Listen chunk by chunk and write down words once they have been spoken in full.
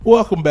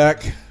Welcome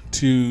back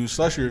to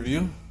Slushy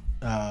Review.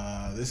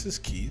 This is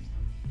Keith,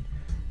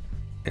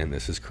 And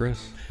this is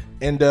Chris.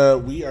 and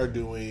we are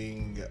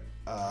reviewing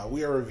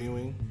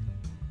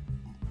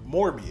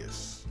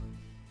Morbius,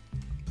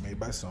 made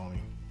by Sony.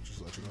 Just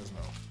to let you guys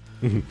know.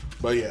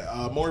 But yeah,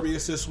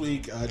 Morbius this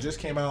week just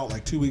came out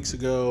like 2 weeks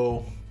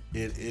ago.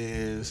 It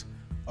is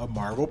a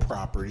Marvel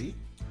property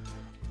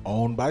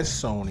owned by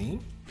Sony,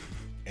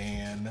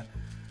 and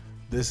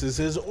this is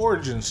his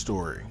origin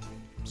story.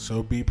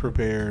 So be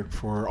prepared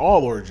for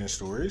all origin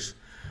stories.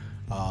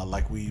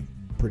 Like we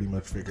pretty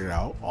much figured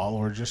out, all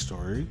origin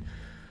story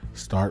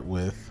start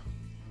with,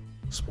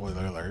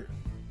 spoiler alert,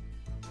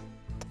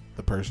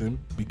 the person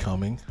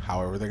becoming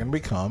however they're going to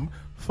become,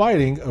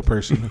 fighting a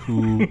person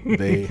who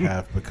they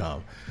have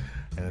become.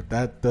 And if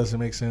that doesn't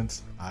make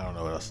sense, I don't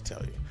know what else to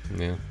tell you.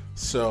 Yeah.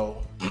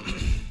 So,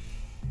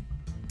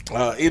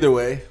 either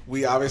way,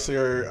 we obviously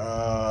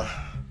are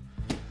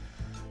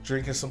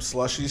drinking some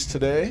slushies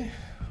today.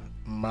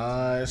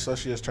 My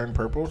slushie has turned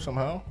purple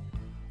somehow.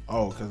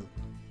 Oh, because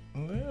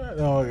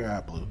no, I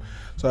got blue.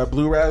 So I have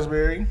blue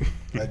raspberry,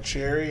 I had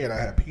cherry, and I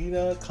had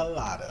pina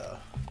colada.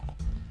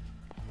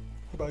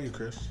 What about you,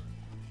 Chris?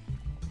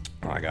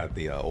 I got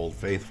the Old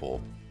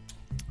Faithful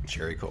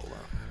Cherry Cola.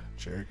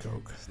 Cherry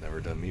Coke. It's never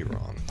done me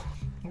wrong.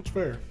 That's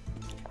fair.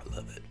 I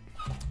love it.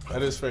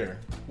 That is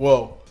fair.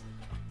 Well,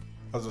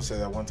 I was gonna say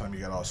that one time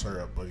you got all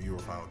syrup, but you were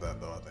fine with that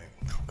though, I think.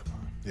 Oh, come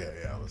on. Yeah,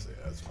 I would say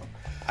that's fine.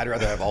 I'd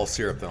rather have all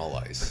syrup than all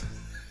ice.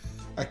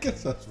 I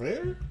guess that's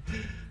fair.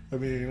 I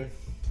mean,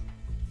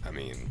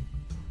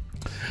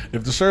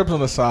 if the syrup's on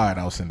the side,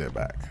 I'll send it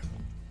back.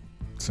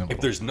 Simple.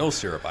 if there's no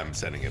syrup, I'm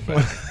sending it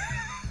back.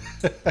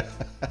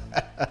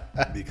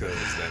 Because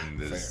then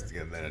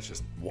it's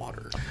just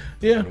water.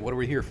 Yeah. And what are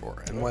we here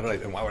for? And why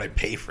would I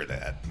pay for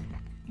that?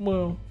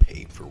 Well,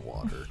 Pay for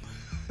water.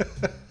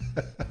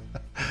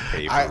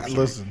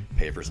 listen.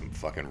 Pay for some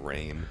fucking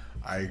rain.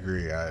 I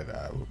agree. I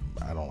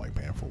don't like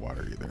paying for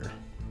water either,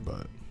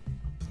 but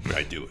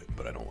I do it,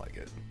 but I don't like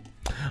it.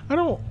 I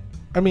don't.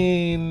 I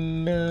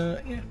mean, yeah,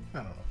 I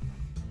don't know.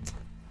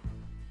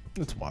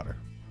 It's water.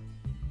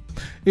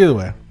 Either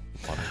way,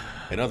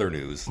 In other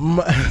news,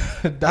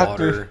 Doctor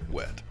water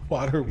wet.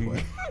 Water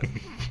wet.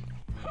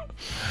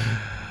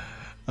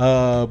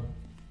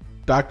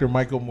 Dr.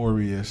 Michael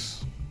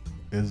Morbius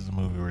is the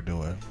movie we're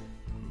doing.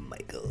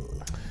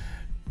 Michael.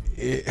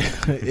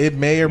 It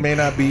may or may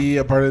not be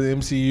a part of the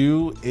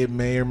MCU. It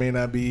may or may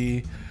not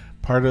be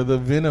part of the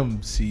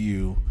Venom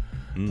CU.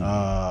 We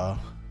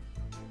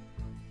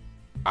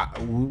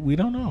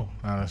don't know,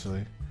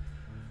 honestly.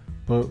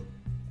 But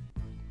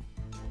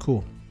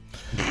cool.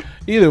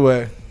 Either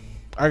way,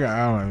 I don't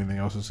have anything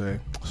else to say.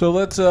 So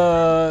let's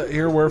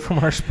hear a word from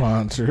our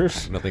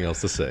sponsors. Nothing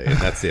else to say. And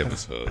that's the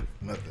episode.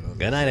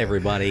 Good night,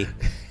 everybody.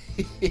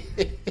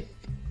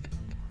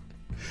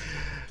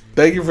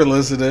 Thank you for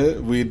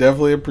listening. We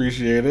definitely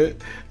appreciate it.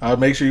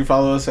 Make sure you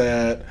follow us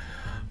at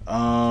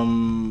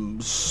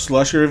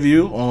Slushy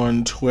Review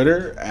on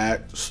Twitter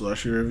at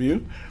Slushy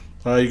Review.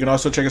 You can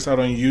also check us out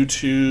on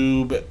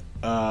YouTube.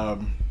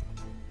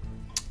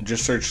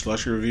 Just search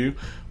Slushy Review.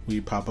 We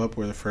pop up.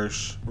 We're the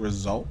first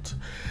result.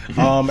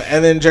 And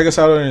then check us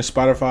out on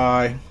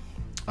Spotify,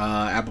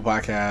 Apple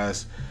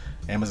Podcasts,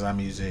 Amazon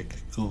Music,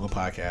 Google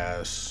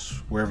Podcasts,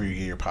 wherever you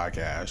get your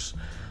podcasts.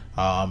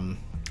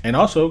 And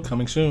also,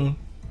 coming soon,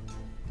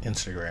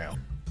 Instagram.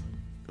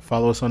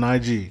 Follow us on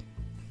IG.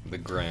 The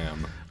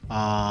gram.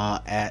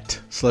 At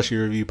Slushy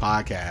Review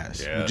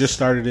Podcast. Yes. We just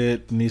started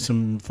it. Need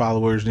some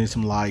followers. Need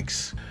some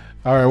likes.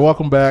 All right,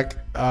 welcome back.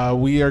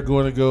 We are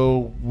going to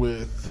go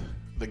with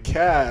the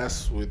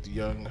cast with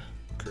young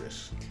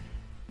Chris.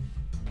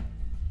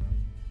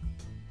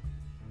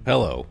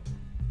 Hello.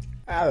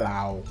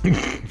 Hello.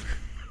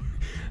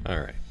 All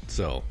right.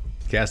 So,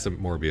 cast of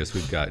Morbius,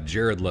 we've got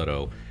Jared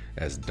Leto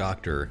as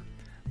Dr.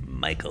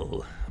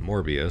 Michael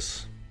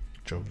Morbius.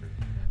 Joker.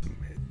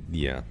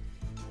 Yeah.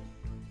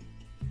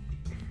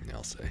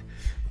 I'll say.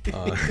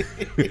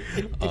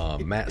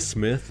 Matt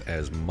Smith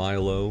as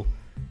Milo.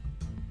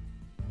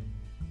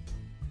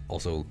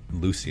 Also,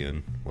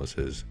 Lucian was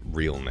his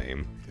real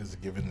name. Is a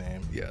given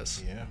name.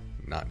 Yes. Yeah.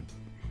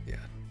 Yeah.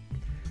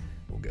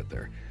 We'll get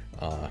there.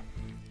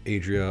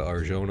 Adria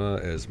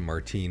Arjona as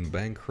Martine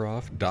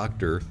Bancroft.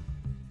 Dr.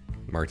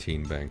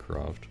 Martine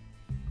Bancroft.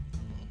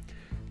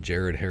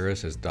 Jared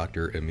Harris as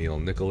Dr. Emil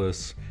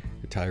Nicholas.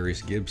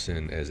 Tyrese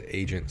Gibson as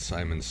Agent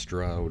Simon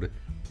Stroud.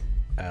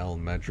 Al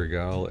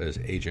Madrigal as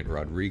Agent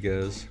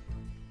Rodriguez.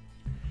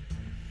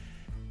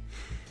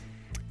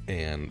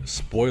 And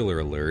spoiler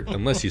alert,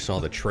 unless you saw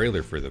the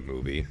trailer for the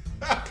movie,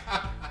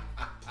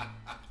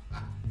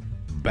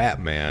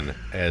 Batman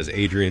as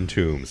Adrian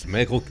Toomes.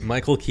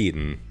 Michael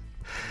Keaton.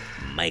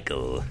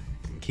 Michael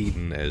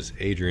Keaton as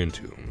Adrian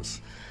Toomes.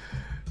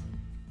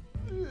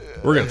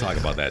 We're going to talk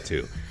about that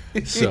too.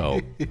 So,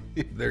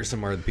 there's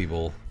some other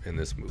people in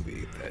this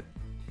movie that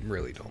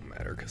really don't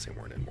matter because they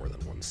weren't in more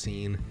than one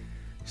scene.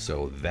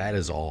 So, that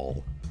is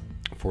all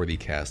for the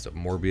cast of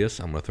Morbius.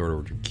 I'm going to throw it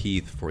over to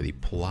Keith for the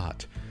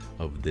plot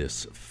of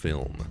this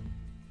film.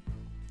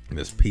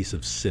 This piece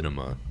of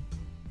cinema.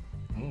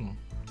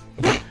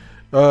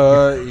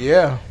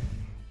 Yeah.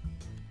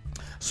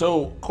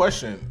 So,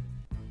 question.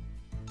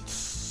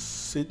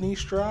 Sidney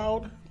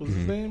Stroud was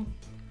his name?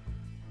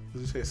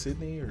 Did you say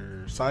Sidney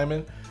or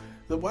Simon?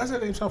 Why does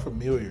that name sound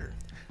familiar?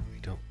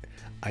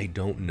 I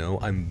don't know.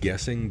 I'm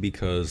guessing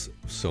because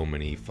so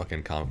many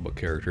fucking comic book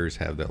characters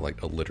have that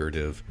like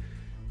alliterative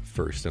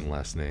first and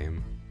last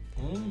name.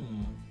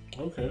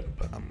 Okay.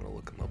 But I'm gonna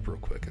look him up real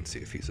quick and see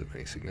if he's of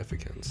any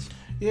significance.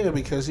 Yeah,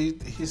 because he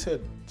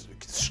said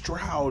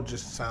Stroud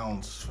just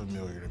sounds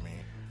familiar to me,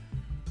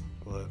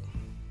 but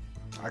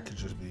I could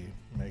just be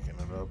making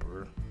it up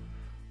or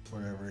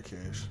whatever the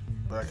case.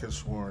 But I could have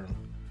sworn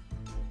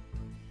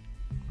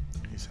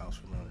he sounds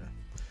familiar.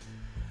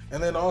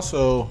 And then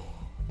also,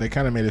 they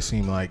kind of made it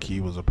seem like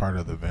he was a part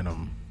of the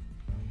Venom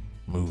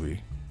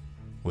movie,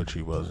 which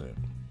he wasn't.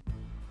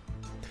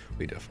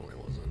 He definitely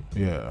wasn't.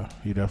 Yeah,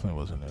 he definitely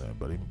wasn't in it,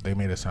 but they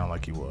made it sound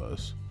like he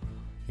was.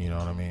 You know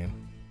what I mean?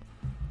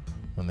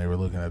 When they were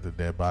looking at the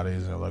dead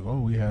bodies, they're like, "Oh,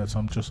 we had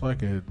something just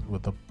like it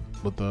with the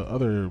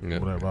other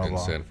whatever." Blah, in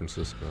blah. San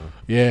Francisco.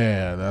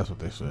 Yeah, that's what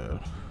they said.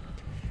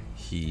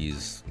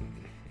 He's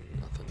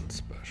nothing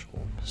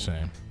special.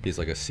 Same. He's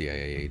like a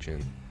CIA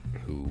agent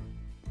who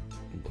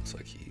looks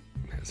like he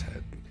has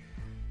had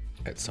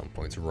at some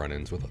points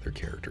run-ins with other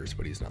characters,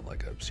 but he's not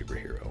like a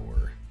superhero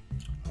or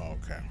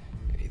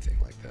anything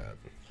like that.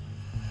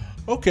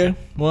 Okay,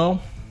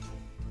 well,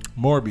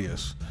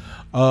 Morbius.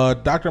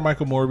 Dr.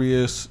 Michael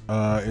Morbius,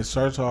 it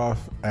starts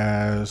off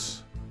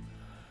as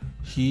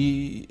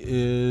he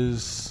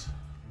is,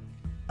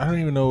 I don't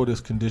even know what his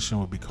condition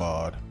would be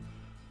called.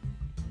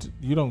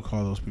 You don't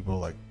call those people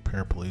like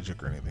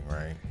paraplegic or anything,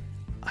 right?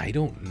 I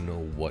don't know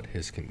what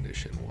his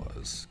condition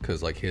was,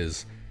 because like they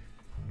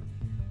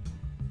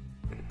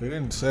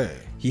didn't say.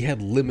 He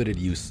had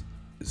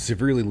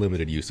severely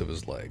limited use of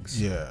his legs.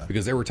 Yeah.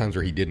 Because there were times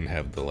where he didn't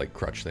have the like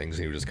crutch things,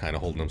 and he was just kind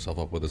of holding himself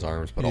up with his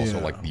arms, but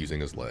also like using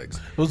his legs.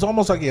 It was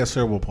almost like he had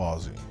cerebral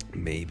palsy.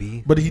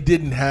 Maybe. But he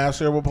didn't have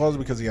cerebral palsy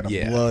because he had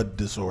a blood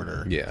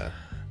disorder. Yeah.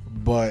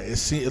 But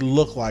it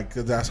looked like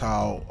that's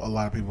how a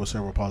lot of people with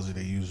cerebral palsy,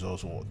 they use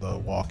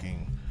the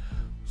walking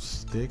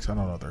sticks. I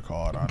don't know what they're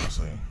called,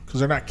 honestly, because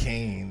they're not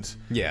canes.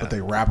 Yeah, but they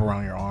wrap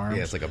around your arms.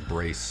 Yeah, it's like a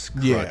brace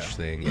crutch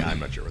thing. Yeah, I'm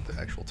not sure what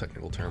the actual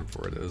technical term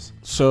for it is.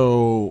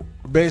 So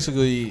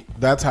basically,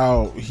 that's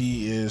how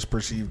he is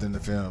perceived in the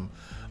film,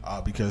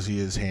 because he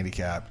is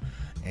handicapped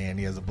and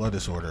he has a blood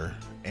disorder.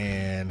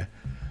 And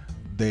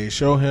they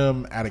show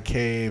him at a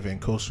cave in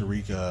Costa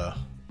Rica,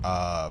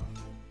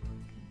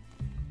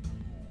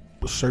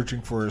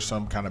 searching for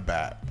some kind of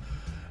bat.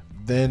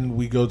 Then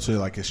we go to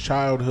like his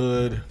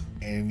childhood,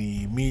 and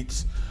he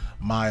meets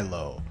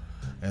Milo,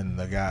 and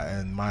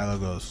Milo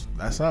goes,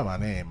 "That's not my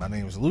name. My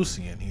name is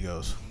Lucian." He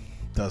goes,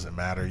 "Doesn't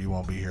matter. You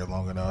won't be here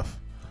long enough."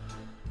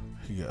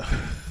 He goes,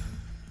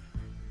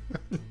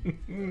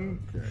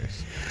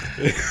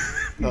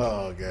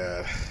 "Oh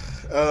God."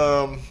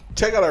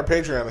 Check out our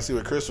Patreon to see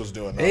what Chris was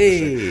doing.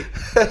 Hey.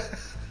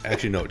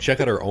 Actually, no.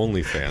 Check out our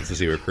OnlyFans to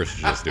see what Chris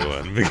is just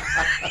doing.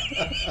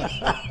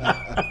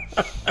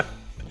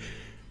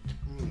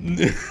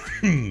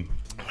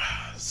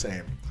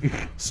 Same.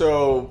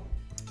 So,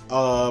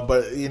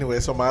 but anyway,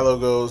 so Milo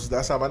goes,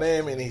 "That's not my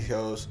name," and he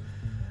goes,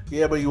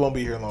 "Yeah, but you won't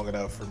be here long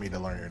enough for me to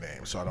learn your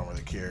name, so I don't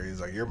really care."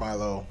 He's like, "You're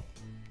Milo."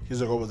 He's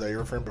like, "Oh, was that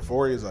your friend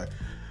before?" He's like,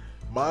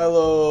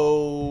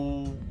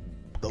 "Milo,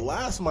 the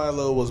last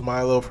Milo was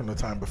Milo from the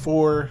time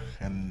before,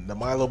 and the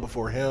Milo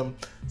before him."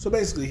 So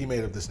basically, he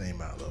made up this name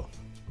Milo.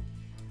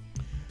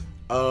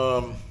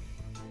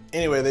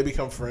 Anyway, they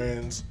become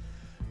friends.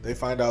 They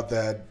find out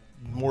that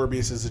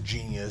Morbius is a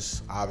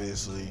genius,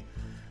 obviously.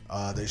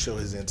 They show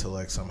his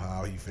intellect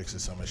somehow. He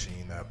fixes some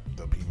machine that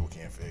the people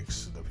can't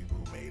fix. The people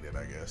who made it,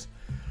 I guess.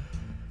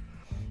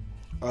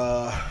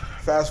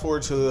 Fast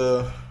forward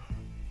to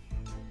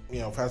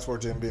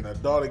him being an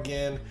adult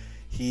again.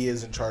 He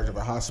is in charge of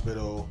a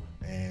hospital,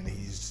 and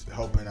he's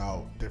helping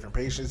out different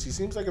patients. He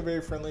seems like a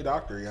very friendly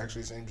doctor. He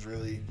actually seems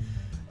really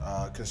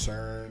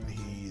concerned.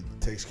 He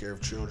takes care of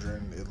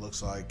children, it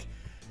looks like,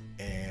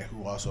 and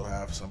who also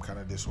have some kind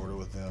of disorder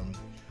with them.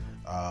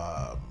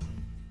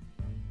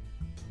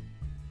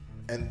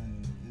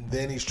 And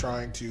then he's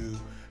trying to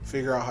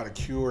figure out how to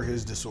cure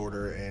his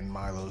disorder and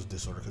Milo's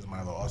disorder, because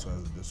Milo also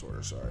has a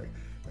disorder. Sorry,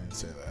 I didn't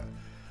say that.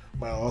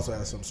 Milo also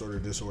has some sort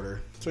of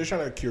disorder, so he's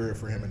trying to cure it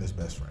for him and his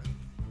best friend.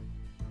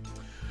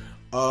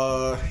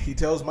 He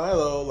tells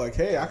Milo, like,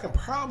 "Hey, I can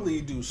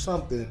probably do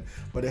something,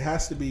 but it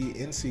has to be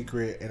in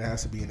secret and it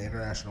has to be in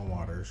international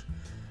waters."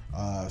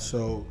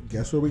 So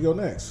guess where we go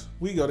next?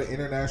 We go to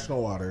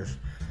international waters,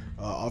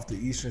 off the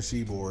eastern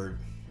seaboard,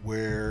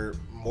 where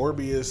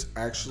Morbius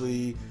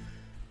actually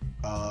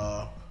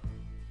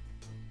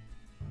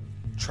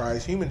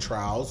tries human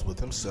trials with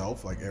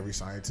himself, like every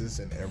scientist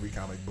in every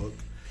comic book.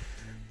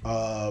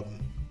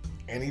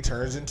 And he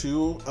turns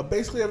into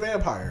basically a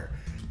vampire.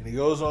 And he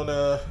goes on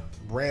a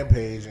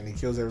rampage and he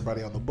kills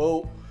everybody on the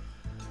boat.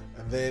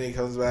 And then he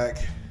comes back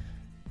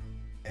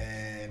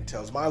and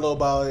tells Milo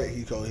about it.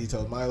 He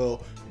tells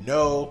Milo,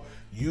 "No,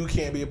 you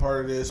can't be a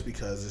part of this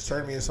because it's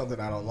turning me into something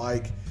I don't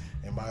like.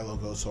 And Milo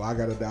goes, so I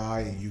gotta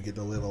die and you get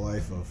to live a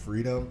life of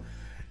freedom.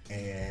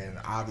 And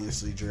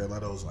obviously Jared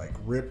Leto's like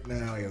ripped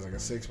now. He has like a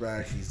six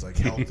pack. He's like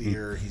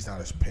healthier. He's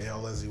not as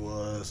pale as he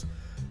was.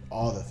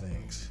 All the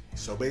things.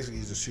 So basically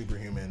he's a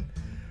superhuman.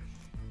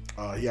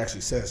 He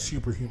actually says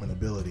superhuman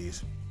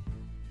abilities.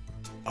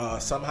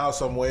 Somehow,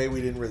 some way,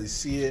 we didn't really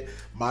see it.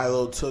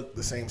 Milo took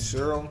the same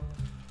serum.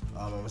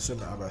 I'm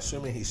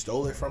assuming he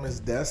stole it from his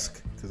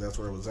desk because that's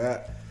where it was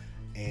at.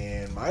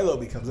 And Milo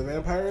becomes a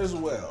vampire as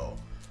well.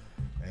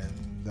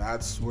 And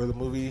that's where the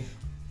movie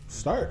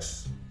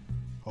starts.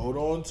 Hold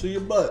on to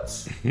your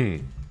butts.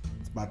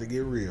 It's about to get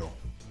real.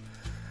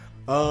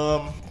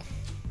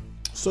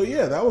 So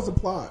yeah, that was the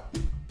plot.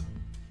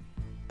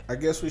 I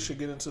guess we should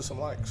get into some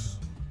likes.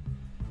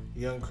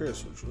 Young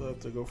Chris, would you love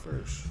to go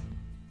first?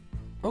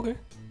 Okay.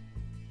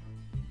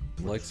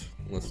 Let's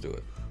do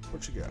it.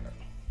 What you got?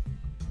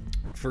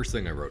 First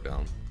thing I wrote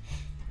down.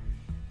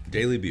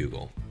 Daily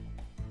Bugle.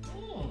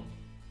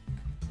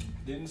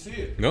 Didn't see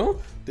it. No?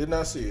 Did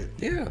not see it.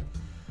 Yeah.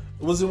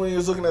 Was it when you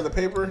was looking at the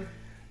paper?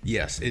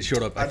 Yes, it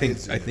showed up. I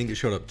think it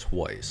showed up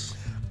twice.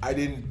 I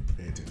didn't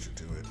pay attention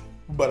to it,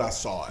 but I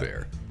saw it.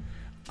 Fair.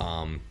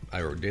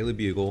 I wrote Daily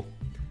Bugle,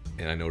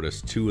 and I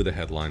noticed 2 of the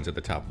headlines at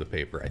the top of the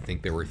paper. I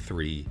think there were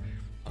 3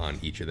 on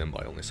each of them,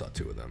 but I only saw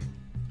 2 of them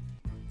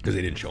because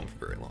they didn't show them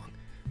for very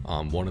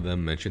long. One of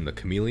them mentioned the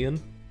chameleon,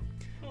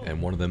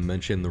 and one of them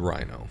mentioned the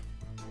rhino.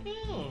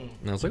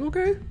 And I was like,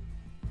 okay.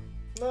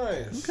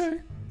 Nice. Okay.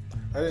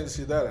 I didn't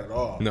see that at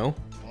all. No?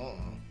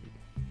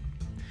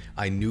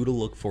 I knew to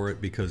look for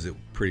it because it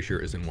pretty sure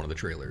is in one of the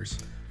trailers.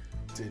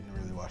 Didn't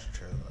really watch the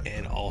trailer.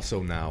 And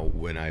also now,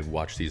 when I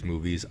watch these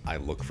movies, I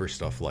look for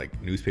stuff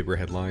like newspaper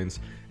headlines.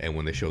 And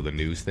when they show the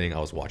news thing, I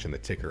was watching the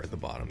ticker at the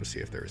bottom to see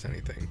if there was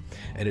anything.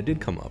 And it did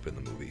come up in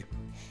the movie.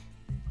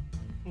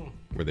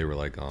 Where they were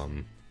like, well,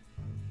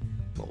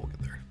 we'll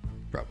get there.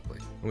 Probably.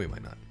 We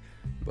might not.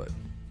 But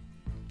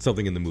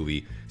something in the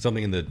movie,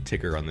 something in the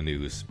ticker on the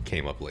news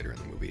came up later in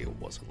the movie. It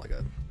wasn't like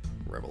a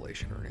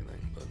revelation or anything.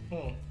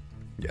 But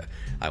yeah,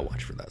 I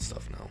watch for that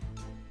stuff now.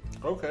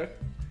 Okay.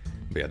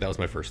 But yeah, that was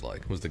my first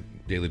like, was the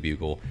Daily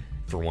Bugle,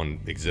 for one,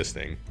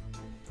 existing.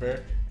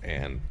 Fair.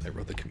 And I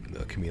wrote the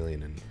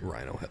Chameleon and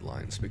Rhino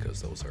headlines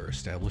because those are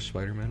established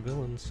Spider-Man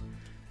villains.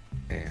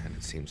 And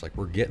it seems like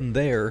we're getting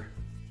there.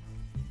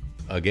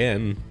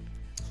 Again.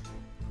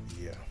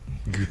 Yeah.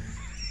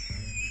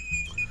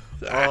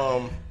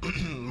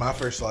 My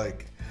first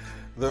like,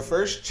 when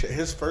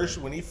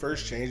he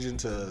first changed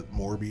into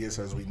Morbius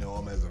as we know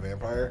him as a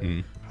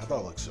vampire, I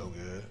thought it looked so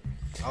good.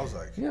 I was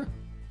like, yeah,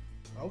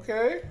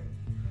 okay.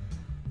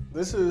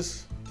 This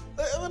is.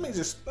 Let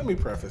me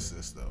preface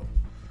this though.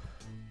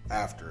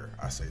 After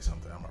I say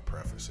something, I'm gonna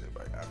preface it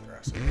by after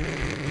I say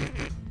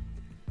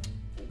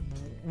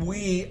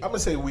it. I'm gonna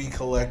say we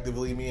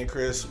collectively, me and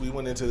Chris, we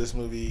went into this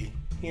movie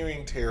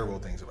hearing terrible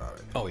things about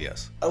it. Oh,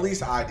 yes. At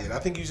least I did. I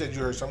think you said you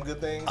heard some good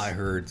things. I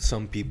heard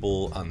some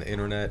people on the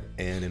internet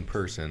and in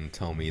person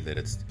tell me that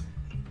it's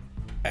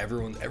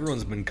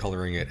everyone's been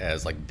coloring it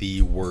as like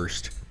the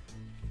worst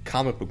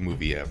comic book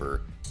movie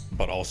ever,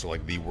 but also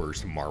like the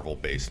worst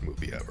Marvel-based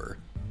movie ever.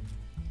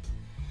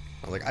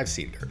 I was like, I've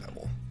seen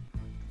Daredevil.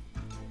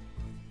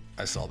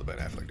 I saw the Ben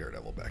Affleck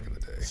Daredevil back in the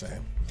day.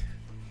 Same.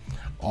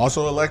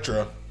 Also,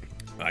 Elektra.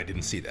 I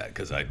didn't see that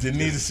because I didn't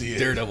need to see it.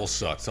 Daredevil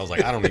sucks. So I was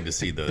like, I don't need to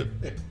see the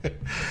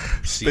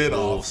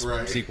sequel,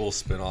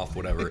 spin-off,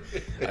 whatever.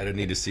 I didn't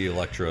need to see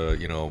Elektra,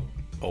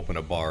 open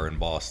a bar in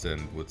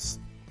Boston with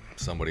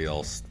somebody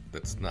else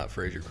that's not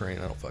Fraser Crane.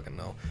 I don't fucking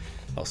know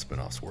how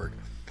spin-offs work.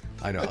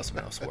 I know how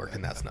spin-offs work,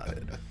 and that's not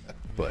it.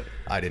 But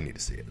I didn't need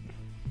to see it.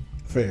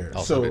 Fair.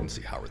 Also, didn't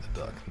see Howard the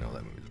Duck. No,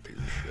 that movie's a piece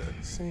of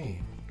shit.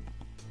 Same.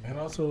 And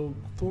also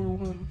Thor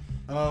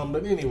 1.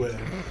 But anyway.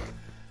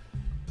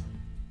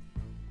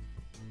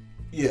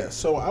 Yeah,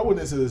 so I went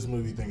into this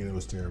movie thinking it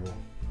was terrible.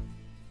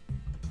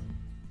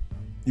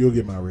 You'll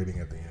get my rating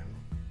at the end.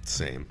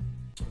 Same.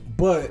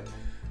 But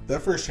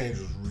that first change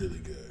was really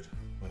good.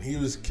 When he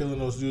was killing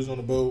those dudes on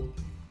the boat,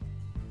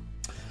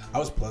 I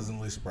was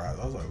pleasantly surprised.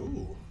 I was like,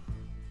 ooh,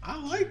 I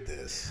like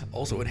this.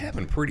 Also, it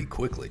happened pretty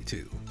quickly,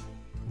 too.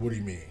 What do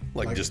you mean?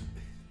 Like just...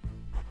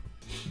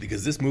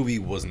 Because this movie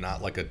was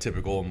not like a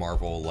typical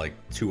Marvel,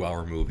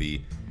 2-hour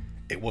movie.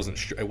 It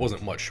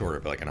wasn't much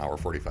shorter, like an hour,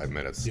 45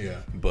 minutes. Yeah.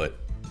 But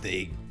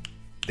they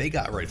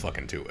got right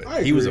fucking to it. I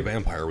agree. He was a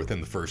vampire within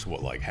the first,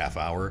 half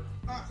hour?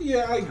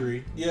 Yeah, I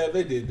agree. Yeah,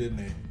 they did, didn't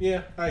they?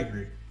 Yeah, I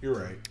agree. You're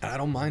right. I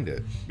don't mind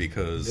it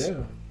because...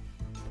 Yeah.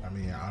 I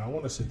mean, I don't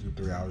want to sit through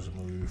 3 hours of a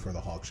movie before the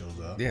Hulk shows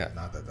up. Yeah.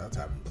 Not that that's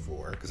happened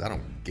before. Because I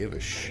don't give a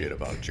shit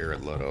about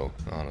Jared Leto,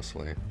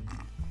 honestly.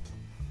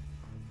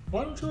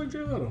 Why don't you like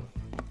Jared Leto?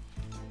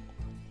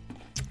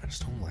 I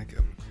just don't like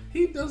him.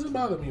 He doesn't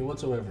bother me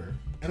whatsoever.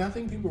 And I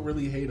think people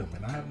really hate him,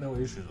 and I have no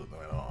issues with him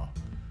at all.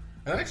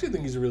 And I actually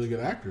think he's a really good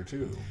actor,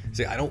 too.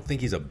 See, I don't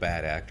think he's a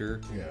bad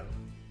actor. Yeah.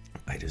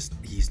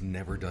 He's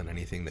never done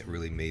anything that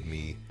really made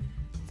me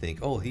think,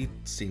 oh, he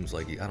seems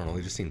like, I don't know,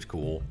 he just seems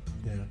cool.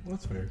 Yeah, well,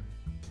 that's fair.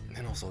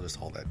 And also just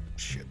all that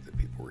shit that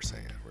people were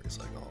saying, where he's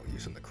like, oh,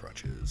 using the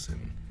crutches,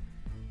 and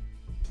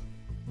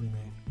What do you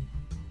mean?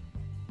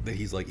 that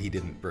he's like, he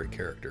didn't break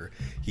character.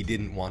 He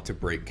didn't want to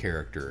break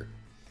character,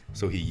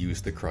 so he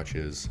used the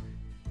crutches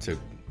to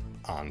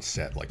on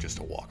set, like just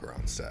to walk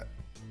around set.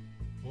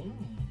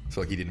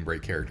 So like he didn't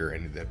break character,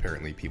 and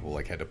apparently people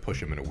like had to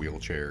push him in a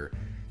wheelchair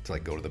to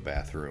like go to the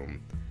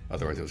bathroom.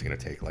 Otherwise, it was gonna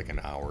take like an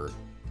hour.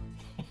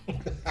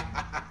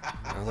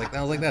 I was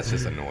like, that's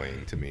just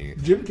annoying to me.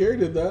 Jim Carrey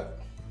did that.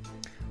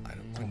 I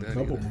don't like In that a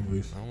couple either.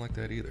 movies. I don't like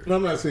that either. No,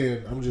 I'm not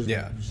saying. I'm just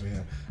Yeah.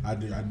 saying. I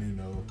do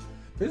know.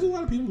 There's a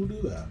lot of people who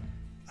do that.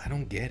 I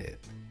don't get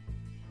it.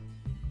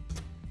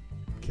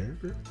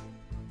 Character.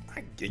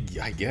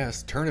 I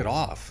guess turn it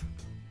off.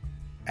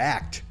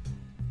 Act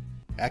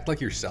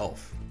like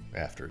yourself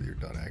after you're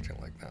done acting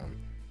like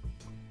them.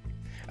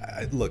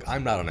 Look,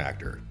 I'm not an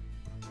actor.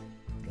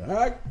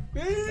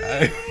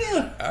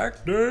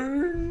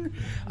 Acting.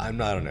 I'm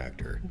not an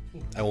actor.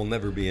 I will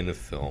never be in a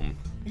film.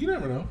 You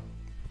never know.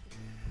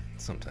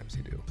 Sometimes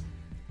you do.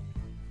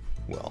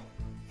 Well,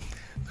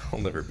 I'll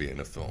never be in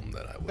a film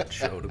that I would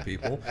show to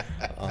people.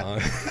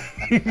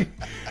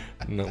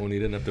 Not one you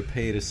didn't have to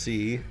pay to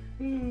see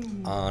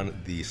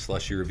on the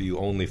Slushy Review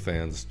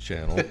OnlyFans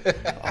channel.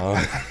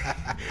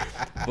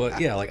 But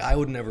yeah, like I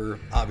would never.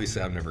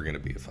 Obviously, I'm never going to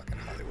be a fucking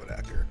Hollywood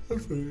actor.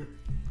 That's fair.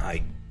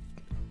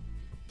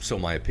 So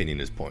my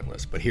opinion is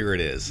pointless. But here it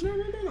is. No.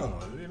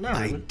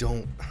 Not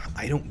really.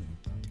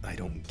 I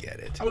don't get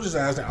it. I was just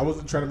asking. I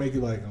wasn't trying to make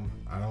you like him.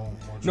 I don't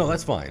want you. No,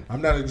 that's fine.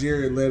 I'm not a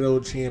Jared Leto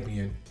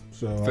champion,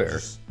 so Fair.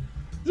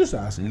 Just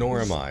asking.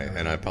 Nor am I,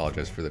 and I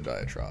apologize for the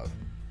diatribe.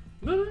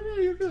 No,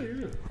 you're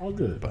good. All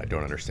good. But I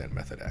don't understand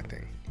method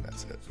acting.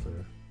 That's it.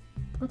 Fair.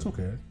 That's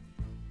okay.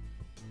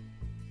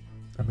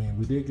 I mean,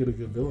 we did get a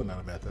good villain out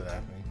of method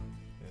acting,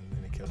 and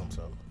then he killed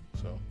himself.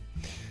 So.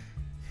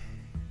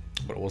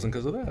 But it wasn't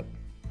because of that.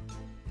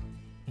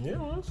 Yeah, it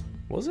was.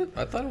 Was it?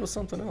 I thought it was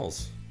something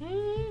else.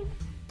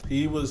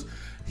 They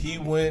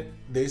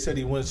said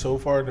he went so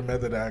far into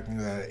method acting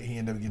that he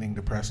ended up getting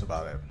depressed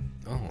about it.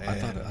 Oh, I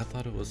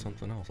thought it was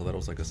something else. I thought it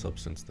was like a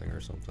substance thing or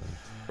something.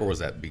 Or was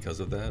that because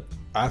of that?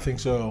 I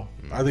think so.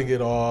 I think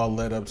it all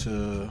led up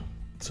to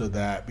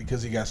that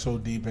because he got so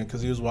deep in,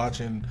 because he was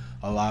watching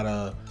a lot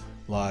of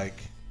like,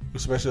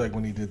 especially like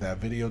when he did that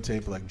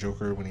videotape, like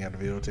Joker, when he had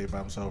the videotape by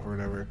himself or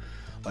whatever.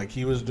 Like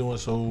he was doing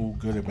so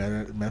good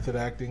at method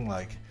acting,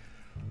 like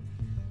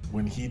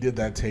when he did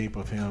that tape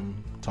of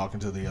him talking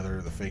to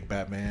the fake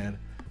Batman,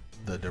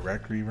 the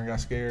director even got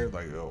scared.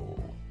 Like, oh,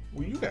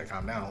 well, you gotta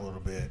calm down a little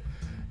bit.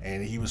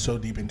 And he was so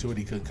deep into it,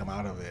 he couldn't come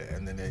out of it.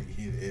 And then it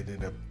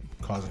ended up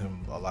causing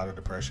him a lot of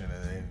depression,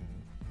 and then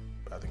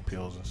I think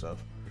pills and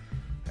stuff.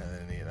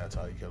 And then that's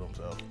how he killed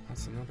himself.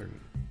 That's another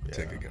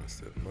take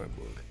against it in my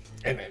book.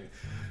 And then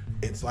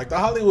it's like the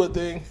Hollywood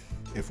thing.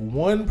 If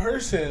one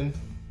person,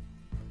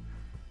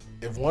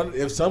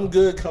 if some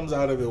good comes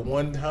out of it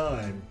one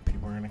time,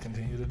 people are going to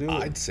continue to do it.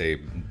 I'd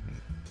say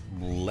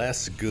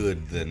less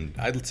good than,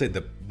 I'd say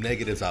the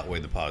negatives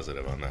outweigh the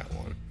positive on that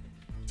one.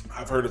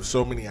 I've heard of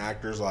so many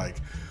actors like,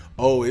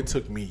 oh, it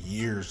took me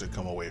years to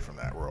come away from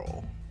that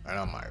role. And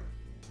I'm like,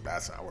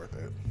 that's not worth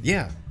it.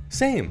 Yeah,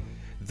 same.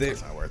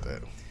 That's not worth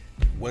it.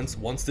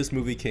 Once this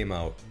movie came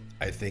out,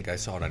 I think I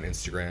saw it on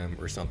Instagram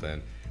or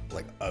something.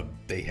 Like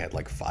they had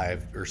like 4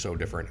 or 5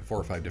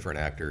 different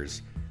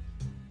actors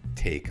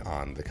take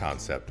on the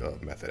concept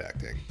of method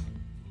acting.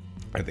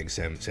 I think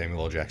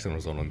Samuel L. Jackson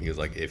was one of them. He was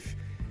like,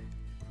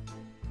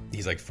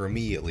 he's like, for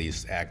me at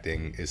least,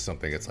 acting is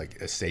something that's like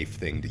a safe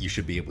thing. You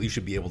should be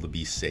able to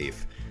be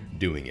safe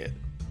doing it,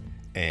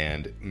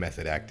 and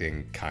method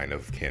acting kind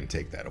of can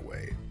take that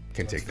away,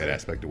 that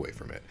aspect away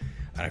from it.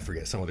 And I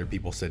forget, some other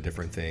people said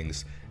different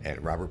things, and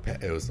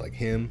it was like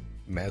him,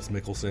 Mads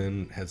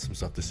Mikkelsen had some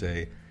stuff to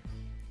say,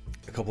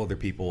 a couple other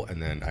people,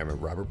 and then I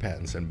remember Robert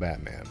Pattinson,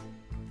 Batman,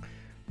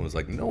 was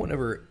like,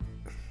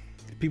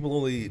 people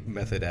only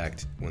method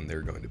act when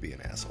they're going to be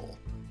an asshole.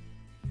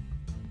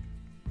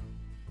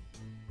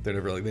 They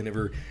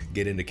never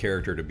get into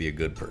character to be a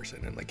good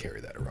person and like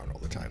carry that around all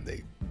the time.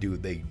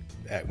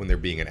 When they're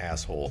being an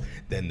asshole,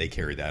 then they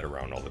carry that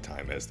around all the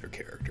time as their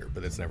character.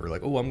 But it's never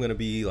like, oh, I'm gonna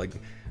be like,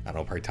 I don't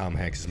know, probably Tom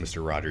Hanks is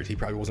Mr. Rogers. He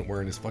probably wasn't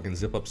wearing his fucking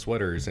zip up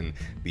sweaters and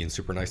being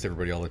super nice to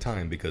everybody all the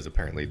time, because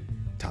apparently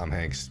Tom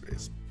Hanks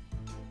is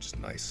just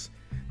nice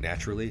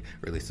naturally,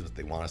 or at least that's what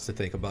they want us to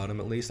think about him.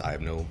 At least I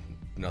have no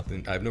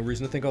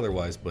reason to think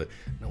otherwise. But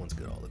no one's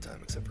good all the time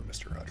except for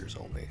Mr. Rogers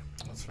only.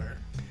 That's fair.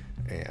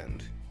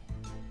 And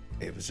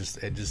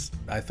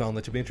I found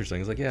that to be interesting.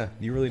 It's like, yeah,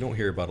 you really don't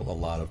hear about a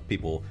lot of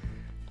people,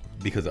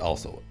 because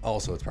also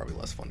it's probably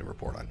less fun to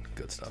report on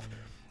good stuff.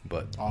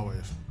 But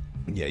always,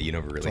 yeah, you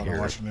never really hear.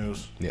 Watch the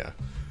news.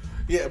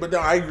 Yeah, but no,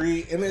 I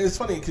agree, and it's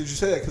funny because you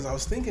said that, because I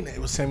was thinking that it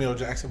was Samuel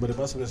Jackson, but it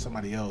must have been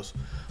somebody else.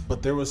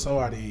 But there was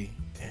somebody.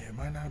 It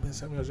might not have been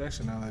Samuel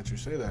Jackson now that you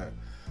say that.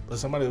 But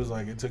somebody was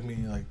like, it took me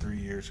like 3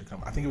 years to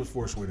come. I think it was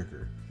Forrest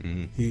Whitaker.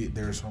 Mm-hmm.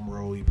 There was some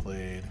role he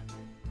played.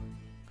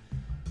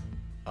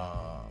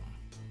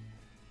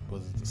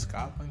 Was it the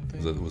Scotland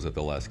thing? Was it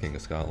The Last King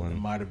of Scotland? It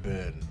might have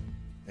been.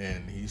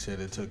 And he said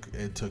it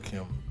took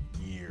him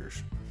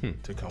years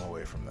to come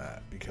away from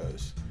that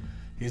because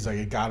he's like,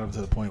 it got him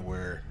to the point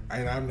where,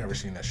 and I've never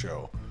seen that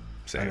show.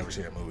 Same. I've never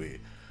seen that movie.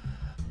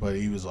 But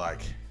he was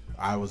like,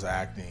 I was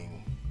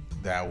acting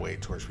that way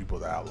towards people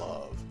that I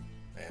love.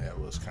 And it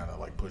was kind of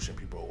like pushing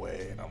people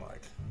away. And I'm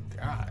like,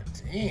 God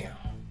damn.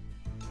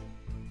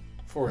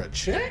 For a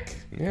check?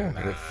 Yeah,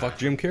 and it fucked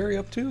Jim Carrey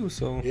up too.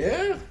 So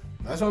Yeah,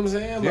 that's what I'm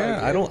saying.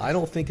 yeah, Like, I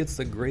don't think it's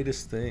the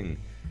greatest thing.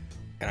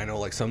 And I know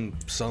like some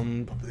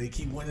they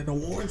keep winning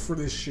awards for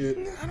this shit.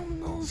 I don't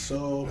know.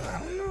 So I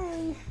don't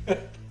know.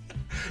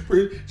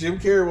 Jim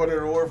Carrey won an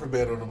award for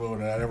Man on the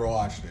Moon, and I never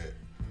watched it.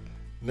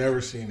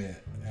 Never seen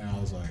it. And I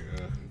was like,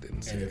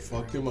 Didn't see and it it.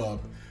 fucked him up.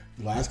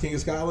 The Last King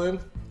of Scotland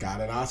got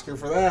an Oscar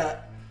for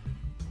that.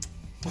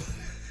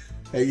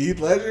 Hey, Heath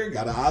Ledger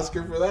got an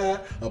Oscar for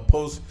that.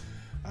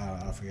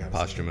 I forgot.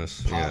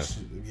 Posthumous.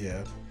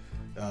 Yeah.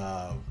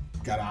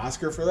 Got an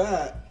Oscar for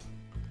that.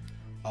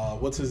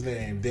 What's his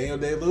name? Daniel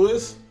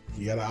Day-Lewis.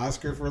 He got an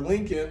Oscar for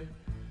Lincoln,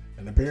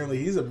 and apparently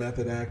he's a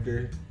method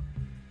actor.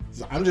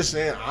 So I'm just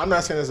saying. I'm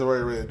not saying it's the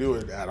right way to do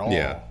it at all.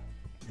 Yeah.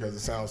 Because it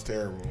sounds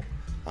terrible.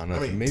 I don't know.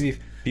 I mean, maybe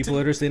people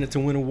that are saying it to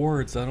win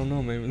awards. I don't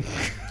know. Maybe.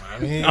 I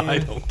mean, I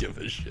don't give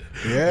a shit.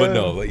 Yeah. But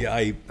no. But yeah,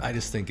 I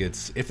just think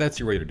it's if that's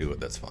your way to do it,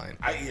 that's fine.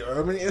 I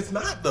mean, it's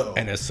not though.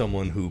 And as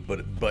someone who,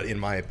 but in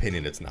my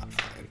opinion, it's not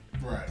fine.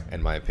 Right.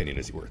 And my opinion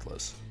is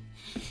worthless.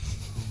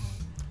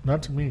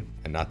 Not to me.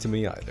 And not to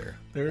me either.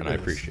 There it and I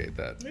is. appreciate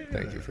that. Yeah.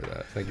 Thank you for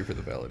that. Thank you for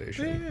the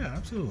validation. Yeah,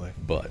 absolutely.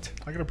 But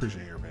I can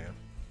appreciate your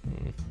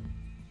man.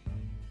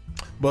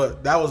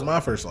 But that was my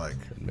first like.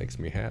 it makes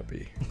me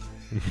happy.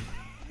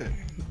 Shit.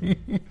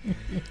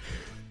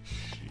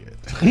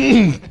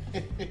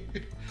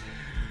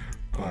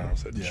 I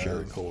almost had Yeah.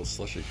 cherry cola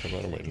slushy come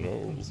out of my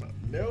nose.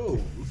 No.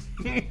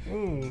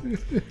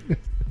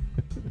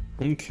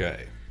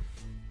 Okay.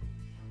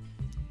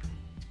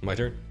 My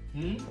turn?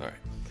 All right.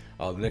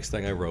 The next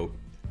thing I wrote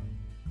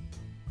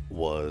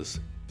was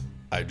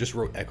I just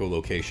wrote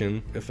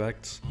echolocation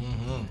effects,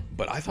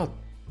 but I thought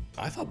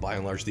by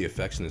and large the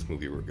effects in this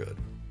movie were good.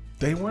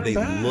 They weren't They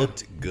bad.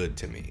 looked good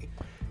to me.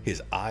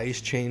 His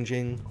eyes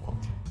changing,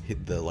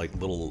 the like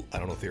little I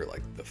don't know if they're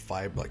like the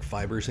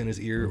fibers in his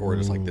ear or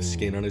just like the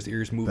skin on his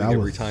ears moving That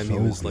every was time he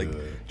so was like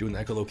good. doing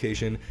the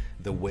echolocation.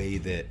 The way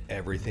that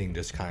everything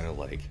just kind of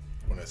like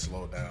when it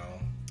slowed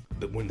down.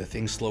 when the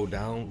thing slowed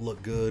down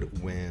looked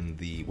good. When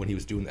he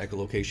was doing the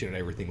echolocation and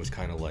everything was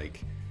kind of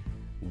like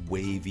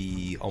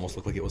wavy, almost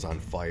looked like it was on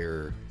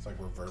fire. It's like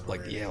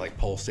reverberating. Like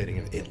pulsating,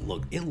 and it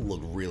looked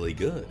really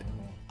good.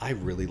 I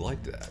really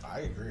liked that. I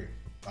agree.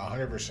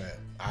 100%.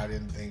 I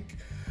didn't think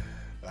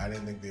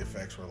the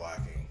effects were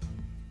lacking.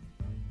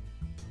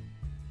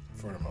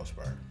 For the most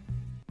part.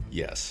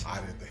 Yes, I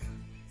didn't think.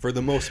 for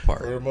the most For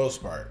part, the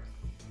most part.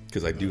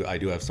 because I do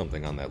have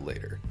something on that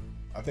later.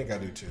 I think I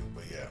do too,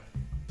 but yeah.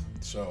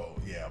 So,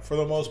 yeah, for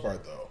the most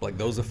part though. Like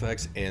those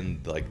effects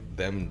and like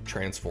them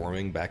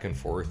transforming back and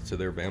forth to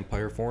their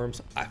vampire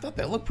forms, I thought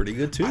that looked pretty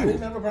good too. I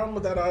didn't have a problem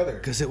with that either.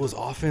 Because it was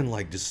often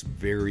like just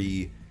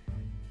very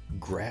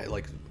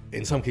like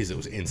in some cases it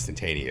was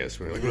instantaneous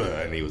when like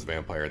and he was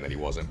vampire and then he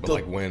wasn't, but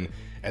like when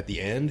at the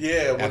end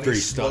Yeah, when after he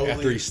he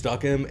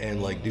stuck him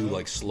and like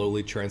like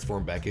slowly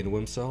transform back into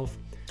himself.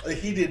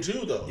 He did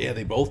too though. Yeah,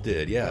 they both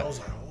did. Yeah, I was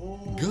like,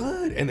 oh.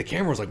 good. And the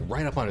camera was like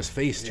right up on his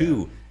face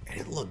too, and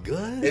it looked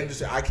good. And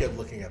just, I kept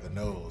looking at the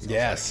nose. I was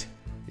Yes.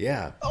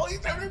 Yeah. like, oh, he's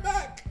turning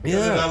back. Yeah.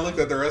 And then I looked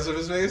at the rest of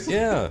his face.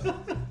 Yeah.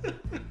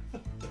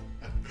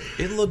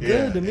 It looked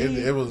good to me.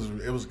 It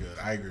was good.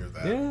 I agree with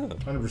that. Yeah.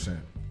 100%.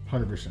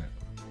 100%.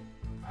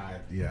 I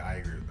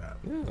agree with that.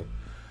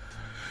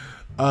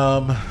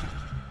 Yeah.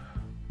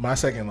 My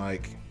second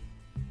like,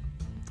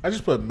 I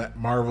just put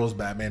Marvel's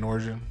Batman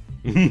origin.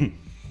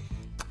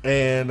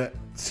 And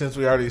since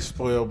we already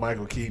spoiled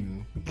Michael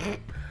Keaton,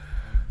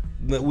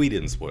 No, we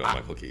didn't spoil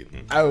Michael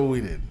Keaton.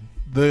 we did.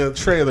 The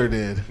trailer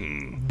did,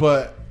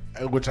 but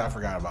which I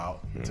forgot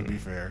about. To be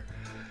fair,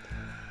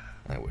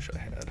 I wish I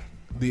had.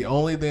 the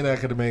only thing that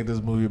could have made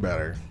this movie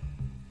better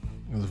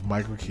is if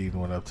Michael Keaton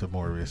went up to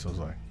Morbius and was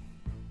like,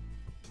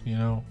 you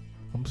know,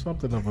 I'm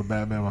something of a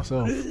Batman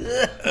myself.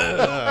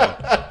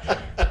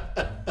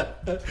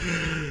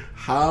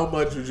 How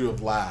much would you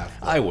have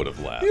laughed? I would have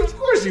laughed. Of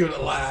course you would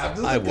have laughed.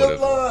 This is I a would good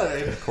have.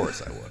 line. Of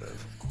course I would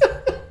have.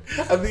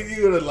 I think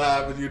you would have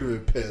laughed and you'd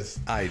have been pissed.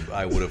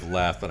 I would have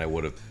laughed and I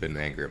would have been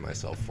angry at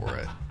myself for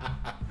it.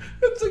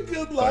 It's a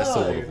good line. But I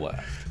still would have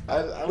laughed.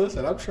 I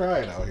listen, I'm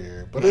trying out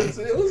here, but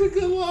it was a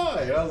good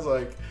line. I was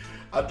like,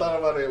 I thought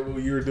about it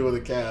when you were doing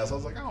the cast. I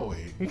was like, I'll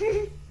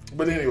wait.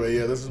 But anyway,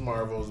 yeah, this is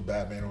Marvel's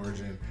Batman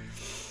origin.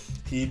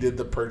 He did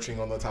the perching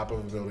on the top of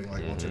a building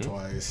like once or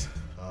twice.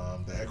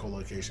 The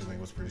echolocation thing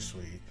was pretty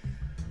sweet.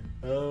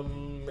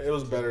 It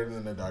was better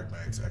than the Dark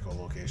Knight's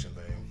echolocation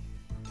thing.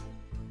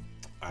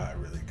 I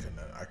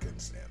couldn't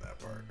stand that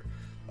part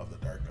of the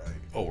Dark Knight.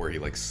 Oh, where he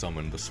like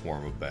summoned the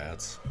swarm of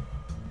bats.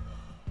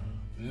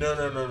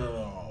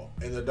 No.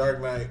 In the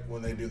Dark Knight,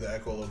 when they do the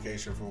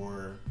echolocation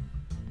for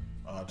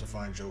to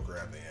find Joker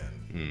at the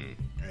end,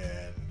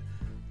 and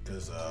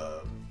because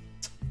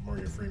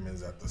Morgan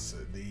Freeman's at the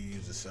city. They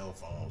use the cell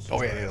phones.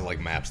 Oh yeah, it like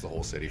maps the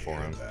whole city for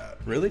him. That.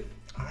 Really?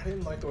 I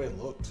didn't like the way it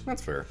looked.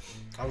 That's fair.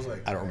 I was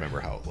like, I don't remember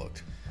how it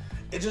looked.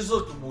 It just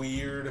looked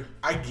weird.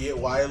 I get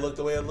why it looked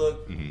the way it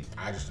looked. Mm-hmm.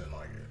 I just didn't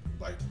like it.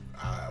 Like,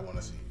 I want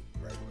to see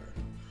regular.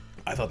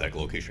 I thought that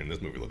location in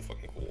this movie looked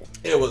fucking cool.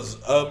 It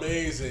was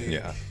amazing.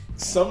 Yeah.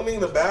 Summoning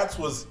the bats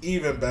was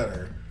even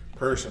better,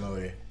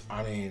 personally.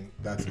 I mean,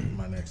 that's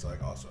my next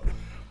like also.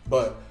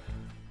 But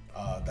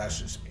that's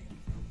just me.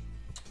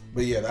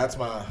 But yeah, that's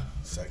my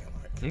second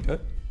like.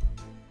 Okay.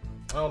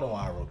 I don't know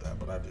why I wrote that,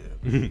 but I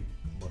did.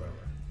 Whatever.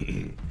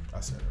 I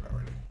said it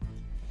already.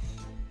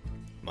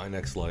 My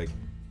next like,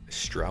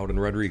 Stroud and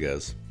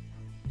Rodriguez.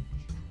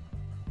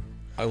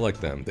 I like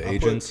them. The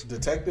agents.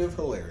 Detective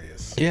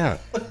hilarious. Yeah.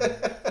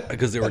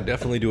 Because they were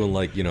definitely doing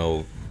like, you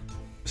know,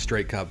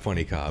 straight cop,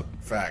 funny cop.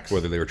 Facts.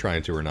 Whether they were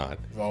trying to or not.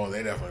 Oh,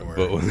 they definitely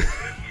were.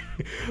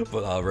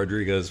 But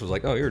Rodriguez was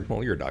like, "Oh, you're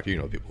a doctor. You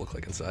know what people look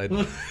like inside."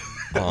 Which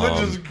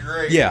is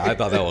great. Yeah, I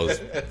thought that was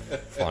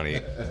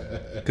funny.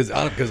 Because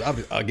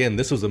again,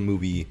 this was a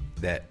movie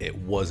that it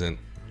wasn't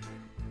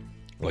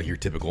like your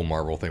typical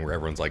Marvel thing where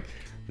everyone's like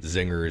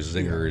zingers,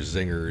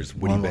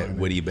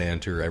 witty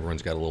banter.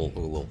 Everyone's got a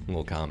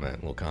little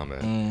comment.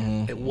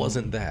 Mm-hmm. It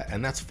wasn't that,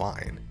 and that's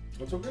fine.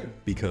 That's okay.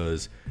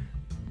 Because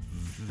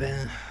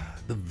the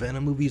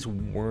Venom movies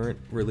weren't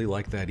really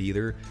like that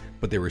either,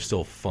 but they were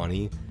still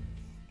funny.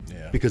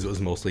 Yeah. Because it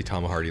was mostly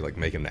Tom Hardy like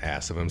making an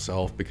ass of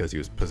himself because he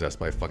was possessed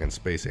by a fucking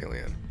space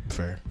alien.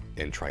 Fair.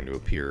 And trying to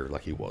appear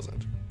like he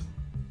wasn't.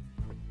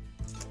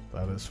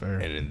 That is fair.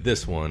 And in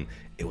this one,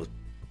 it was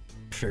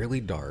fairly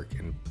dark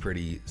and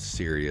pretty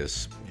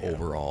serious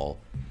overall.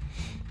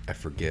 I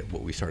forget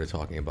what we started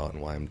talking about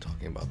and why I'm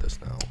talking about this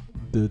now.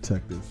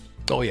 Detectives.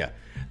 Oh yeah,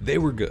 they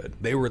were good.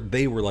 They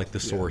were like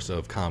the source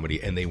of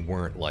comedy, and they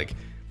weren't like.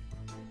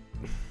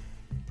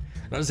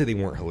 Not to say they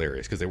weren't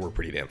hilarious, because they were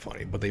pretty damn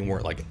funny, but they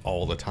weren't like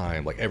all the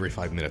time, like every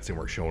 5 minutes they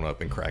weren't showing up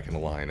and cracking a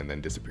line and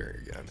then disappearing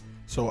again.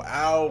 So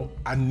Al,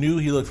 I knew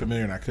he looked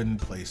familiar and I couldn't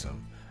place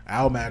him.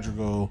 Al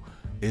Madrigal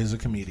is a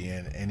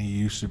comedian and he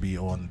used to be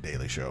on The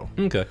Daily Show.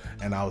 Okay.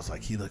 And I was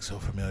like, he looks so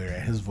familiar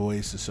and his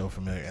voice is so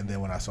familiar. And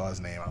then when I saw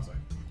his name, I was like,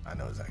 I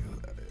know exactly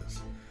who that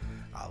is.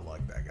 I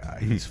like that guy.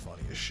 He's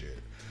funny as shit.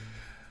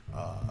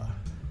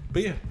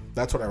 But yeah,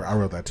 that's what I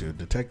wrote that too.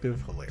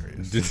 Detective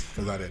hilarious.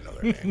 Because I didn't know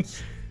their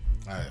names.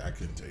 I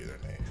couldn't tell you their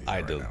names.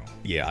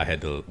 I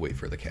had to wait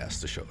for the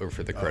cast to show, or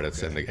for the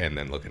credits, okay. and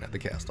then looking at the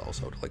cast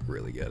also to like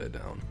really get it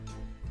down.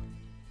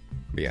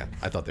 But yeah,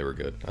 I thought they were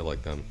good. I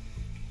liked them.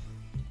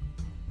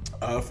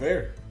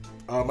 Fair.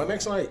 My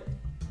next night,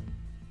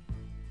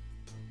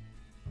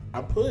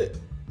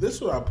 this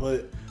is what I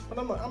put, but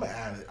I'm gonna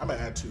add it. I'm gonna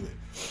add to it.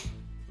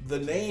 The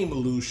name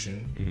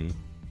Lucian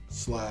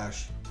 /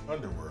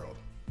 Underworld,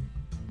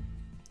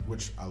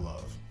 which I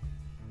love.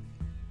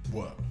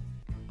 What?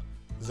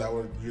 Is that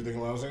what you're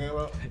thinking? What I was thinking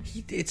about?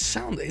 It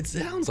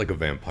sounds like a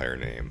vampire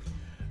name.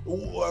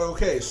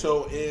 Okay,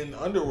 so in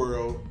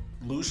Underworld,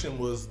 Lucian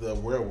was the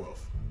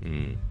werewolf.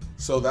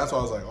 So that's why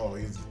I was like, oh,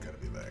 he's gonna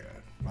be that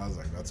guy. I was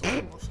like, that's a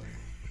werewolf thing.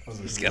 Like,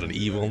 He's got an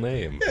evil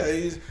name.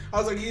 Yeah, I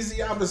was like, he's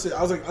the opposite.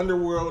 I was like,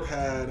 Underworld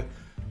had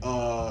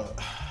I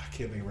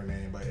can't think of her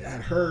name, but it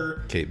had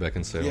her. Kate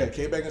Beckinsale. Yeah,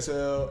 Kate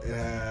Beckinsale. It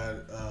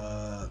had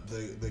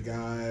the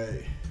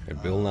guy.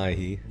 And Bill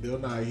Nighy. Bill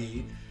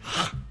Nighy.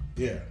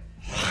 Yeah.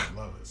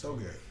 Love it. So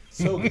good.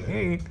 So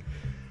good.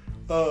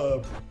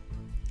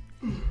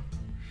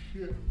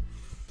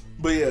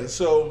 But yeah,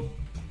 so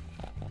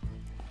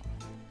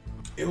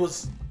it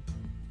was.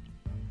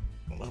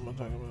 What am I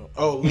talking about?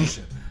 Oh,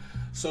 Lucian.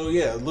 So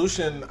yeah,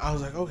 Lucian. I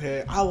was like,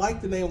 okay, I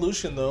like the name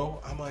Lucian though.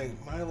 I'm like,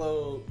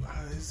 Milo.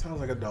 It sounds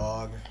like a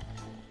dog.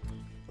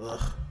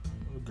 Ugh,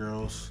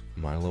 gross.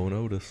 Milo and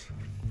Otis.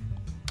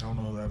 I don't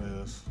know who that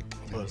is.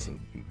 But is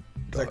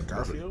that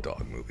Garfield?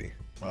 Dog movie.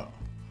 Oh.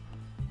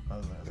 I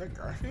was like, is that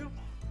Garfield?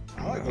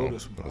 I like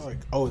Otis.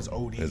 It's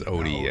Odie. It's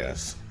Odie,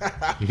 yes.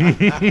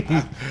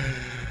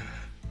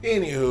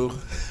 Anywho,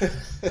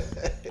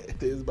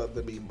 it is about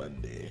to be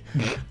Monday.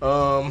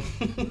 I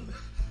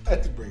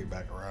had to bring it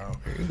back around.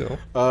 There you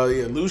go.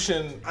 Yeah,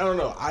 Lucian. I don't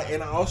know. I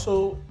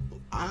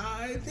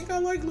think I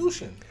like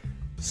Lucian.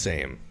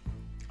 Same.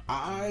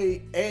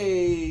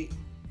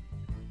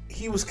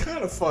 He was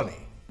kind of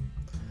funny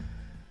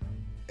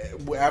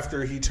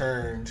after he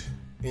turned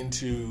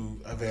into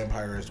a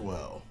vampire as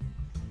well.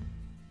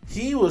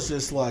 He was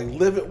just like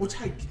living,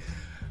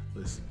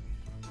 listen,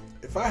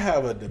 if I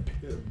have a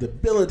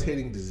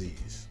debilitating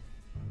disease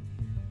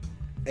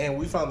and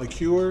we found the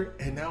cure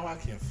and now I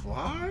can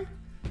fly,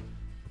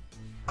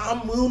 I'm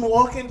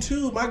moonwalking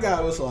too. My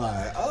guy was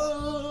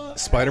like,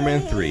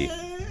 Spider-Man 3.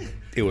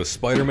 It was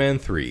Spider-Man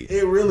 3.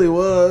 It really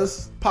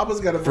was. Papa's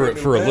got to bring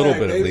for it a little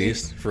back, bit baby. at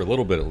least. For a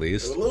little bit at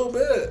least. A little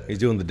bit. He's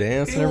doing the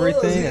dance He and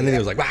everything, was, and then he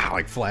was like, wow,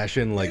 like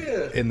flashing like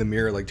Yeah. in the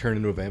mirror, like turning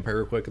into a vampire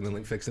real quick, and then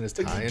like fixing his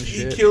tie and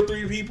He shit. killed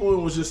 3 people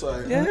and was just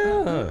like,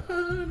 Yeah.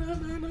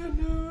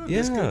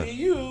 this could be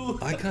you.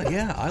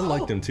 I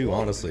liked him too,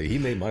 honestly. He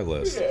made my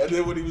list. Yeah, and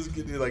then when he was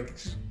getting like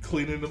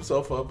cleaning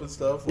himself up and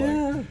stuff,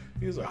 like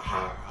he was like,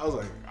 I was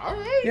like, all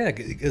right. Yeah,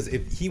 because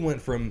if he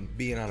went from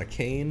being on a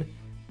cane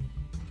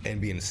and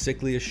being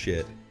sickly as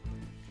shit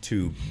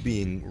to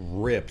being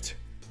ripped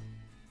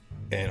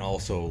and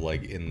also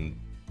like in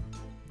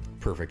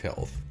perfect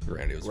health.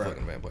 Randy was a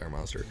fucking vampire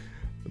monster.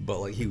 But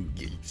like he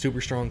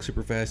super strong,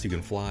 super fast, you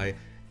can fly,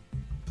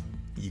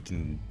 you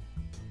can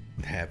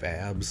have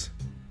abs,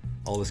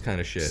 all this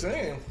kind of shit.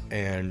 Same.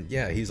 And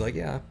yeah, he's like,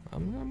 yeah,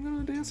 I'm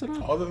gonna dance it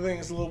up. All the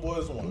things the little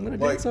boys want. I'm gonna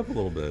dance up a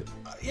little bit.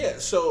 Yeah,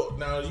 so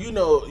now you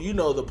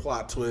know the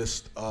plot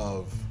twist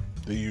of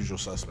The Usual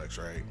Suspects,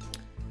 right?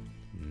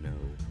 No.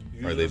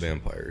 Are they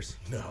vampires?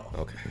 No.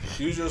 Okay.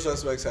 Usual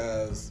Suspects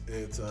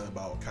it's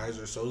about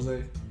Kaiser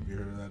Soze. Have you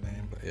heard of that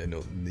name? Yeah,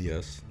 no,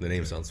 yes. The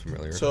name sounds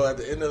familiar. So at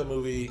the end of the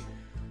movie,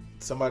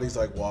 somebody's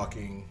like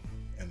walking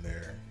and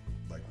they're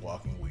like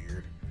walking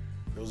weird.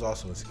 It was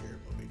also a scary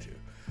movie too.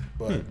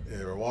 But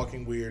they were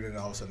walking weird and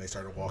all of a sudden they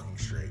started walking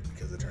straight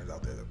because it turns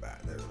out they're the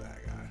bad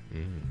guy.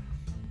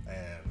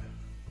 And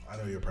I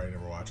know you'll probably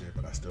never watch it,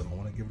 but I still don't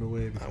want to give it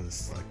away because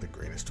it's like the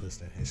greatest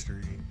twist in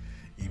history.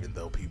 Even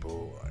though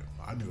people, like,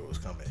 I knew it was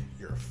coming.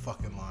 You're a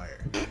fucking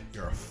liar.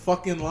 You're a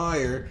fucking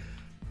liar.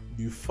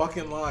 You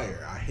fucking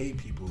liar. I hate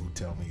people who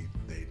tell me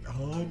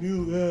I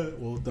knew that.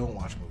 Well, don't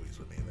watch movies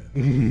with me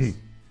then.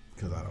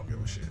 Because I don't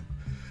give a shit.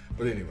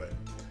 But anyway.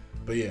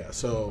 But yeah,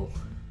 so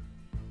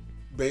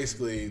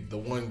basically the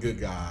one good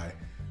guy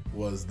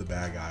was the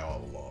bad guy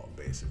all along,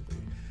 basically.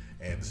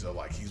 And so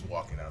like he's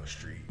walking down the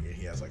street and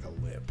he has like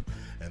a limp.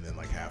 And then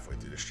like halfway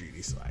through the street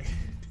he's like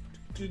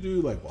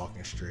like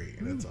walking straight,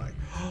 and it's like,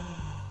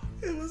 oh,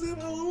 it was him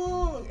all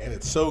along, and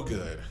it's so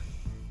good,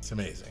 it's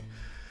amazing,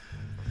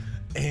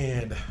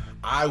 and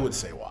I would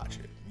say watch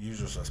it.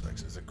 Usual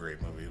Suspects is a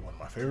great movie, one of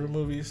my favorite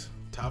movies,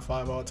 top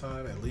 5 all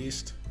time at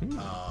least.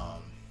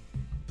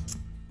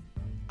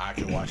 I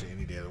can watch it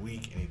any day of the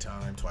week,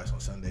 anytime, twice on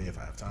Sunday if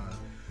I have time.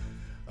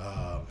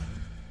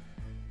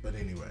 But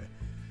anyway,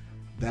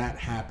 that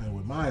happened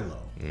with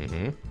Milo.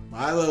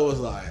 Milo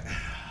was like,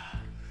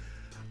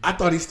 I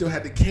thought he still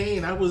had the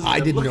cane. I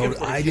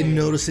didn't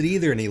notice it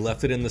either, and he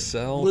left it in the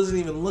cell. Wasn't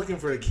even looking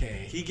for the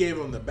cane. He gave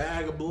him the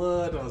bag of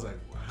blood. And I was like,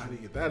 well, how do you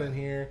get that in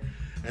here?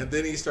 And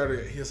then he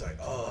was like,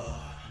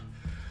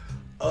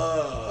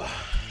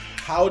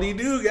 howdy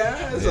do,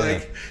 guys. Yeah.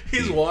 Like,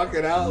 he's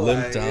walking out,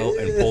 limped out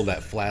and pulled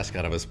that flask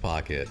out of his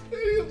pocket.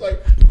 And he was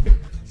like,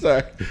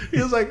 sorry.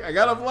 He was like, I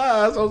got a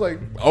flask. I was like,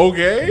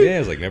 okay. Yeah, it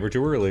was like never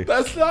too early.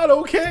 That's not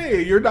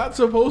okay. You're not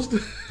supposed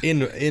to.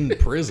 In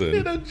prison.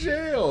 In a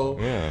jail.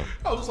 Yeah.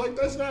 I was like,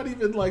 that's not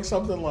even like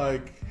something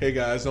like, hey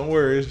guys, don't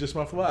worry, it's just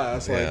my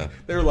flask. Like,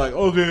 they were like,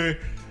 okay.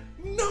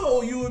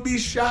 No, you would be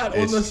shot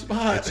on the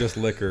spot. It's just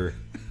liquor.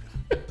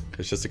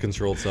 It's just a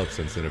controlled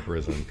substance in a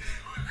prison.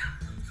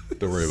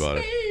 Don't worry about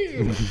it.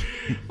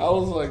 I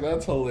was like,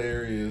 that's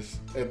hilarious.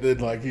 And then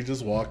like he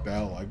just walked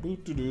out like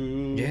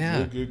boo-doo-doo.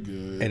 Yeah. Good.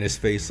 And his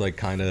face like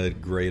kind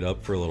of grayed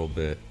up for a little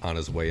bit on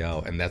his way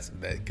out, and that's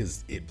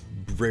because it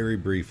very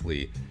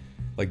briefly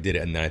like did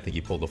it, and then I think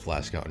he pulled the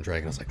flask out and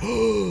drank, and I was like,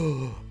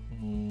 oh,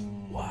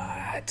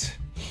 what?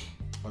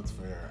 That's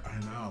fair.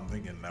 Now I'm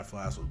thinking that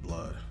flask was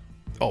blood.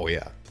 Oh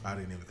yeah. I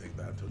didn't even think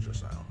that until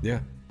just now. Yeah.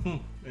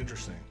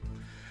 Interesting.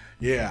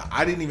 Yeah,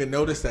 I didn't even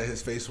notice that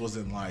his face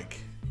wasn't like,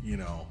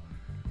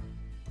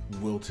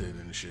 wilted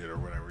and shit or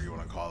whatever you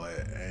want to call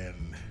it.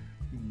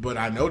 But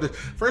I noticed,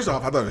 first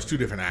off, I thought it was 2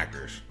 different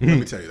actors. Let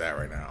me tell you that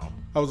right now.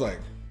 I was like,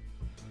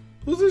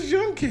 who's this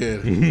young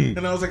kid?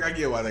 And I was like, I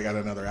get why they got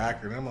another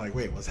actor. And I'm like,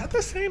 wait, was that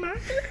the same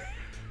actor?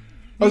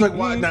 I was like,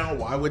 why now?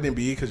 Why wouldn't it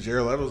be? Because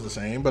Jared Leto's the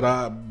same,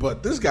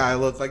 but this guy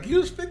looked like he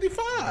was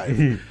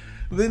 55.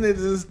 Then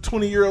this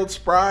 20-year-old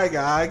spry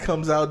guy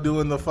comes out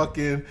doing the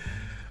fucking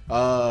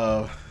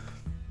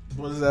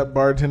what is that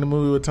bartender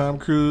movie with Tom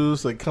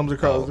Cruise? Like comes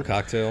across the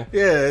Cocktail.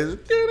 Yeah.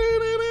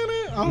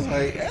 I was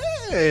like,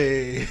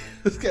 hey,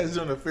 this guy's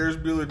doing a Ferris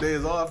Bueller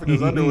Days Off in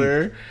his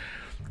underwear.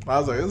 I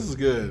was like, this is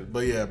good.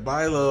 But yeah,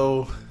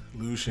 Milo,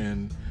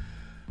 Lucian,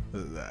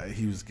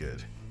 he was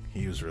good.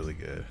 He was really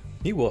good.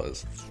 He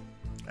was.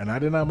 And I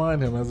did not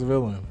mind him as a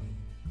villain.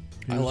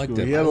 I liked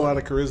him. He had a lot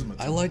of charisma.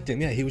 I liked him.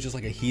 Yeah, he was just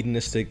like a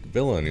hedonistic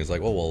villain. He was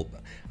like, oh, well,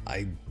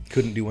 I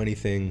couldn't do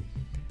anything.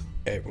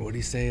 What did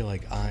he say?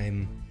 Like,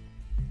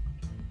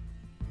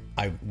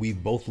 we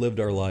both lived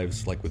our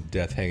lives like with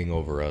death hanging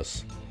over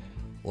us.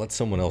 Let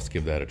someone else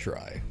give that a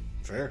try.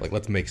 Fair. Like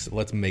let's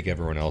make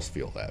everyone else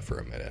feel that for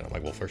a minute. I'm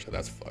like, well, first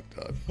that's fucked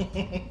up.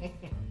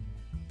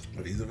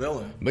 But he's a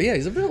villain. But yeah,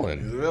 he's a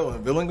villain. He's a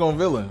villain. Villain gonna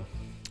villain.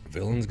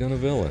 Villain's gonna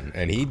villain,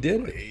 and he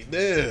did it. He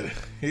did.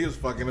 He was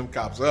fucking them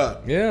cops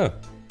up. Yeah.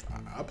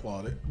 I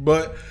applaud it.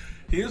 But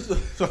he was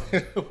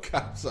fucking them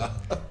cops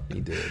up. He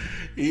did.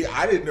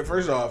 I didn't.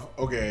 First off,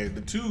 okay,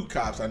 the 2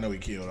 cops I know he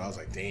killed. I was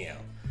like, damn.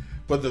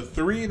 But the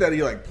 3 that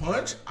he like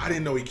punched, I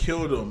didn't know he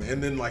killed them.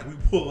 And then like we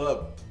pull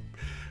up,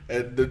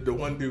 and the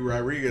one dude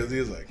Rodriguez, he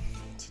was like,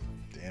 it's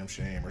a damn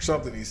shame or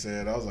something. He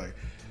said, I was like,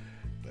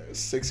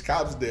 6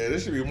 cops dead. It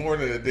should be more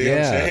than a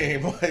damn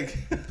shame. Like,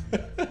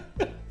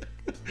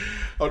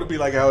 oh, to be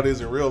like how it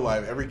is in real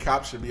life. Every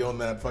cop should be on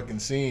that fucking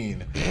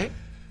scene.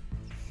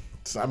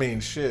 So, I mean,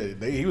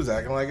 shit. He was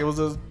acting like it was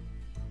a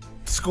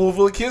school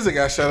full of kids that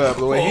got shut up.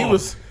 The way he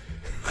was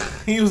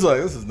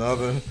like, this is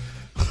nothing.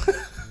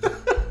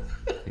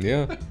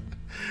 Yeah.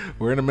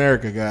 We're in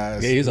America,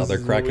 guys. Yeah, he's out there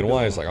cracking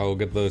wise. Like, I'll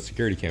get the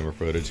security camera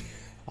footage.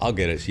 I'll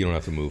get it so you don't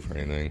have to move or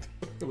anything.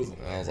 I was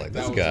like,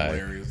 this guy.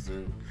 Hilarious,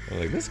 dude. I'm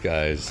like, this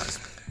guy's.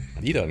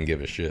 He doesn't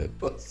give a shit.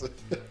 He's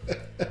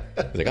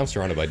like, I'm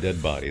surrounded by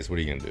dead bodies. What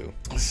are you going to do?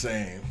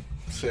 Same.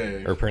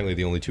 Or apparently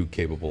the only 2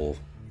 capable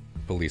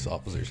police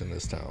officers in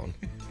this town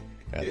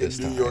at this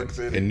time. In New York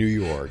City. In New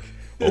York.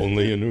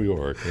 Only in New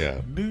York,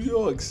 yeah. New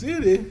York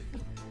City?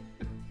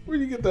 Where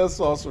do you get that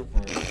saucer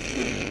from?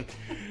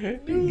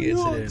 New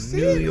York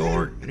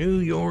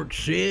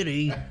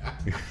City.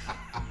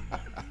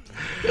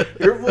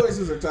 Your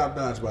voices are top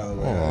notch, by the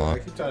way. I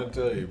keep trying to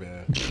tell you,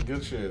 man.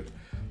 Good shit.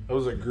 That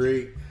was a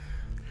great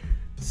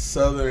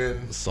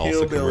Southern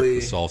hillbilly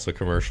salsa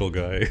commercial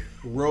guy.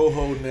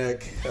 Rojo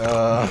neck.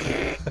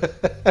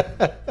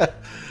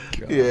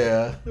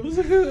 Yeah, it was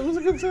a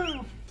good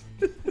time.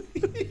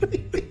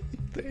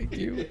 Thank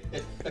you.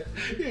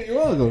 Yeah, you're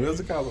welcome. That's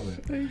a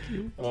compliment. Thank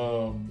you.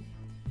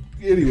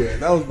 Anyway,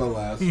 that was my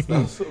last.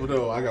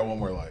 No, I got one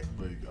more but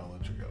I'll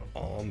let you go.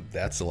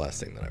 That's the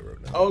last thing that I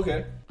wrote down.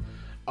 Okay.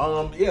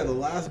 Yeah, the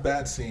last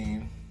bat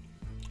scene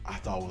I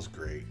thought was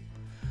great.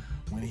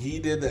 When he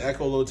did the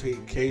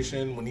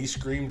echolocation, when he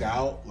screamed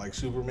out like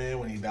Superman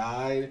when he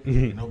died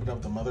and opened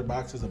up the mother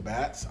boxes of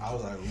bats, I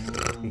was like,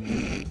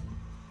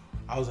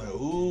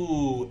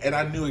 ooh. And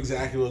I knew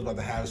exactly what was about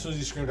to happen. As soon as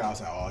he screamed out, I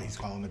was like, oh, he's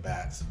calling the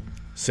bats.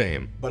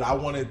 Same. But I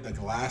wanted the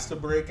glass to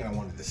break and I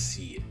wanted to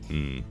see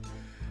it.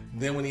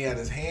 Then when he had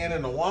his hand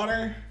in the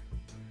water,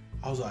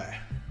 I was like,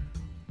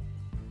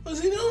 what's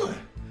he doing?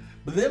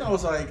 But then I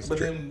was like,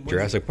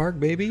 Jurassic Park,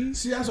 baby.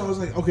 See, that's what I was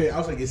like. Okay, I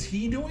was like, is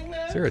he doing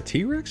that? Is there a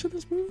T-Rex in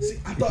this movie? See,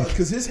 I thought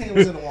because his hand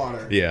was in the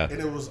water. Yeah,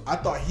 and I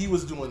thought he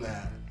was doing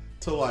that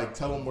to like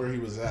tell him where he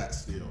was at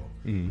still.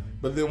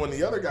 But then when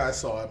the other guy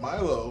saw it,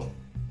 Milo,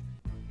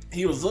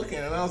 he was looking,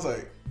 and I was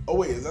like, oh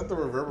wait, is that the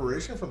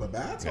reverberation from the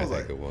bats? I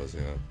think it was,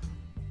 yeah.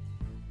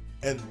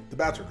 And the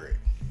bats were great.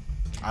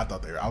 I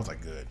thought I was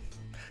like, good,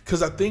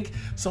 because I think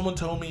someone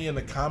told me in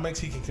the comics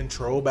he can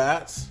control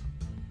bats.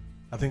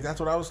 I think that's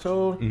what I was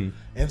told.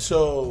 And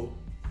so,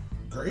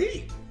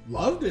 great.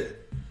 Loved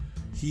it.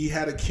 He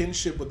had a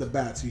kinship with the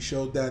bats. He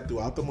showed that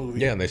throughout the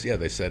movie. Yeah, and they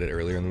said it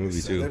earlier in the movie,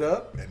 too. They set it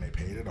up, and they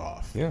paid it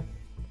off. Yeah.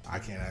 I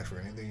can't ask for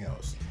anything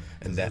else.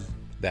 And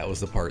that was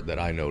the part that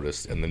I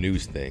noticed in the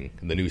news thing.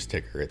 In the news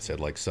ticker, it said,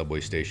 like,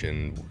 subway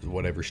station,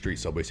 whatever street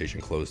subway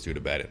station closed due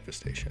to bat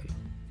infestation.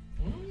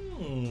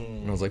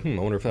 And I was like, I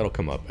wonder if that'll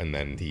come up. And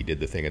then he did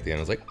the thing at the end.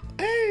 I was like,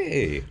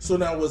 hey. So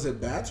now, was it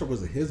bats or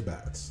was it his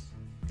bats?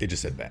 They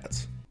just said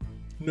bats.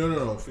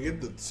 No.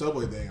 Forget the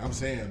subway thing. I'm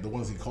saying the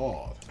ones he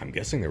called. I'm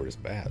guessing they were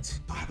just bats.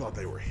 I thought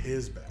they were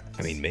his bats.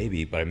 I mean,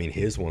 maybe, but I mean,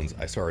 his ones,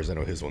 as far as I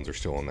know, his ones are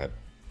still in that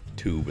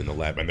tube in the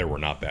lab, and there were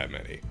not that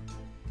many.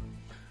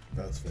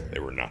 That's fair.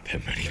 There were not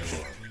that many of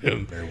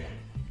him.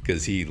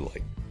 Because he,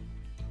 like,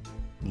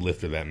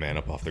 lifted that man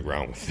up off the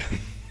ground with him.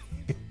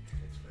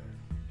 That's fair.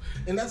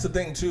 And that's the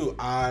thing, too.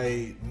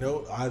 I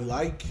know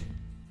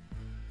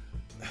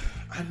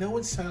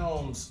it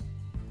sounds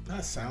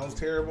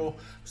terrible.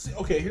 See,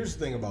 okay, here's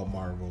the thing about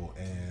Marvel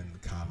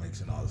and comics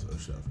and all this other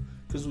stuff.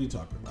 Because we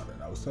talked about it.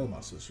 I was telling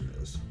my sister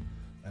this.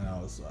 And I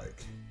was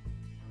like,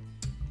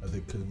 I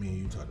think because me and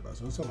you talked about it.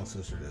 So I was telling my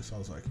sister this. I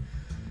was like,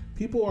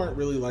 people aren't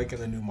really liking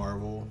the new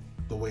Marvel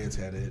the way it's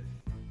headed.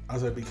 I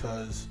was like,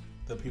 because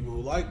the people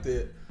who liked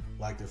it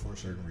for a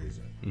certain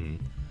reason.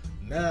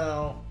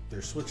 Now,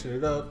 they're switching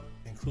it up,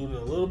 including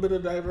a little bit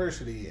of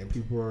diversity. And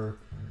people are,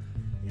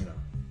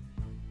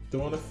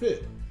 throwing a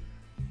fit.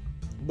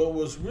 But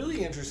what's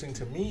really interesting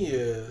to me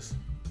is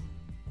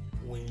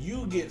when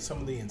you get some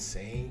of the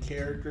insane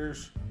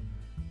characters,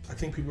 I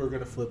think people are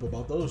going to flip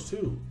about those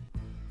too.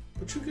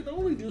 But you can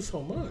only do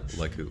so much.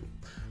 Like who?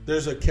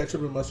 There's a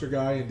ketchup and mustard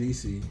guy in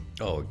DC.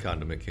 Oh,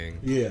 Condiment King.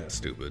 Yeah.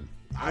 Stupid.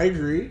 I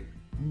agree.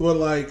 But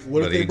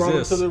what if they brought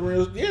him to the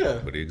real? Yeah.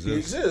 But he exists. He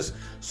exists.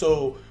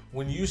 So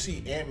when you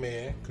see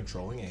Ant-Man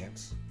controlling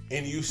ants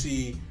and you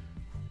see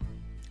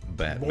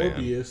Batman.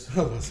 Morbius.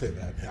 I was about to say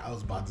Batman. I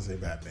was about to say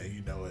Batman.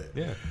 You know it.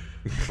 Yeah.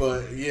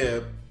 But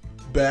yeah,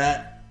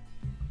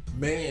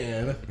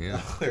 Batman.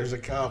 Yeah. There's a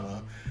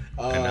comma.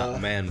 And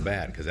not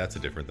Man-Bat, because that's a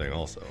different thing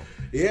also.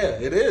 Yeah,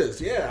 it is.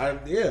 Yeah,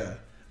 yeah.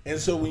 And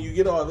so when you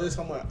get all this,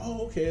 I'm like,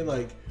 oh, okay,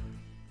 like,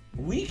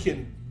 we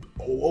can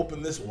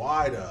open this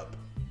wide up.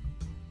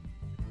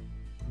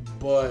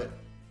 But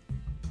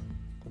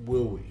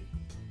will we?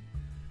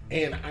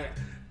 And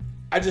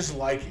I just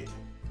like it.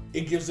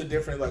 It gives a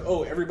different, like,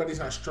 oh, everybody's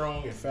not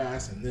strong and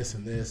fast and this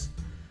and this.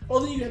 Oh,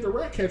 then you had the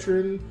rat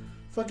catcher in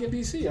fucking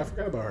DC. I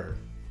forgot about her.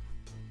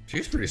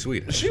 She's pretty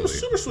sweet, actually. She was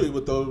super sweet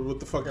with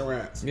the fucking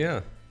rats.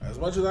 Yeah. As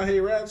much as I hate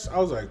rats, I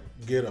was like,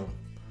 get them.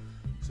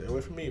 Stay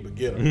away from me, but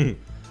get them.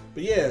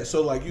 But yeah,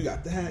 so like you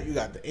got that, you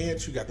got the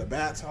ants, you got the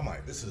bats. I'm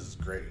like, this is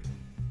great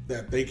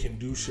that they can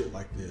do shit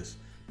like this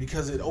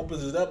because it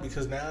opens it up.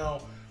 Because now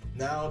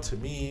to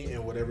me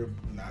and whatever,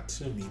 not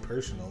to me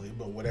personally,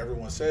 but what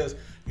everyone says,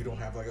 you don't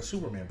have like a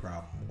Superman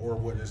problem or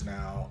what is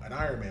now an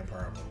Iron Man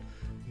problem.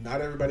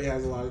 Not everybody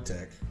has a lot of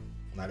tech.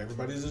 Not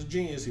everybody's a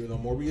genius, even though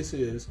Morbius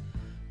is.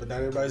 But not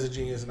everybody's a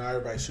genius, and not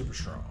everybody's super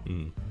strong.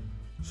 Mm.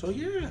 So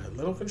yeah, let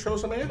them control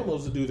some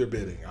animals to do their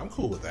bidding. I'm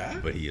cool with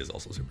that. But he is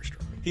also super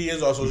strong. He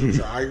is also super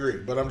strong. I agree,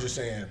 but I'm just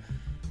saying,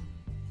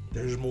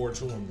 there's more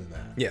to him than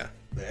that. Yeah.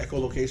 The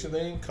echolocation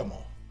thing, come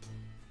on,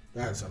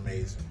 that's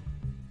amazing.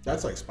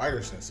 That's like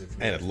spider sense.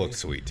 And it looks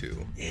sweet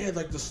too. Yeah,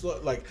 like the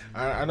slow. Like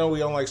I know we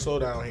don't like slow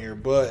down here,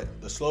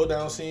 but the slow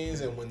down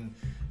scenes and when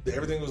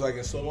everything was like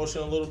in slow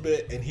motion a little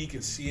bit, and he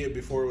could see it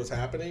before it was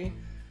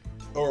happening.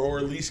 Or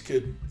at least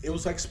it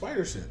was like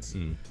spider sense.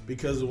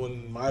 Because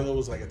when Milo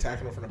was like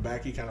attacking him from the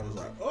back, he kind of was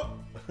like, oh,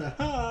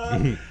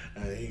 and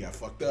then he got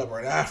fucked up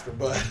right after,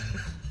 but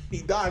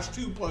he dodged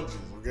 2 punches,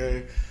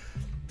 okay?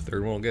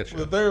 Third one will get you.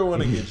 The third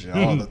one will get you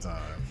all the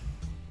time.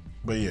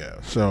 But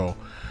yeah, so,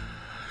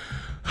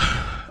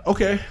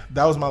 okay,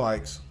 that was my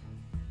likes.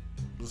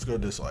 Let's go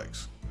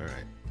dislikes. All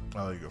right.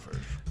 I'll let you go first.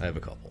 I have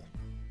a couple.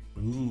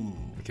 Ooh.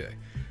 Okay.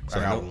 I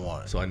got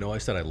one. So I know I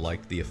said I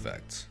liked the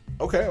effects.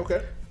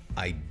 Okay.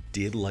 I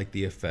did like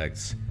the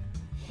effects,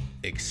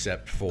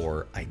 except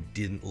for I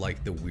didn't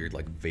like the weird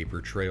like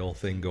vapor trail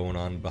thing going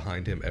on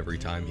behind him every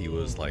time he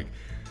was like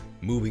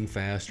moving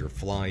fast or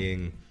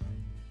flying.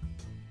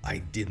 I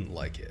didn't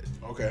like it.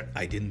 Okay.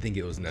 I didn't think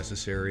it was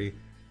necessary.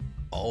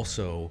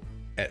 Also,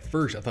 at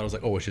first I thought it was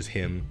like, oh, it's just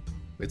him.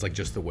 It's like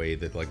just the way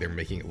that like they're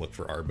making it look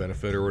for our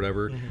benefit or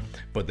whatever.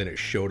 But then it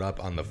showed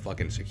up on the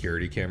fucking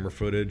security camera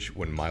footage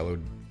when Milo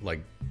like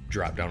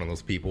dropped down on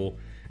those people.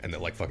 And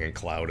that like fucking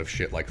cloud of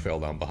shit like fell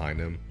down behind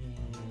him.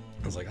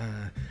 I was like,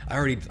 I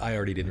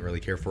already didn't really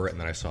care for it, and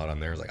then I saw it on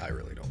there. I was like, I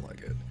really don't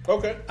like it.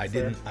 Okay. I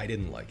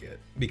didn't like it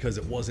because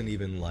it wasn't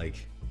even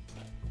like,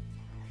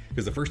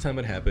 because the first time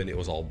it happened, it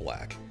was all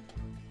black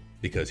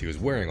because he was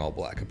wearing all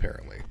black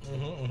apparently,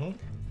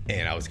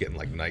 and I was getting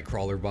like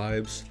Nightcrawler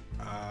vibes,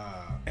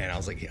 and I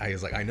was like,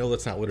 I know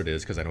that's not what it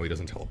is because I know he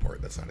doesn't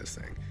teleport. That's not his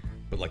thing.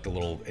 But like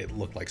it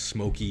looked like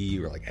smoky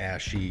or like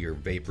ashy or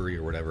vapory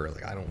or whatever.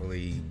 Like I don't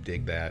really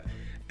dig that.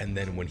 And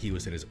then when he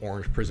was in his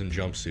orange prison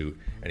jumpsuit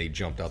and he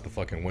jumped out the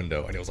fucking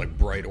window and it was like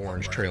bright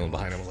orange trailing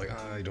behind him, I was like,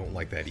 I don't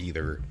like that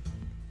either.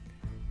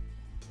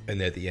 And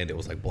then at the end, it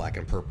was like black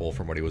and purple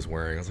from what he was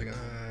wearing. I was like,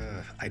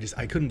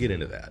 I couldn't get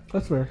into that.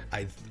 That's fair.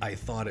 I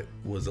thought it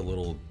was a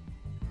little,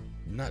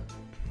 I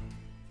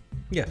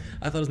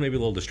thought it was maybe a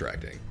little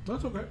distracting.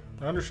 That's okay.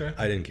 I understand.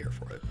 I didn't care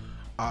for it.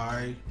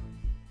 I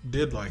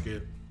did like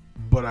it,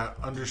 but I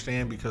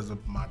understand because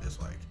of my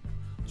dislike.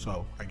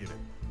 So I get it.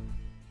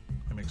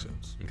 It makes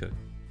sense. Okay.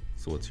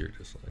 So what's your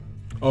dislike?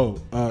 Oh,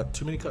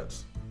 too many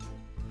cuts.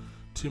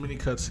 Too many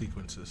cut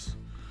sequences.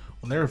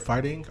 When they were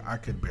fighting, I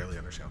could barely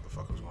understand what the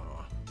fuck was going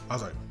on. I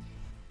was like,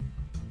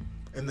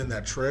 and then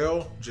that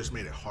trail just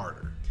made it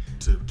harder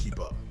to keep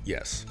up.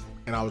 Yes.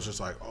 And I was just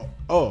like,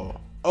 oh.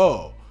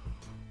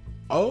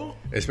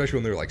 Especially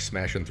when they were like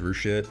smashing through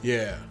shit.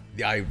 Yeah.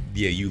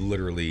 You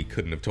literally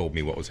couldn't have told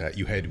me what was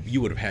happening.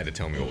 You would have had to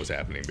tell me what was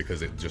happening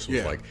because it just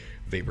was like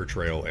vapor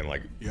trail and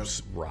like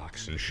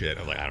rocks and shit. I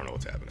was like, I don't know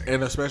what's happening.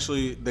 And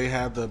especially they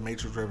had the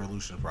Matrix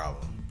Revolution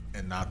problem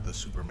and not the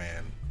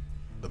Superman,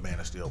 the Man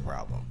of Steel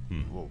problem.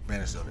 Well,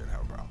 Man of Steel didn't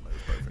have a problem.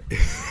 It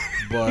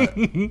was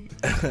perfect.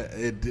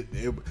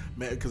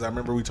 But because I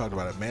remember we talked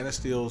about it. Man of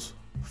Steel's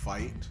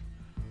fight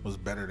was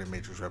better than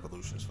Matrix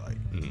Revolution's fight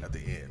at the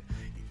end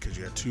because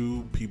you had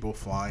two people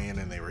flying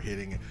and they were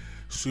hitting.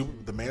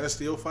 The Man of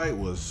Steel fight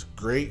was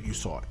great. You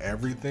saw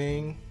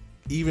everything.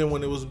 Even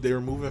when they were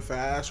moving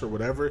fast or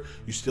whatever,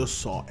 you still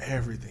saw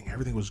everything.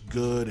 Everything was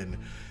good and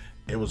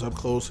it was up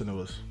close and it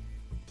was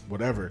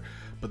whatever.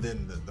 But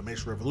then the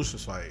Matrix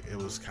Revolutions fight, it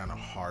was kind of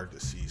hard to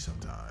see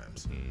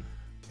sometimes.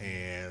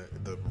 And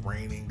the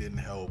raining didn't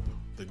help.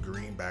 The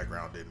green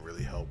background didn't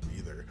really help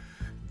either.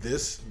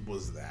 This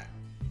was that.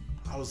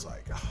 I was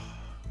like,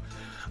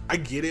 I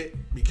get it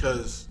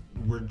because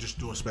we're just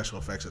doing special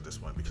effects at this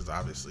point because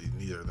obviously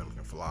neither of them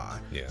can fly.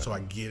 Yeah. So I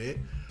get it.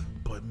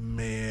 But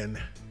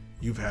man,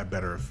 you've had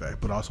better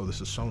effect. But also this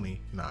is Sony,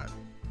 not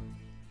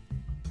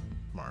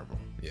Marvel.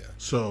 Yeah.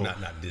 So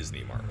not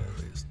Disney Marvel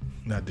at least.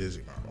 Not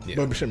Disney Marvel. Yeah.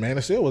 But shit, Man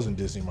of Steel wasn't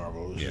Disney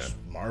Marvel. It was just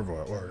Marvel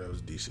or it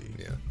was DC.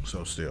 Yeah.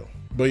 So still.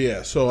 But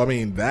yeah, so I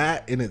mean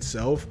that in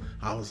itself,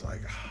 I was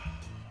like,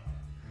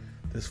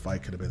 this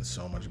fight could have been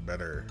so much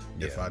better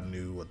if I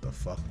knew what the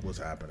fuck was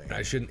happening.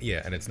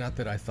 And it's not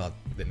that I thought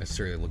that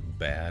necessarily looked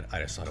bad. I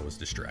just thought it was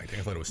distracting.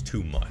 I thought it was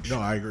too much. No,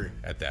 I agree.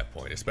 At that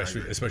point,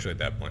 especially at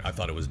that point, I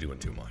thought it was doing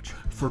too much.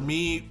 For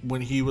me,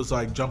 when he was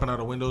like jumping out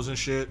of windows and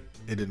shit,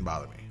 it didn't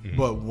bother me.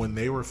 But when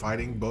they were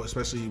fighting,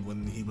 especially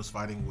when he was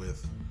fighting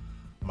with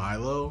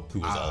Milo, who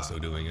was also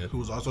doing it,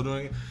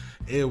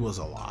 it was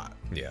a lot.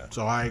 Yeah.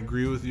 So I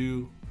agree with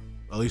you,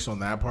 at least on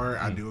that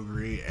part. I do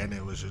agree, and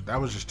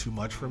that was just too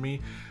much for me,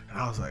 and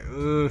I was like,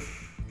 ugh,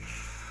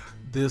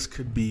 this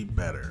could be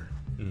better.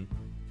 and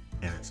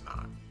it's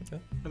not.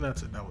 Okay. And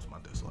that's it. That was my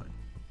dislike.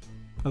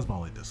 That's my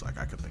only dislike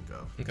I could think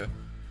of. Okay.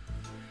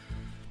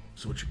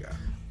 So what you got?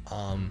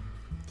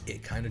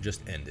 It kind of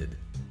just ended.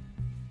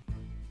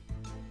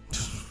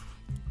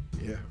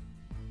 Yeah.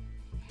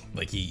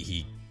 Like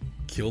he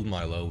killed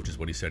Milo, which is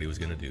what he said he was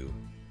gonna do,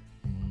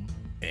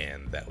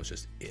 and that was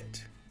just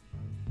it.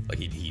 Like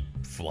he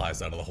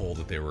flies out of the hole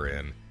that they were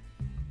in.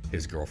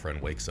 His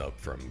girlfriend wakes up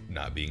from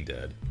not being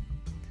dead.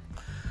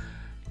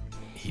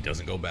 He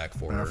doesn't go back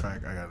for Matter her. of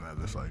fact, I got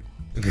another dislike.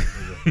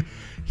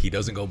 He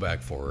doesn't go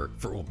back for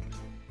her.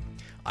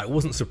 I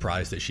wasn't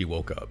surprised that she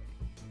woke up.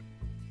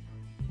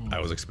 I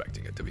was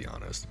expecting it, to be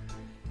honest.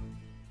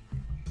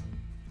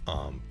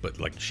 But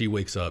like she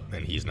wakes up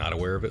and he's not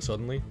aware of it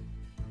suddenly,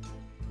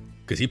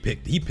 because he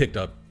picked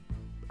up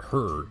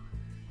her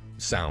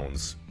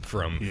sounds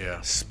from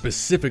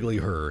specifically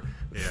her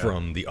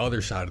from the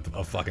other side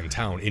of fucking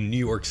town in New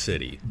York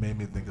City. Made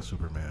me think of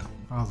Superman.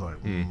 I was like,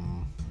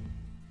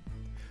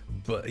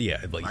 But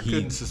yeah, like I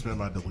couldn't suspend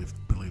my belief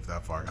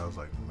that far. I was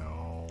like,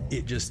 no.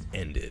 It just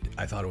ended.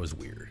 I thought it was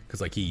weird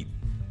because like he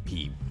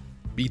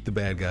beat the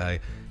bad guy,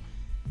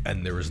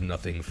 and there was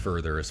nothing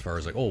further as far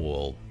as like, oh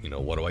well,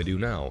 what do I do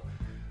now?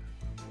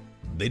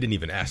 They didn't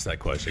even ask that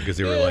question because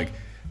they were like,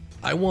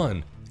 I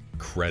won.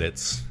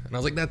 Credits. And I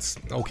was like, that's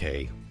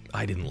okay.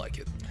 I didn't like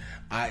it.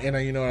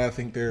 You know what I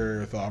think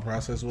their thought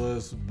process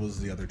was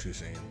the other two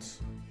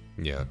scenes.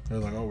 Yeah. They're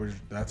like, oh,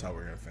 that's how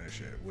we're gonna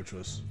finish it, which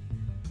was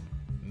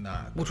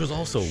not. Which was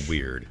also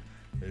weird.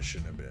 It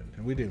shouldn't have been,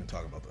 and we didn't even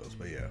talk about those,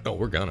 but yeah. Oh,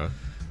 we're gonna.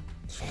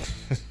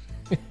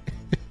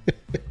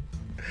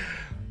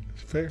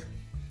 Fair.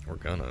 We're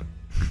gonna.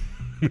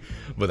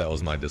 But that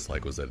was my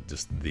dislike, was that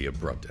just the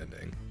abrupt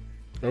ending.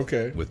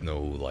 Okay. With no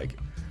like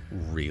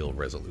real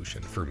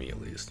resolution, for me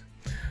at least.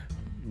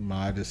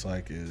 My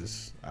dislike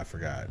is I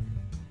forgot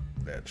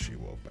that she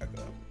woke back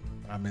up.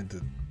 I meant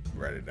to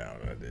write it down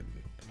and I didn't.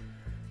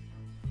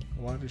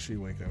 Why did she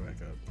wake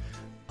back up?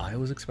 I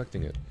was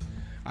expecting it.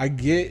 I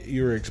get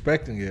you were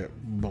expecting it,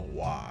 but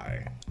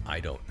why? I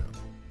don't know.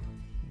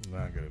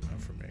 Not good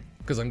enough for me.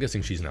 Because I'm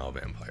guessing she's now a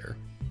vampire.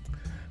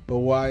 But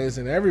why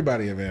isn't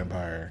everybody a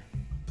vampire?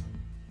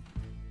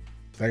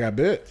 They got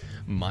bit.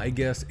 My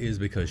guess is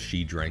because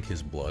she drank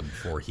his blood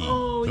before he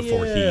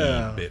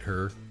bit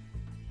her.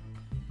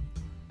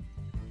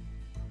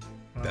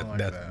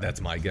 That's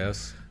my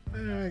guess.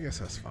 I guess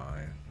that's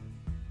fine.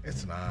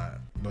 It's not,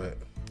 but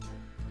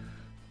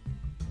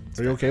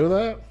are you okay with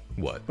that?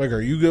 What? Like,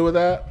 are you good with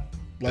that?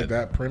 Like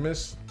that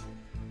premise?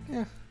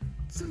 Yeah,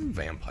 it's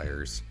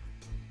vampires.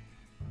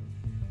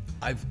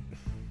 I'm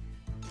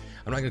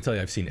not gonna tell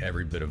you I've seen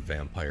every bit of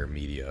vampire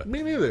media.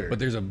 Me neither. But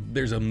there's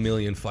a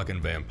million fucking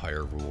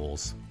vampire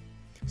rules.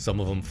 Some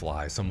of them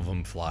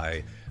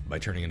fly by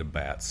turning into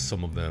bats.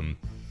 Some of them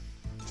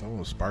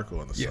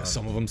sparkle in the sun. Yeah,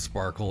 some of them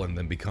sparkle and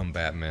then become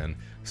Batman.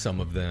 Some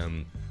of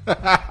them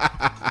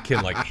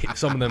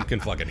some of them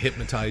can fucking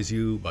hypnotize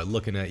you by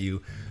looking at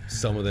you.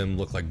 Some of them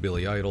look like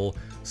Billy Idol.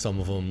 Some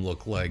of them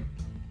look like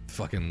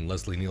fucking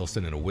Leslie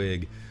Nielsen in a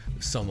wig.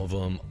 Some of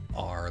them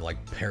are like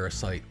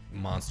parasite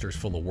monsters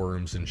full of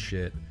worms and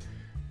shit.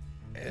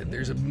 And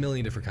there's a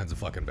million different kinds of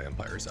fucking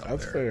vampires out there.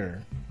 That's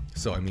fair.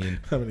 So, I mean...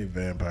 How many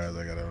vampires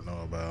I don't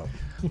know about?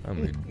 I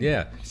mean,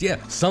 yeah.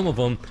 Some of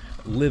them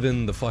live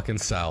in the fucking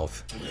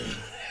South.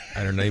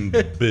 And are named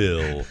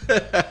Bill.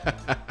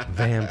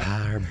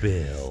 Vampire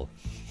Bill.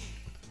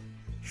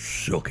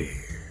 Shooky.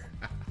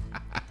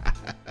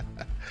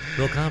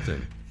 Bill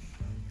Compton.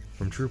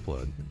 From True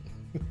Blood.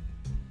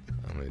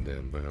 How many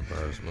damn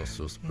vampires must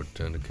just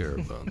pretend to care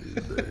about these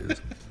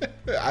days?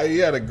 He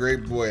had a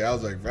great boy. I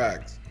was like,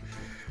 facts.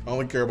 I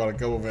only care about a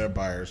couple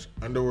vampires.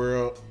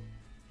 Underworld.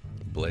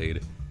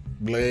 Blade.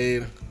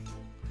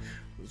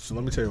 So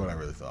let me tell you what I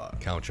really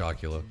thought. Count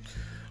Chocula.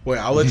 Wait,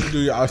 I'll let you do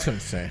your... I was going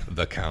to say.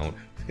 The Count.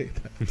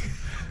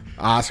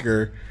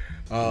 Oscar.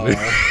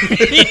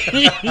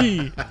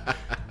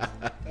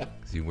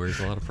 He wears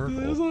a lot of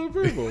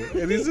purple.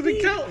 And he's an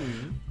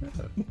accountant.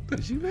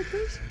 Did you make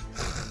this?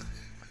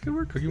 Good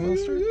work, Cookie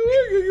Monster.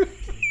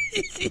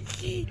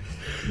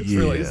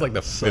 It's like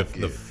the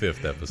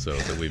fifth episode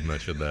that we've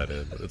mentioned that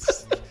in.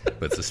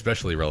 It's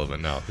especially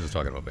relevant now because we're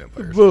talking about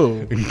vampires.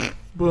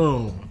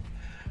 Boom.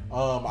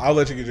 I'll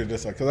let you get your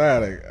dislike because I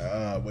had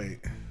a wait.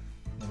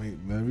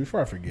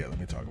 Before I forget, let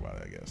me talk about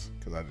it. I guess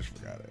because I just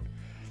forgot it.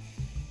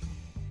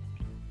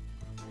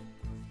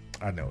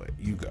 I know it.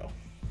 You go.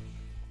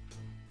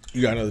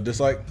 You got another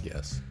dislike?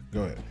 Yes.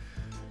 Go ahead.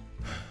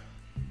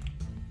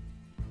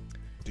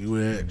 Do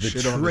it.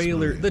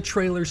 The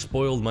trailer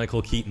spoiled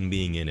Michael Keaton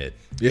being in it.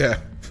 Yeah.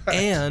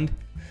 And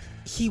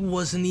he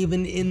wasn't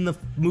even in the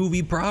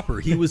movie proper.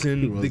 He was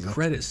in the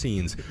credit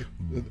scenes.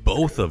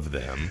 Both of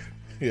them.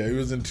 Yeah, he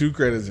was in 2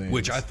 credit scenes.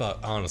 Which I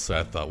thought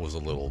was a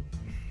little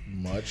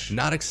much.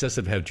 Not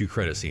excessive to have 2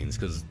 credit scenes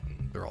because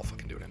they're all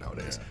fucking doing it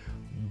nowadays. Yeah.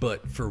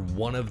 But for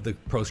one of the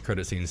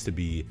post-credit scenes to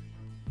be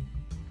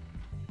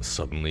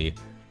suddenly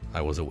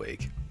I was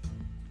awake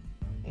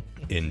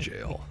in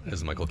jail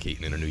as Michael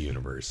Keaton in a new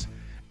universe.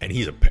 And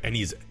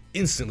he's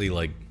instantly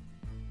like,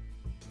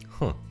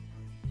 huh.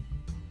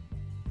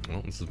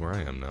 well, this is where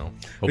I am now.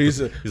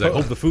 He's like,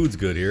 hope the food's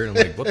good here. And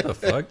I'm like, what the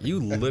fuck? You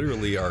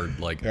literally are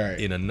like Right.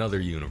 in another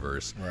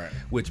universe. Right.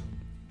 Which,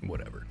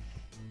 whatever.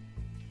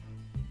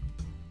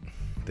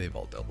 They've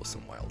all dealt with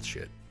some wild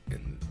shit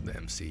in the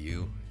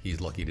MCU.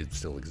 He's lucky to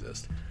still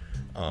exist.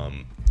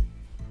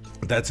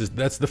 That's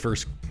the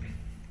first.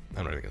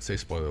 I'm not even gonna say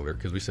spoiler alert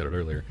because we said it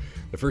earlier.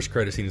 The first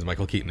credit scene is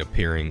Michael Keaton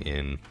appearing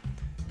in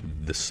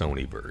the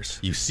Sonyverse.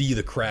 You see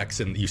the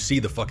cracks and you see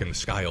the fucking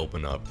sky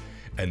open up,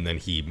 and then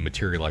he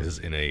materializes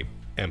in an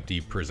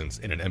empty prison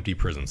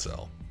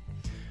cell.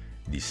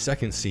 The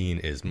second scene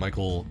is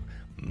Michael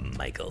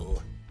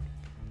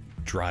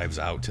drives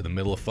out to the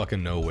middle of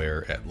fucking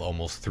nowhere at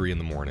almost 3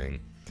 a.m,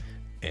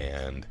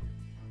 and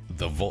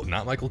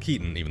not Michael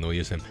Keaton, even though he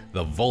is him,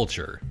 the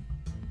Vulture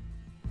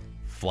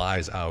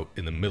flies out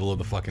in the middle of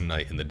the fucking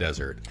night in the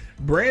desert.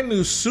 Brand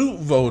new suit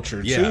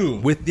Vulture too.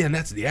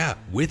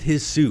 With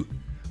his suit.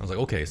 I was like,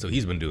 okay, so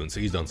he's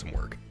done some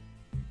work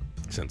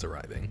since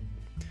arriving.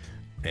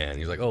 And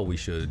he's like, oh, we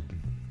should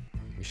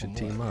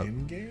team up.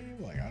 In-game?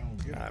 Like, I don't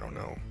get it. I don't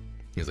know.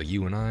 He's like,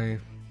 you and I,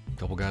 a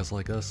couple guys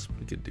like us,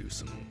 we could do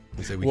some.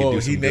 He said Well, could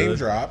do some he name good.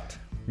 dropped.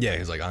 Yeah,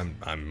 he's like, I'm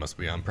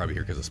probably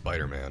here because of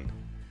Spider-Man.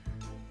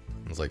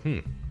 I was like,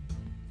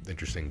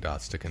 interesting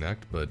dots to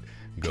connect, but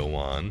go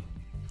on.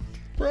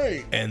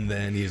 Right. And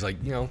then he's like,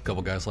 a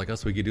couple guys like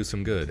us, we could do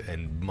some good.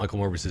 And Michael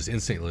Morbius is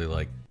instantly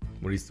like,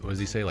 what does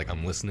he say? Like,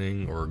 I'm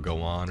listening, or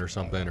go on, or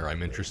something, or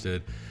I'm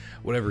interested.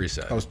 Whatever he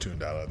said. I was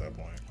tuned out at that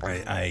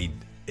point.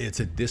 It's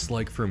a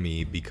dislike for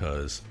me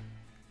because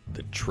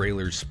the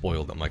trailers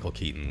spoiled that Michael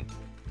Keaton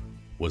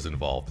was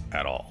involved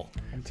at all.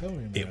 I'm telling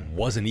you, man. It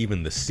wasn't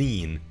even the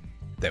scene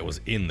that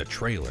was in the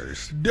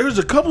trailers. There's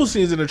a couple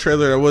scenes in the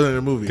trailer that wasn't in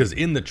the movie. Because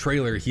in the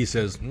trailer, he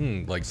says,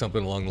 like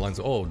something along the lines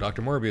of, oh,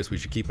 Dr. Morbius, we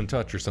should keep in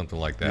touch, or something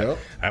like that. Yep.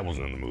 That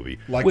wasn't in the movie.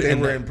 Like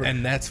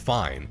and that's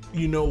fine.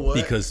 You know what?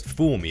 Because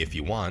fool me if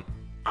you want.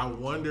 I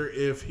wonder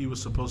if he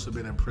was supposed to have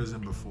been in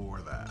prison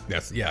before that.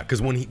 Because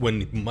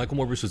when Michael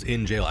Morbius was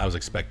in jail, I was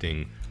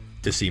expecting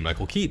to see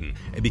Michael Keaton,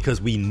 and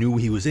because we knew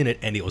he was in it,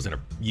 and it was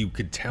you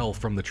could tell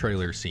from the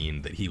trailer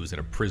scene that he was in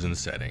a prison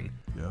setting.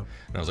 Yeah.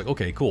 And I was like,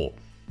 okay, cool.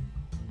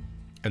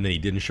 And then he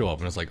didn't show up,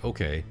 and I was like,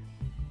 okay,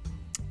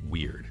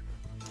 weird.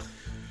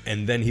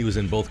 And then he was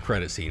in both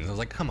credit scenes. I was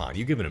like, come on,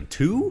 you giving him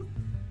 2?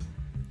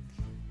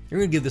 You're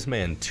gonna give this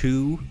man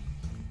 2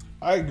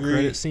 I agree.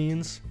 credit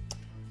scenes?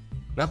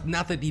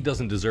 Not that he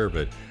doesn't deserve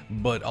it,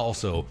 but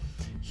also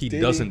he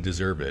Did doesn't he?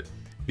 deserve it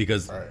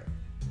because, All right.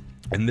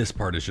 and this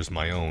part is just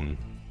my own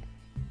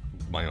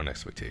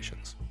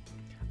expectations.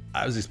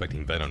 I was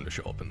expecting Venom to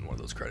show up in one of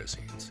those credit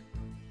scenes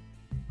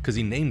because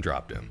he name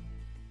dropped him.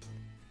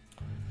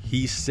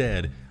 He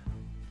said,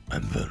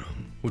 "I'm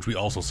Venom," which we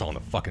also saw in the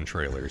fucking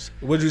trailers.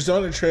 Which was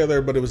on the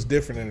trailer, but it was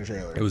different in the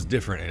trailer. It was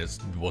different, and it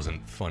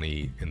wasn't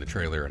funny in the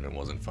trailer, and it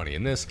wasn't funny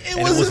in this. It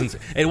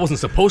It wasn't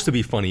supposed to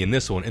be funny in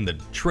this one. In the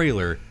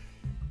trailer,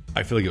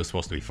 I feel like it was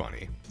supposed to be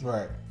funny.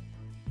 Right.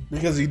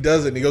 Because he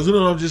does it, and he goes,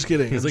 no, I'm just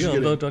kidding. He's like, just oh,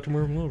 kidding." Dr.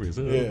 Morbius.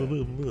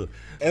 Yeah.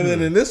 And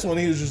then in this one,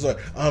 he was just like,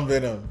 I'm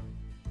Venom.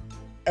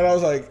 And I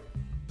was like,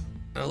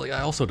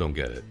 I also don't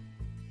get it.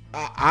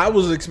 I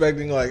was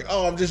expecting like,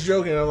 oh, I'm just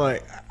joking. I'm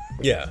like,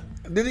 Yeah.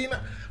 did he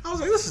not? I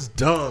was like, this is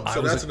dumb.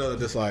 So that's another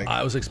dislike.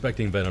 I was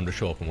expecting Venom to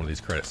show up in one of these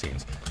credit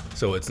scenes.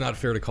 So it's not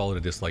fair to call it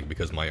a dislike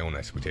because my own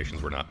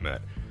expectations were not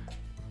met.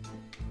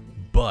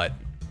 But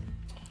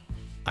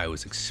I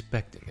was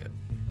expecting it.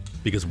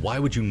 Because why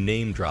would you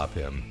name drop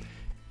him?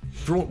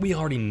 For what we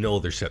already know,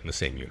 they're set in the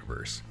same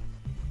universe.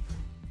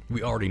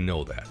 We already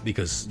know that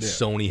because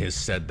Sony has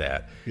said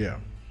that. Yeah.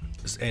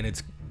 And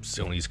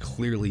Sony's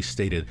clearly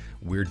stated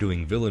we're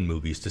doing villain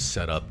movies to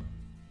set up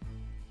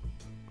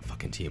a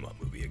fucking team up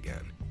movie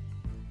again.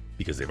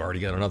 Because they've already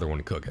got another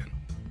one cooking.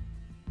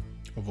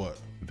 Of what?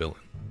 Villain.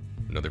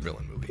 Another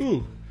villain movie.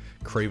 Ooh.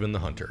 Kraven the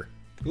Hunter.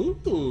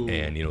 Ooh.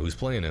 And you know who's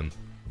playing him?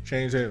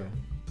 Channing Tatum.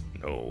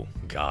 No.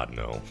 God,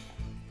 no.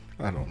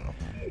 I don't know.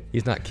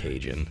 He's not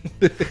Cajun.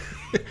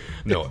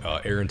 No,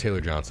 Aaron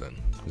Taylor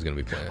Johnson is going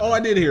to be playing Oh, him.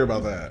 I did hear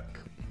about that.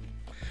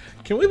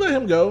 Can we let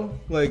him go?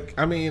 Like,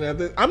 I mean,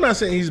 I'm not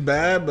saying he's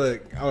bad,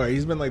 but all right,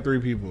 he's been like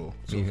 3 people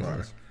so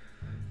far.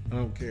 I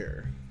don't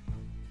care.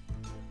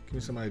 Give me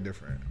somebody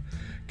different.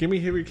 Give me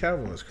Henry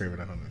Cavill as Kraven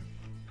the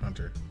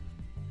Hunter.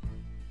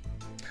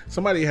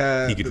 Somebody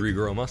had. He could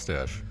regrow a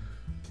mustache.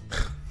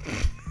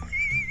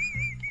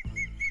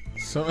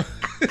 Some,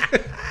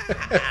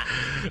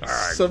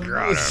 Alright, some,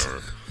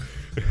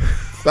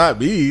 it's not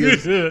me.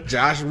 It's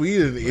Josh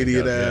Whedon,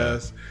 idiot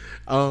ass.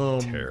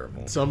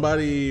 Terrible.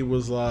 Somebody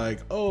was like,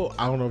 "Oh,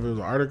 I don't know if it was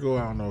an article.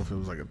 I don't know if it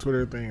was like a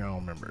Twitter thing. I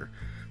don't remember."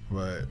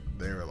 But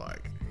they were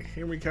like,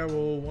 "Henry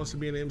Cavill wants to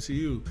be in the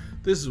MCU.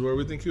 This is where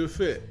we think he would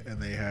fit." And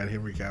they had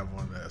Henry Cavill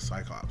in the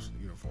Cyclops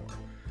uniform,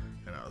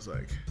 and I was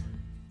like,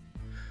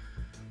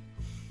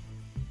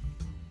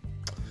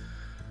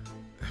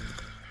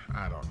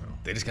 "I don't know."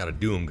 They just got to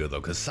do him good though,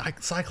 because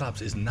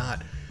Cyclops is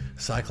not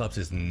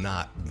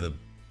the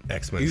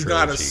X-Men He's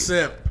trilogy. not a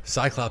simp.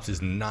 Cyclops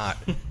is not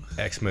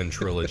X-Men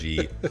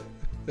trilogy.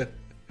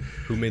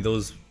 Who made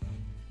those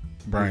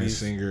Bryan movies.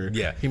 Singer.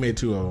 Yeah. He made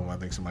 2 of them. I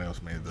think somebody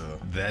else made the...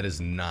 That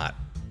is not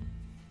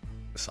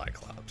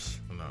Cyclops.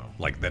 No.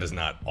 Like, that is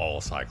not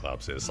all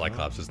Cyclops is.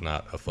 Cyclops is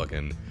not a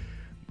fucking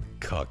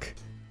cuck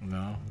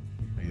No.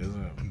 He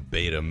isn't.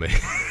 beta male.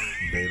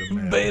 Beta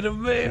male. Beta He's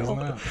male.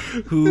 not.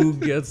 Who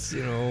gets,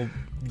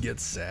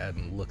 gets sad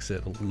and looks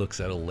at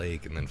a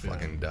lake and then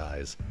fucking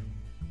dies.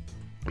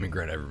 I mean,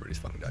 granted, everybody's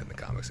fucking died in the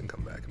comics and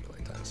come back a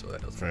million times, so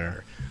that doesn't Fair.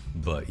 matter.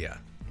 But yeah,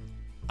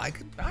 I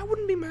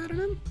wouldn't be mad at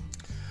him.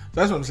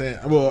 That's what I'm saying.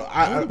 Well,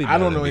 I wouldn't be don't mad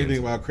know at anything being-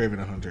 about Kraven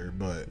the Hunter,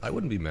 but I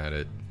wouldn't be mad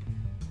at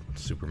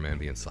Superman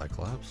being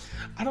Cyclops.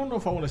 I don't know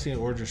if I want to see an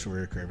origin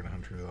story of Kraven the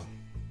Hunter, though.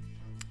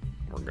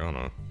 We're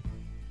gonna.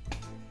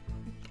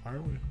 Are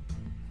we?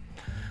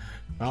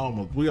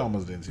 We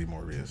almost didn't see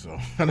Morbius, so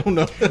I don't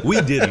know.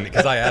 We didn't,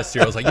 because I asked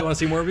you. I was like, "You want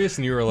to see Morbius?"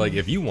 And you were like,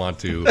 "If you want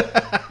to."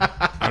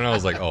 And I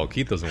was like, "Oh,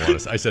 Keith doesn't want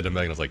to." I said to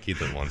Megan, "I was like, Keith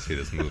doesn't want to see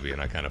this movie,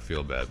 and I kind of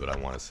feel bad, but I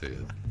want to see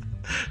it."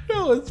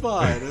 No, it's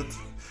fine.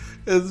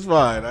 It's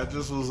fine. I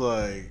just was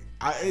like,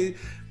 I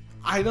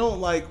don't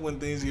like when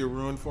things get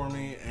ruined for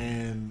me,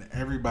 and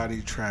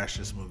everybody trashed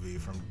this movie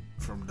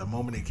from the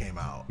moment it came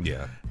out.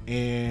 Yeah.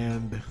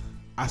 And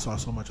I saw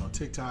so much on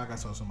TikTok. I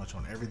saw so much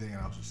on everything, and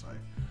I was just like,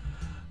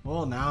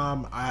 well,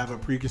 now I have a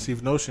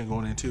preconceived notion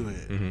going into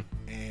it, and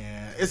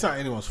it's not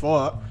anyone's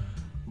fault.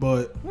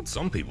 But Well, it's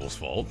some people's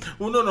fault.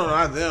 well, no,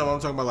 not them. I'm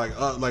talking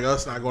about like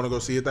us not going to go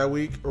see it that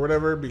week or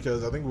whatever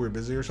because I think we were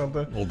busy or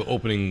something. Well,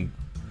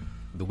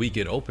 the week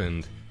it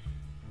opened,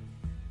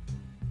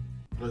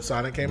 When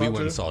Sonic came we out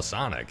went too? and saw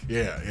Sonic.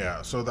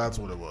 Yeah. So that's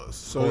what it was.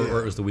 So Or, yeah.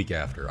 or it was the week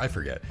after. I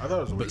forget. I thought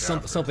it was the but week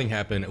after. something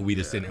happened. And we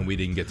just didn't. And we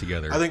didn't get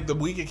together. I think the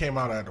week it came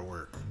out, I had to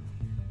work. I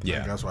think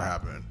Yeah. that's what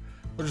happened,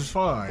 which is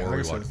fine. Or Like we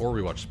I said- watched. Or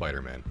we watched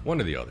Spider-Man. One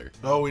or the other.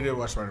 Oh, we did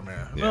watch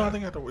Spider-Man. No, Yeah. I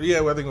think I think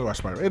we watched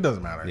Spider-Man. It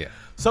doesn't matter. Yeah.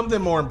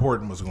 Something more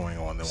important was going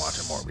on than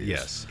watching Morbius.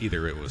 Yes.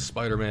 Either it was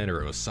Spider-Man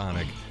or it was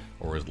Sonic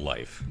or it was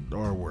life.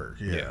 Or work.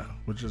 Yeah. Yeah.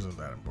 Which isn't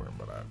that important,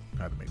 but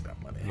I had to make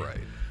that money. Right.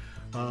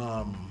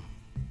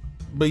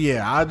 But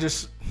yeah,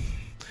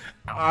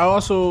 I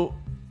also,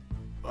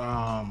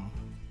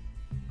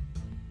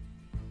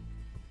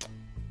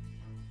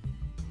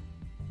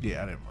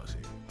 yeah, I didn't want to see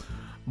it.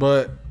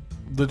 But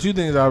the two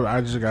things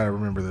I just gotta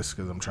remember this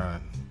because I'm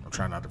trying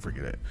not to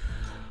forget it.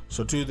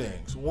 So 2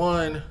 things.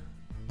 One,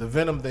 the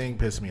Venom thing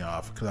pissed me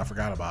off because I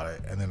forgot about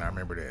it, and then I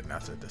remembered it, and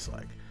that's a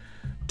dislike.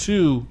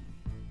 2,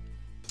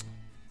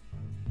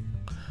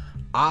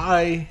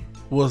 I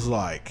was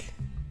like,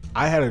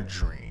 I had a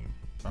dream.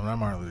 I'm not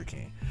Martin Luther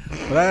King,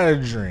 but I had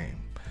a dream,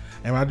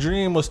 and my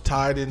dream was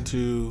tied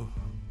into.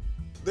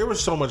 There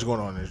was so much going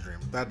on in this dream.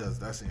 That's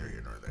neither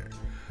here nor there.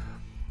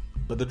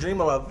 But the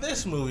dream about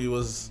this movie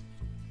was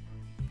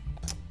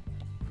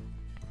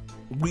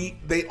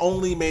they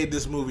only made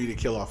this movie to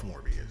kill off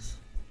Morbius.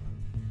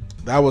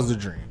 That was the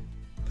dream,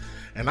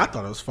 and I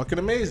thought it was fucking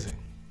amazing.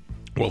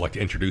 Well, like to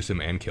introduce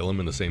him and kill him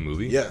in the same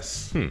movie.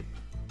 Yes.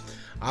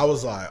 I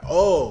was like,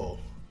 oh,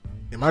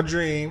 in my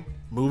dream,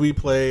 movie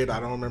played. I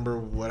don't remember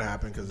what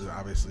happened because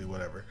obviously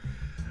whatever.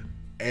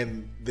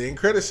 And the end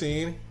credit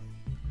scene,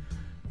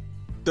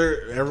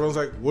 everyone's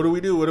like, what do we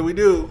do? What do we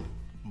do?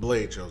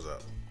 Blade shows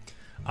up.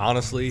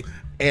 Honestly,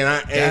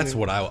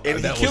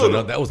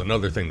 That was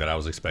another thing that I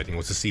was expecting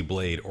was to see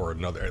Blade or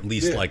another, at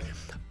least Yeah. like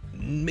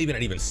maybe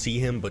not even see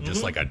him, but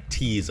just like a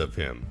tease of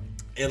him.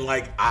 And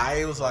like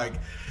I was like,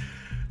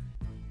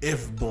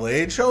 if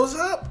Blade shows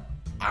up,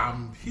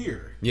 I'm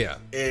here. Yeah.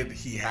 And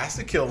he has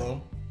to kill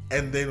him,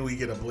 and then we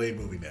get a Blade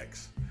movie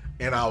next.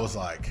 And I was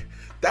like,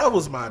 that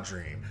was my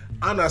dream.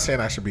 I'm not saying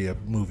I should be a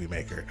movie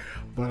maker,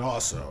 but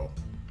also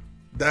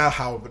that's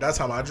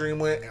how my dream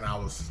went, and I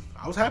was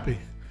happy.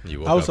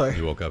 You I was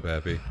woke up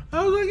happy.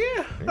 I was like,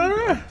 yeah,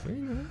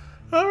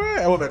 all right.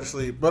 I went back to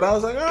sleep, but I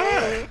was like, all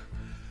right,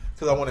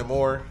 because I wanted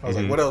more. I was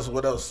like, what else?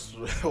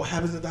 What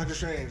happens in Doctor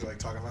Strange? Like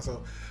talking to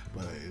myself,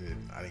 but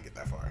I didn't get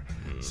that far.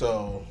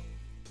 So,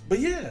 but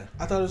yeah,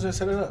 I thought it was gonna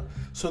set it up.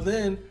 So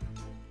then,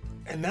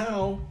 and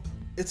now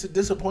it's a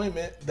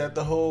disappointment that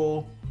the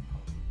whole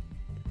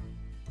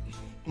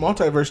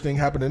multiverse thing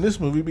happened in this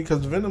movie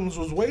because Venom's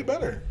was way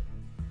better.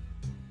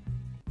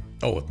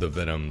 Oh, the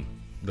Venom,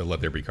 the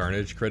Let There Be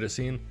Carnage credit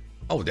scene?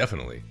 Oh,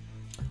 definitely.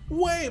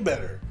 Way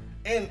better.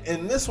 And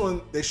in this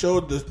one, they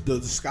showed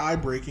the sky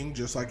breaking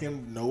just like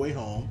in No Way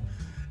Home.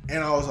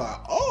 And I was like,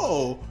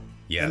 oh.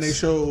 Yes. And they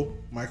show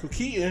Michael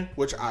Keaton,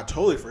 which I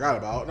totally forgot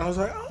about. And I was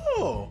like,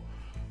 oh.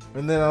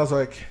 And then I was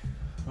like,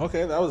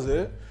 okay, that was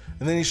it.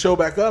 And then he showed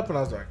back up, and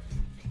I was like,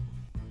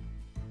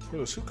 where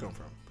did the suit come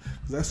from?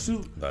 Because that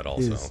suit That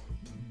also. is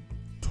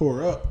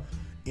tore up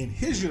in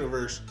his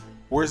universe.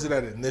 Where's it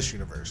at in this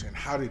universe? And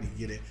how did he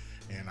get it?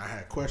 And I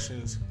had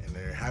questions, and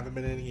there haven't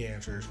been any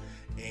answers.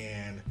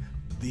 And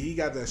he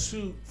got that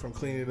suit from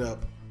cleaning it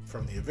up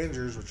from the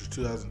Avengers, which was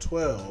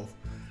 2012.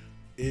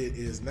 It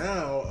is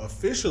now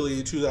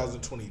officially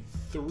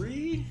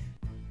 2023.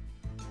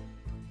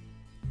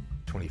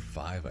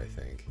 25, I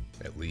think,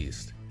 at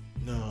least.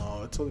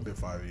 No, it's only been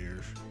 5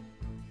 years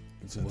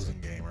since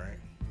Endgame, right?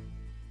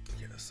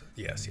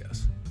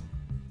 Yes.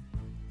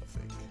 I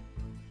think.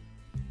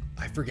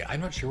 I forget.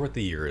 I'm not sure what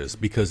the year is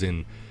because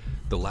in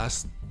the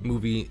last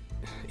movie,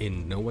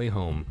 in No Way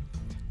Home,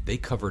 they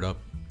covered up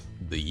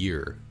the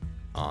year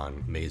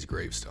on May's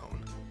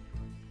gravestone.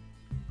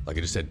 Like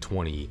it just said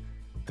 20,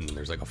 and then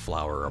there's like a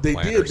flower or a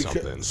plant or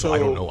something. So I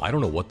don't know. I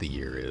don't know what the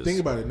year is. Think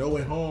about it. No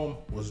Way Home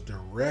was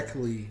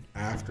directly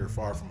after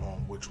Far From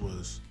Home, which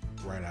was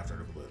right after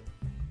the blip.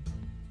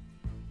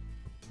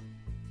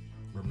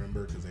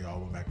 Remember, because they all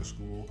went back to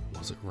school.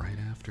 Was it right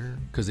after?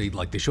 Because they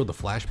showed the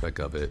flashback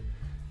of it,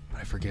 but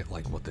I forget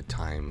like what the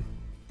time.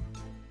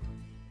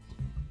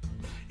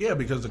 Yeah,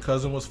 because the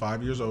cousin was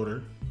 5 years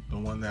older, the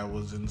one that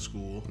was in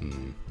school,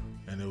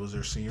 and it was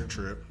their senior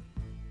trip.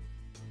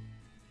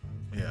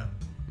 Yeah,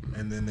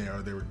 and then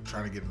they were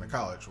trying to get into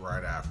college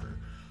right after,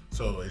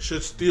 so it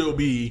should still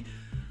be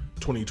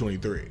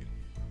 2023.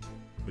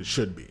 It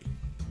should be.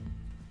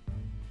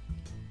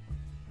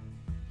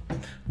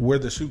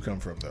 Where'd the suit come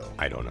from, though?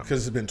 I don't know.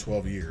 Because it's been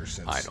 12 years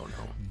since. I don't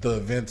know. The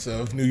events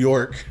of New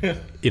York.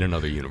 In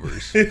another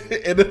universe.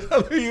 In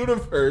another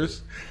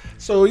universe.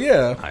 So,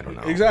 yeah. I don't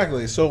know.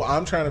 Exactly. So,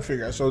 I'm trying to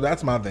figure out. So,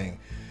 that's my thing.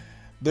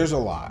 There's a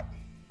lot.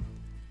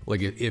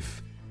 Like,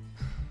 if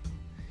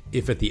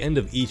at the end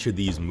of each of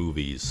these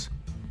movies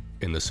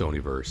in the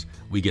Sonyverse,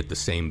 we get the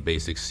same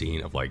basic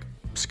scene of, like,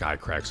 sky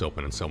cracks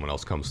open and someone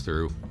else comes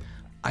through,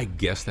 I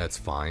guess that's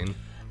fine.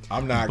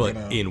 I'm not But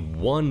gonna... in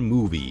one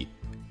movie...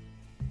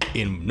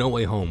 In No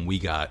Way Home, we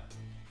got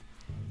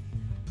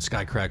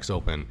sky cracks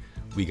open.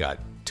 We got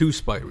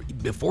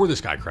before the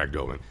sky cracked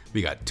open,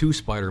 we got 2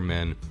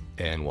 Spider-Men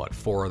and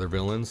 4 other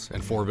villains,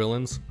 and 4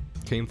 villains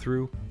came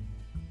through.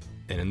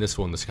 And in this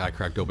one, the sky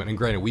cracked open. And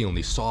granted, we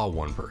only saw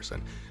one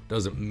person.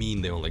 Doesn't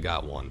mean they only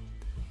got one.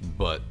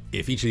 But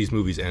if each of these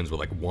movies ends with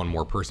like one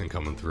more person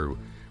coming through,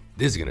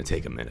 this is going to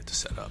take a minute to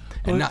set up.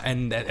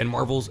 And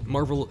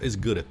Marvel is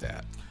good at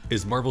that.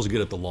 Marvel's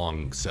good at the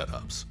long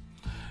setups.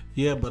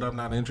 Yeah, but I'm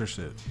not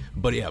interested.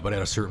 But at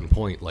a certain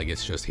point, like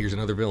it's just here's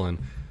another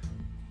villain.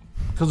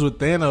 Because with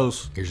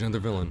Thanos, Here's another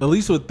villain. at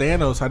least with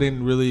Thanos, I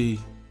didn't really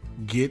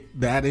get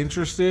that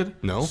interested.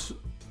 No,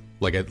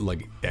 like at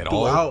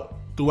all.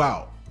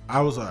 Throughout, I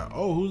was like,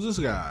 oh, who's this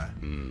guy?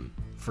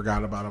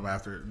 Forgot about him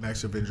after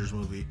next Avengers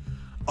movie.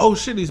 Oh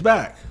shit, he's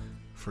back.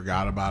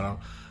 Forgot about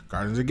him.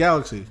 Guardians of the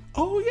Galaxy.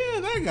 Oh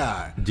yeah, that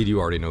guy. Did you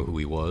already know who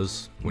he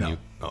was when No. you?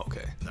 Oh,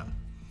 okay. No,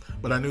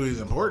 but I knew he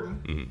was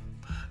important.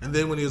 And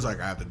then when he was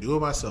like, I have to do it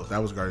myself,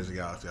 that was Guardians of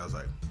the Galaxy. I was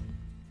like,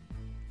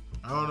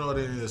 I don't know what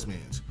any of this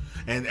means.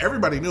 And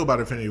everybody knew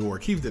about Infinity War.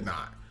 Keith did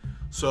not.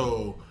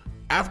 So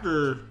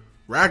after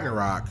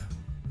Ragnarok,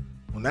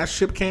 when that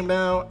ship came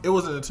down, it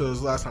wasn't until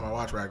the last time I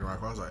watched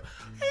Ragnarok, I was like,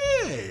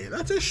 hey,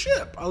 that's his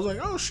ship. I was like,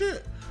 oh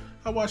shit.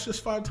 I watched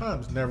this 5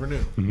 times. Never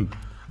knew.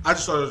 I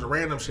just thought it was a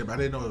random ship. I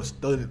didn't know it was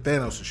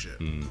Thanos' ship.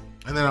 And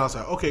then I was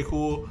like, okay,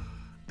 cool.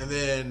 And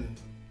then...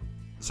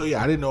 So,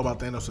 yeah, I didn't know about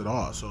Thanos at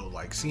all. So,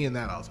 like, seeing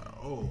that, I was like,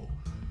 oh.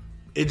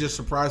 It just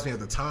surprised me at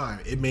the time.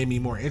 It made me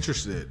more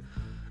interested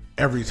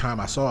every time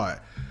I saw it.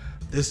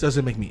 This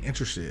doesn't make me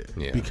interested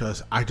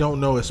because I don't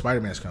know if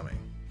Spider-Man's coming.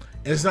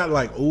 And it's not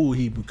like, oh,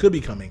 he could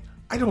be coming.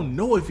 I don't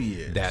know if he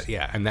is.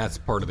 And that's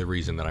part of the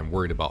reason that I'm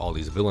worried about all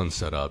these villain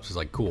setups. Is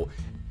like, cool,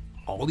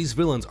 all these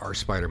villains are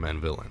Spider-Man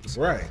villains.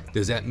 Right.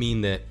 Does that mean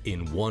that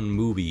in one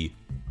movie...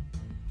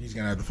 He's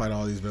going to have to fight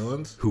all these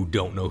villains? Who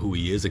don't know who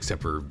he is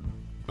except for...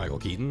 Michael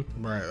Keaton,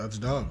 right? That's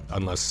dumb.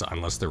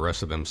 Unless the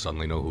rest of them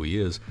suddenly know who he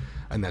is,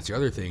 and that's the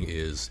other thing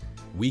is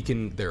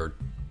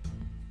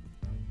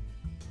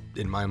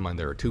in my mind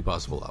there are 2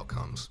 possible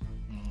outcomes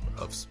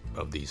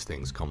of these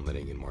things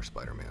culminating in more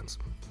Spider-Mans.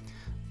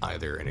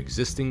 Either an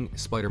existing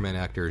Spider-Man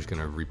actor is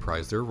going to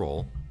reprise their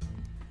role,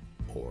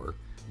 or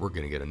we're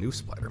going to get a new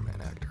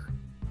Spider-Man actor.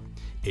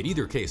 In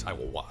either case, I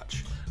will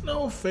watch.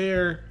 No,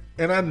 fair.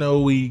 And I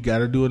know we got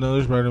to do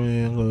another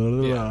Spider-Man. Blah, blah,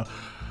 blah. Yeah.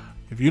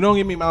 If you don't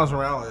give me Miles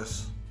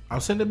Morales, I'll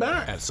send it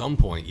back. At some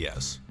point,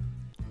 yes.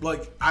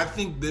 Like, I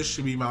think this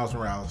should be Miles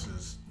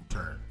Morales'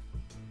 turn.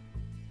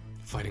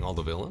 Fighting all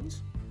the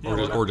villains?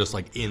 Yeah, or just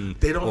like in...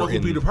 They don't know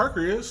who Peter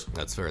Parker is.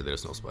 That's fair.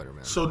 There's no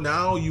Spider-Man. So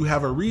now you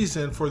have a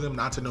reason for them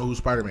not to know who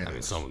Spider-Man is. I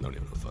mean, some of them don't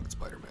even know who the fucking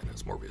Spider-Man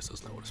is. Morbius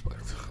doesn't know what a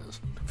Spider-Man is.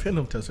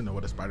 Venom doesn't know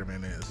what a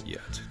Spider-Man is.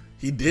 Yet.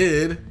 He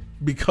did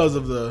because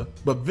of the...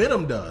 But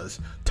Venom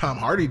does. Tom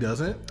Hardy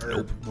doesn't. Or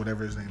Nope.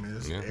 Whatever his name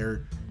is. Yeah.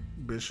 Eric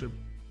Bishop.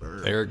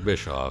 Or Eric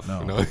Bischoff.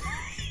 No.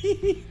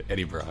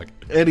 Eddie Brock.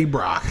 Eddie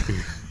Brock.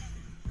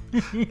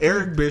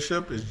 Eric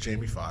Bishop is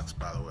Jamie Foxx,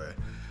 by the way.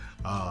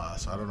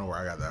 So I don't know where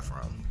I got that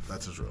from.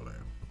 That's his real name.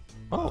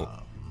 Oh.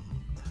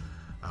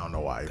 I don't know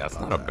why. That's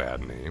not a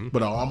bad name.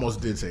 But I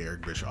almost did say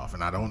Eric Bischoff,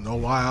 and I don't know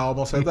why I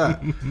almost said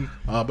that.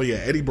 But yeah,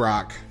 Eddie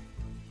Brock.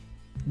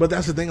 But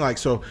that's the thing. Like,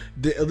 so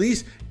at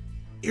least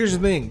here's the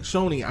thing,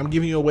 Sony. I'm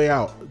giving you a way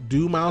out.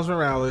 Do Miles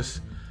Morales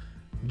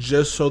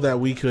just so that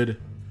we could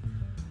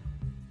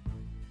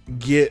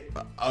get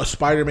a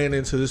Spider-Man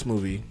into this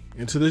movie,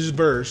 into this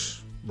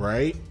verse,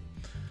 right?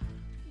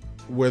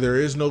 Where there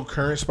is no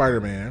current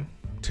Spider-Man,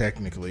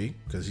 technically,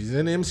 because he's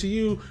in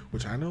MCU,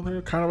 which I know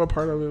they're kind of a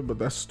part of it, but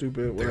that's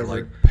stupid. They're Whatever.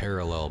 like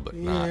parallel, but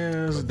not.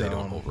 Yeah, it's But they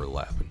dumb. don't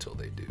overlap until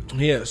they do.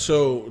 Yeah,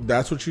 so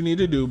that's what you need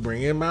to do.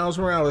 Bring in Miles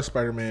Morales,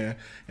 Spider-Man,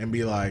 and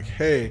be like,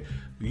 hey,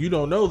 you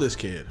don't know this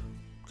kid.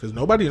 Because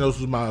nobody knows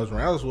who Miles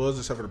Morales was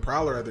except for the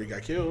Prowler after he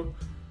got killed.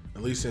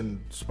 At least in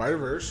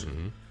Spider-Verse.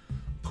 Mm-hmm.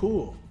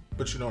 Cool.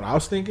 But you know what I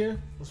was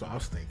thinking? That's what I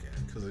was thinking.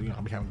 Because, you know,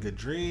 I'll be having good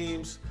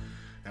dreams.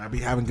 And I'll be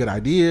having good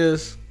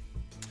ideas.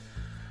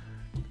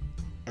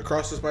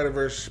 Across the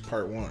Spider-Verse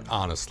Part 1.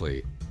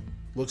 Honestly.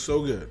 Looks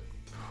so good.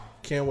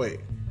 Can't wait.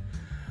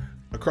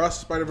 Across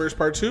the Spider-Verse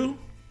Part 2.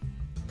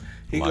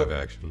 Live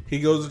action. He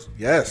goes,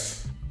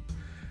 yes.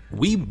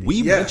 We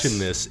Yes.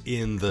 mentioned this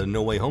in the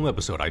No Way Home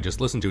episode. I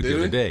just listened to it Did the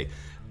other we? day.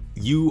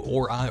 You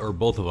or I or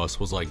both of us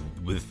was like,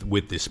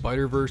 with the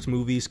Spider-Verse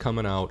movies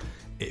coming out,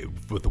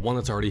 with the one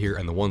that's already here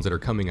and the ones that are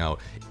coming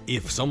out,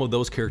 if some of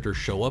those characters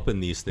show up in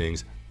these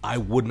things, I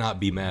would not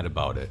be mad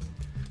about it.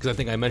 Because I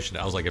think I mentioned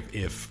it. I was like,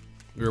 if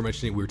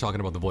we were talking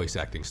about the voice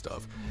acting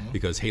stuff,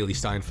 because Haley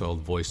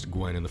Steinfeld voiced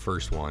Gwen in the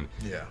first one,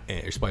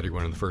 or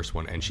Spider-Gwen in the first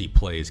one, and she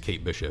plays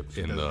Kate Bishop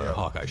in the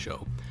Hawkeye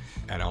show.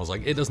 And I was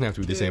like, it doesn't have to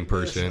be the same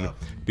person,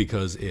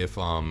 because if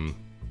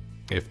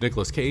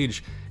Nicolas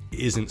Cage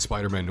isn't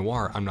Spider-Man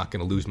Noir, I'm not going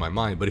to lose my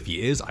mind. But if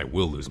he is, I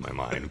will lose my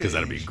mind, because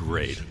that'd be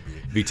great.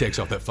 If he takes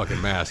off that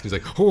fucking mask, he's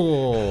like,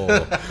 oh,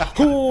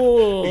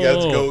 He got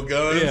his gold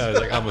guns. Yeah, he's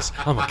like,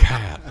 I'm a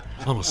cat.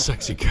 I'm a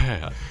sexy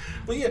cat.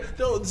 But yeah,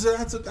 no,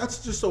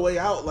 that's just a way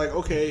out. Like,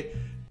 okay,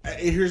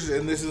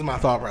 and this is my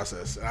thought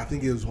process. And I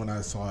think it was when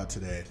I saw it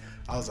today.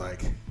 I was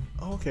like,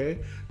 oh, okay.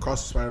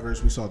 Across the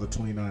Spider-Verse, we saw the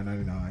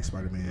 $29.99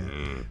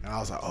 Spider-Man. And I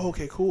was like, oh,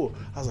 okay, cool.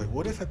 I was like,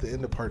 what if at the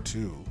end of Part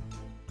 2,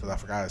 because I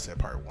forgot I said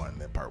Part 1,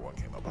 then Part 1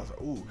 came up. I was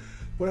like, ooh,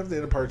 what if at the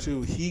end of Part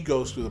 2, he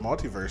goes through the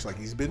multiverse like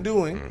he's been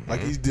doing,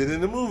 like he did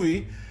in the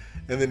movie,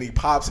 and then he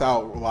pops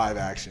out live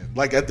action.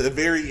 Like at the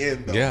very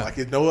end, though. Yeah. Like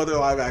it's no other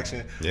live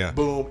action. Yeah.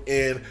 Boom.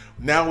 And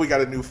now we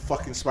got a new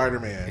fucking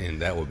Spider-Man.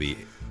 And that would be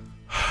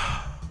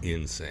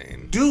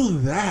insane. Do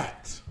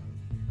that.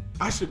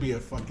 I should be a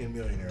fucking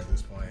millionaire at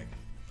this point.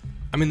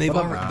 I mean,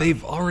 But I'm not.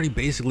 they've already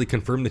basically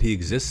confirmed that he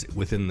exists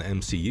within the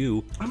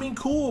MCU I mean,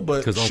 cool,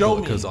 but because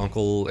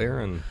Uncle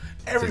Aaron says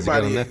he got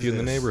everybody a nephew in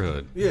the exists.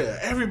 neighborhood. Yeah,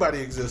 everybody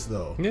exists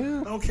though.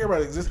 Yeah. I don't care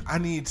about exists. I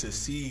need to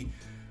see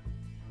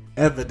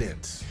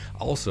evidence.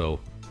 Also,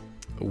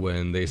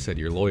 when they said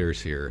your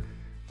lawyer's here,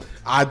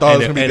 I thought it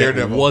was gonna be and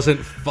Daredevil. it wasn't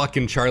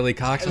fucking Charlie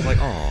Cox, I was like,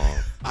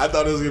 oh, I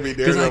thought it was gonna be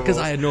Daredevil. because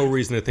I had no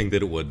reason to think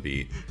that it would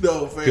be.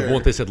 no fair.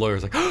 Once they said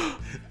lawyers, like,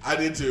 I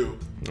did too.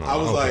 Oh, I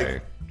was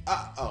okay.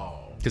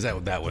 like, because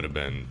that would have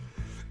been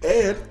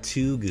and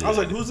too good. I was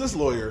like, who's this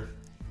lawyer?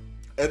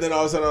 And then all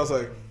of a sudden I was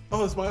like,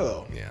 oh, it's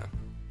Milo. yeah.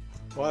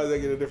 Why did they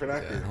get a different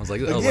actor? I was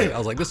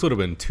like, this would have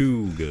been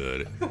too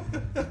good.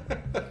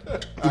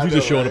 If he's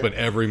just showing up in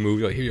every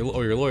movie, like, here,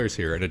 your lawyer's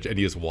here, and he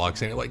just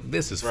walks in, and like,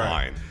 this is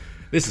fine.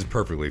 This is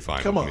perfectly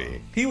fine Come with on,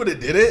 me. he would have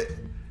did it.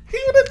 He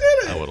would have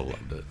did it. I would have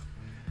loved it,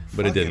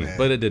 but it didn't.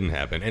 But it didn't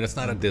happen, and it's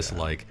not a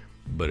dislike,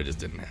 but it just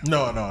didn't happen.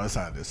 No, it's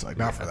not this. Like,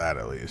 not for that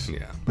at least.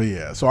 Yeah. But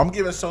yeah, so I'm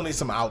giving Sony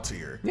some outs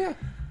here. Yeah,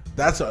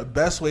 That's the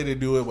best way to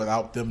do it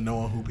without them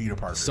knowing who Peter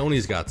Parker is.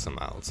 Sony's got some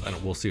outs.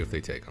 We'll see if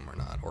they take them or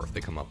not, or if they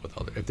come up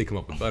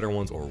with better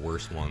ones or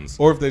worse ones,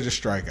 Or if they just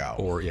strike out.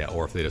 or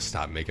if they just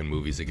stop making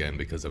movies again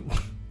because of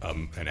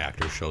an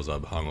actor shows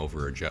up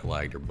hungover or jet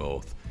lagged or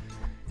both.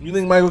 You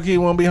think Michael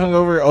Keaton won't be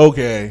hungover?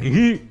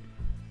 Okay.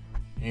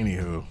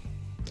 Anywho.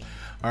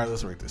 All right,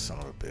 let's rate this son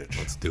of a bitch.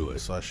 Let's do it.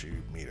 Slash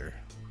you meet her.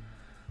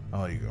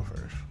 I'll let you go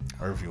first.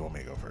 Or if you want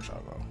me to go first,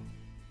 I'll go.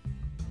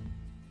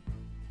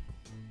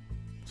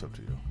 It's up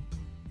to you.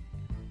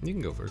 You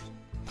can go first.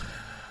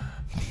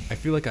 I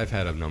feel like I've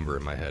had a number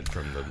in my head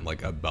from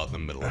about the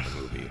middle of the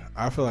movie.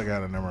 I feel like I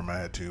had a number in my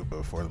head too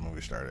before the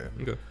movie started.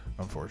 Okay.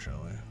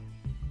 Unfortunately.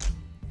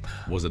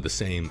 Was it the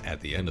same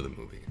at the end of the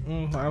movie?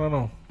 I don't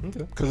know. Okay.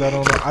 Because I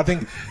don't know. I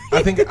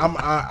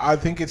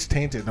think it's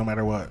tainted no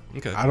matter what.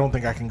 Okay. I don't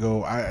think I can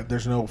go.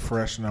 There's no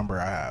fresh number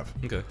I have.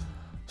 Okay.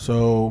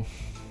 So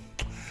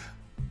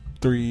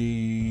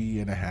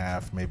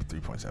 3.5, maybe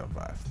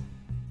 3.75.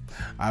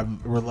 I'm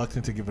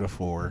reluctant to give it a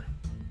 4,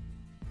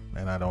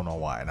 and I don't know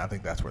why. And I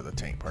think that's where the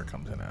taint part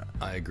comes in at.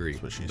 I agree.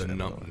 That's what she the,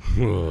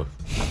 said.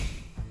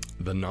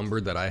 the number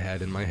that I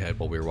had in my head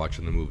while we were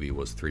watching the movie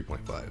was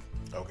 3.5.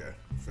 Okay,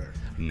 fair.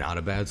 Not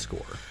a bad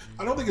score.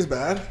 I don't think it's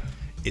bad.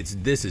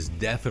 This is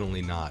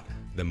definitely not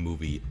the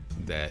movie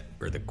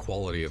or the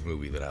quality of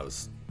movie that I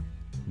was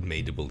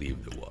made to believe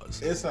it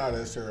was. It's not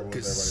as terrible as everybody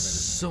Because makes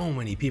so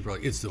many people are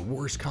like, it's the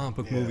worst comic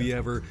book movie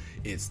ever.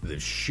 It's the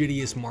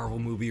shittiest Marvel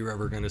movie you're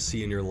ever going to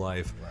see in your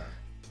life. Right.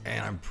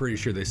 And I'm pretty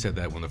sure they said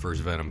that when the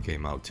first Venom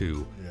came out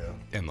too. Yeah.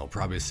 And they'll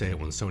probably say it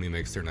when Sony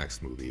makes their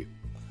next movie.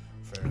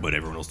 Fair. But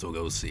everyone will still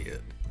go see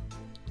it.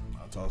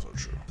 That's also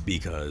true.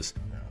 Because,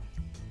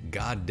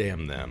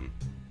 goddamn them.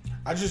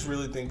 I just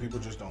really think people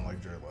just don't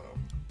like Jared Leto.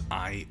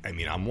 I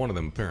mean, I'm one of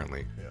them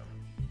apparently. Yeah.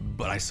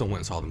 But I still went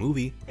and saw the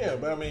movie. Yeah,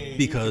 but I mean,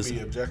 Because- you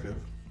can be objective.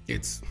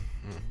 It's.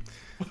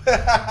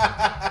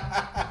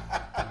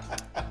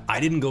 I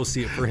didn't go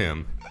see it for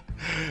him.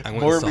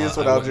 Morbius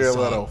without Jared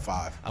Leto,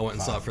 5. I went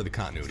and saw it for the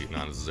continuity,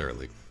 not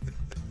necessarily.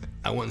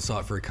 I went and saw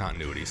it for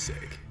continuity's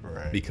sake.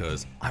 Right.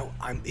 Because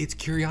it's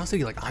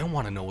curiosity. Like, I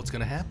want to know what's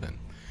going to happen.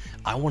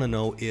 I want to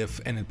know if,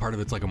 and part of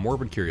it's like a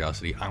morbid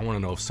curiosity, I want to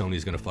know if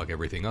Sony's going to fuck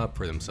everything up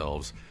for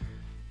themselves.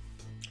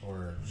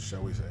 Or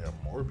shall we say a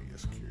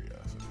Morbius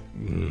curiosity?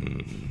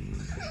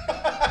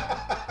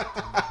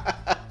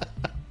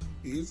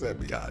 You set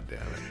me. God damn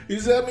it. You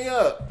set me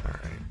up. All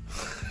right.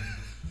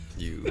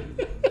 You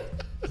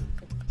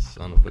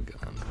son of a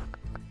gun.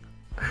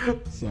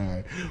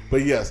 Sorry.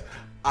 But yes,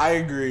 I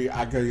agree.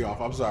 I cut you off.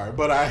 I'm sorry.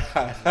 But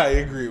I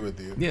agree with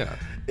you. Yeah.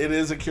 It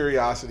is a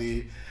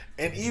curiosity.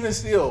 And even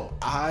still,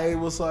 I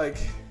was like,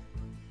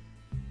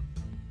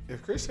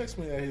 if Chris texts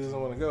me that he doesn't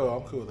want to go,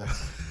 I'm cool with that.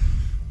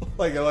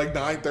 Like at like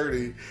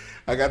 9:30,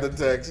 I got the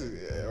text,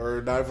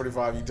 or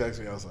 9:45, you text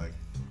me. I was like,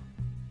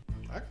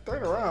 I can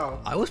turn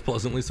around. I was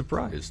pleasantly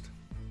surprised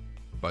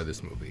by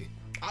this movie.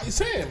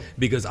 Same.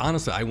 Because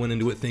honestly, I went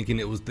into it thinking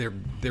it was there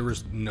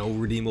was no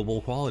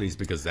redeemable qualities,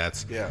 because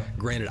that's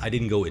granted, I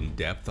didn't go in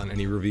depth on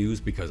any reviews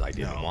because I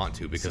didn't want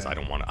to, because I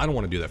don't want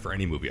to do that for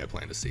any movie I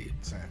plan to see.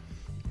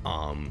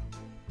 Same.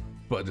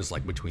 But just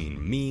like between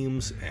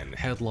memes and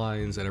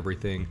headlines and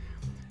everything,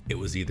 it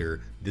was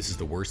either this is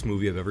the worst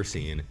movie I've ever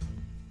seen,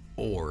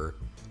 or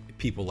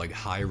people like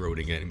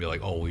high-roading it and be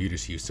like, oh, well, you're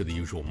just used to the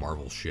usual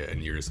Marvel shit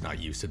and you're just not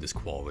used to this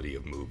quality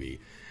of movie.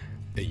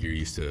 That you're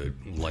used to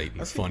light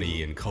and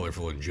funny and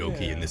colorful and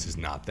jokey, and this is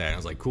not that. And I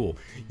was like, cool,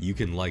 you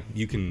can like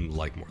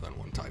more than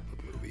one type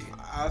of movie,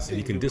 and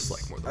you can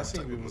dislike more than one type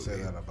of movie. I've seen people say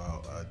that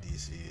about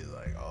DC,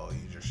 like, oh,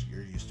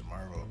 you're used to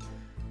Marvel.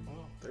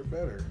 Well, they're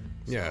better.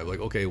 So. Yeah, like,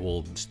 okay,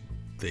 well,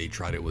 they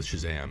tried it with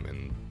Shazam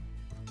and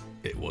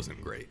it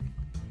wasn't great.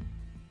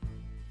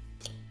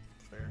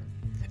 Fair.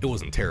 It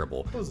wasn't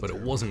terrible, but it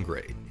wasn't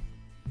great.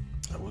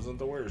 It wasn't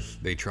the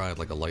worst. They tried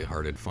like a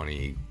lighthearted,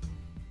 funny,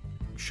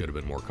 should have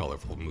been more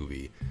colorful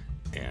movie,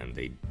 and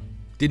they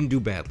didn't do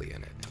badly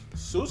in it.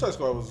 Suicide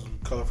Squad was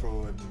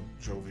colorful and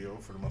jovial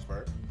for the most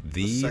part.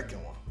 The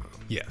second one.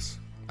 Yes,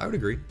 I would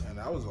agree. And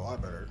that was a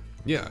lot better.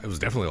 Yeah, it was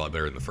definitely a lot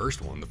better than the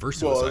first one. The first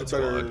Suicide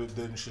Squad. Well, it's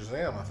better than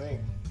Shazam, I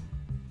think.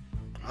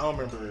 I don't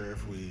remember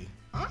if we...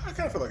 I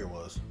kind of feel like it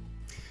was.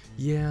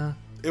 Yeah.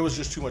 It was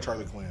just too much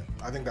Harley Quinn.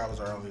 I think that was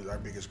our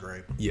biggest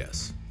gripe.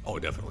 Yes. Oh,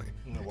 definitely.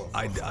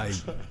 I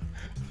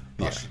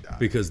yeah,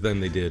 because then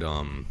they did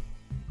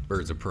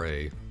Birds of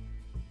Prey.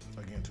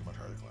 Again, too much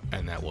Harley Quinn.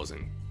 And that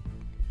wasn't...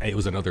 It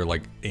was another,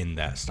 like, in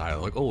that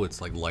style. Like, oh,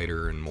 it's, like,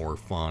 lighter and more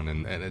fun,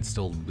 and it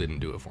still didn't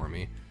do it for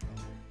me.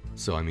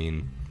 So, I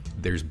mean,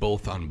 there's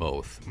both on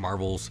both.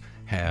 Marvel's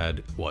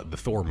had, the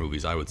Thor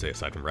movies, I would say,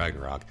 aside from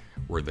Ragnarok,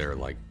 where they're,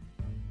 like...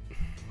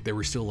 They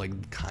were still,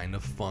 like, kind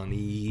of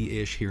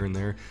funny-ish here and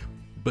there,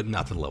 but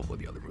not to the level of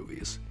the other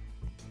movies.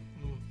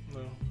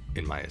 No.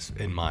 In my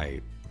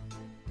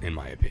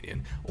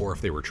opinion. Or if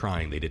they were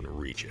trying, they didn't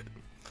reach it.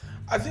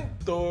 I think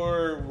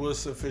Thor was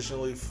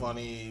sufficiently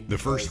funny. The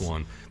first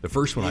one,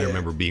 I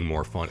remember being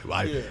more fun.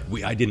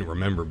 I didn't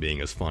remember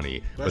being as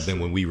funny, but then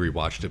when we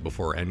rewatched it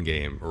before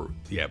Endgame,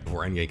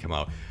 before Endgame came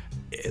out,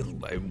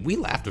 we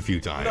laughed a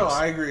few times. No,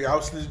 I agree.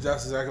 That's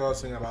exactly what I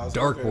was thinking about.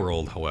 Dark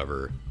World,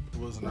 however,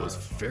 was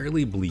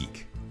fairly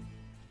bleak.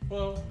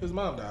 Well, his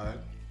mom died.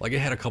 Like, it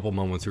had a couple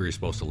moments where you're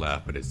supposed to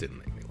laugh, but it didn't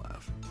make me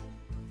laugh.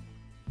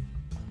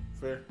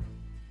 Fair.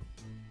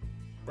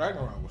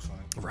 Ragnarok was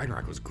fine.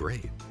 Ragnarok was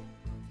great.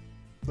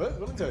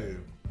 Let me tell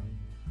you,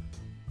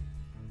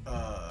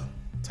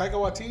 Taika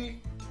Waititi,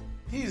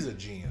 he's a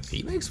genius.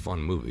 He makes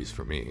fun movies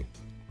for me.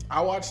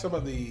 I watched some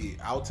of the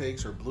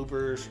outtakes or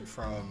bloopers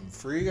from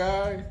Free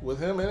Guy with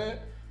him in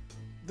it.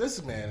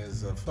 This man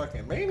is a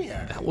fucking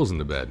maniac. That wasn't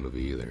a bad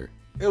movie either.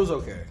 It was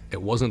okay.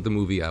 It wasn't the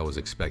movie I was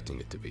expecting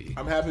it to be.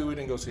 I'm happy we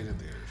didn't go see it in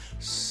theaters.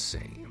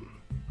 Same.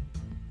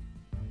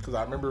 Because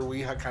I remember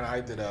we kind of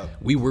hyped it up.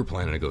 We were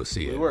planning to go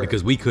see it.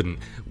 Because we couldn't,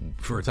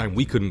 for a time,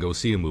 we couldn't go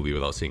see a movie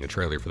without seeing a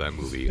trailer for that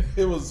movie.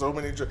 It was so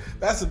many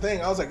That's the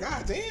thing. I was like,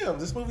 God damn,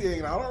 this movie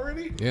ain't out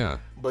already? Yeah.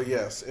 But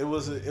yes, it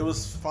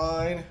was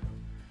fine.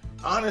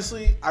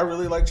 Honestly, I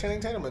really like Channing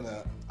Tatum in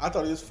that. I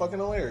thought he was fucking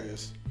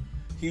hilarious.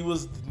 He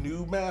was the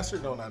new master.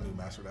 No, not new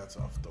master. That's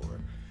off Thor.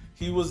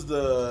 He was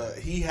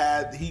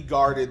he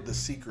guarded the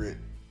secret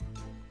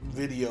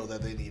video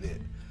that they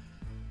needed.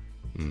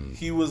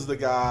 He was the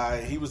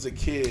guy. He was a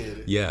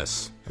kid.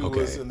 Yes.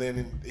 And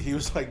then he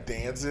was like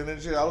dancing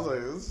and shit. I was like,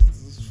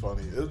 this is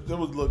funny. It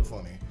would look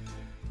funny.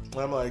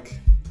 And I'm like,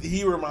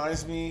 he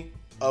reminds me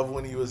of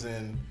when he was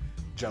in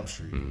Jump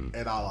Street,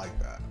 and I like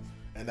that.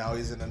 And now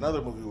he's in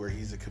another movie where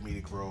he's a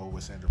comedic role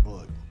with Sandra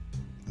Bullock.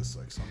 This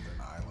like something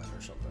Island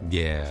or something.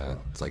 Yeah,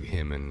 it's like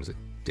him and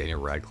Daniel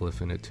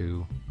Radcliffe in it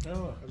too. I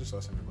don't know. I just saw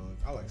Sandra Bullock.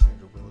 I like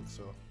Sandra Bullock,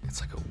 so it's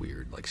like a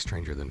weird, like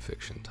Stranger Than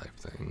Fiction type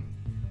thing.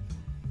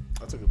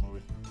 That's a good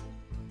movie.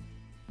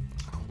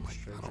 I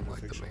don't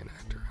like the main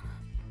actor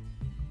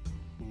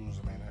in it. Who's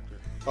the main actor?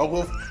 Oh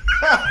well,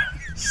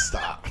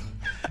 stop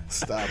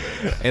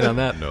it. And on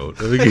that note,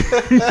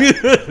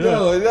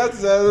 no,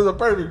 that's a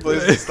perfect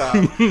place to stop.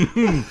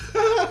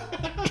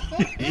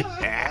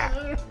 Yeah.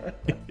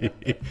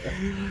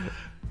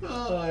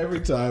 Oh,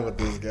 every time with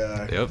this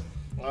guy. Yep.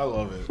 I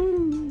love it.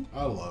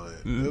 I love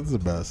it. It's the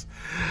best.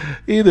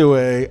 Either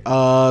way,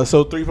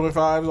 so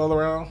 3.5s all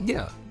around?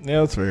 Yeah. Yeah,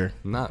 that's fair.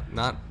 Not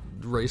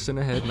racing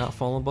ahead, not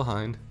falling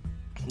behind.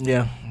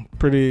 Yeah,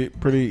 pretty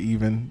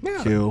even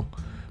Yeah. kill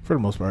for the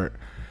most part.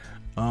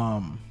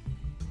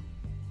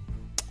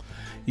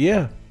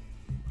 Yeah.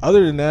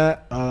 Other than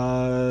that,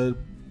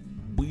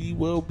 we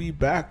will be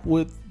back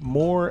with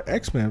more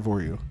X-Men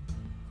for you.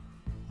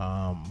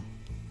 I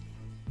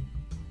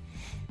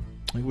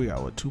think we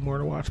got 2 more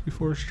to watch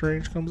before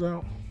Strange comes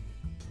out.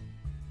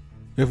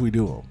 If we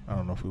do them, I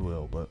don't know if we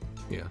will, but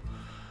Yeah.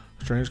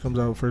 Strange comes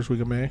out first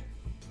week of May,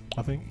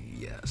 I think.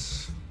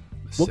 Yes.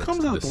 What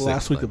comes out the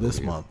last 6th, week of this I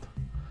believe. month?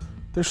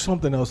 There's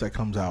something else that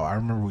comes out. I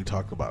remember we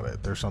talked about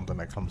it. There's something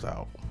that comes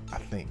out. I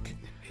think.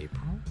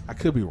 April? I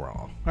could be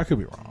wrong. I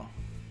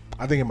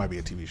think it might be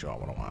a TV show I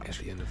want to At watch.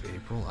 the end of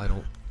April? I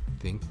don't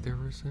think there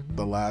was any.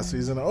 The last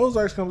season of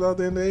Ozarks comes out at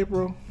the end of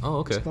April. Oh,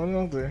 okay. Just throwing it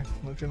out there.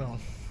 Let you know.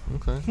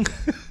 Okay.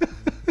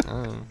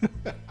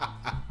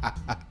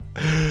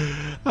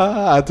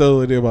 I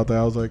totally knew about that.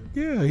 I was like,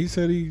 yeah, he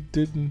said he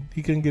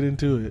couldn't get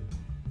into it.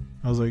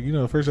 I was like,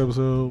 the first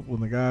episode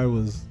when the guy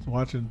was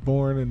watching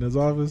porn in his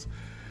office,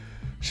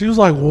 she was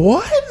like,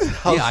 what?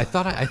 Yeah, I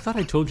thought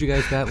I told you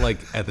guys that like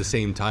at the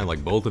same time,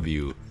 like both of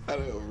you I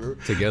don't remember.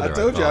 together. I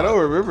told you, I thought. don't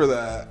remember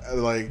that.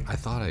 Like, I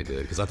thought I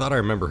did because I thought I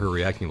remember her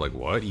reacting like,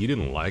 "What? You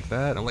didn't like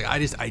that?" I'm like,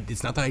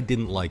 it's not that I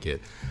didn't like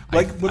it.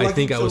 Like, I but like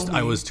think you I was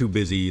told me- too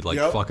busy like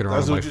Yep, fucking around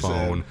that's on my what you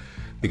said. phone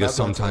because That's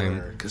what I told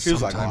sometimes her. She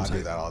was like, I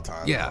do that all the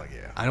time. Yeah, I'm like,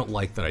 yeah. I don't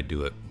like that I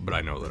do it, but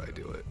I know that I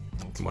do it.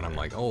 When I'm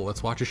like, oh,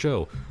 let's watch a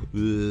show,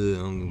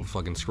 I'm gonna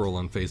fucking scroll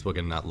on Facebook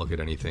and not look at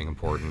anything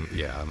important.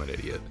 Yeah, I'm an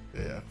idiot.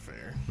 Yeah, fair.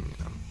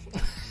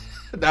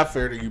 Not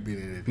fair to you being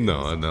an idiot.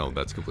 No,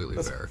 that's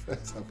completely fair.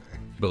 That's okay.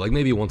 But like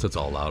maybe once it's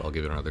all out, I'll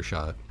give it another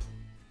shot.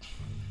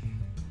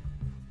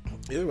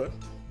 Either way,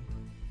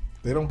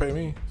 they don't pay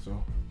me,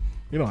 so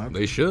you don't have to.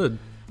 They should.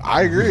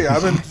 I agree.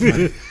 I've been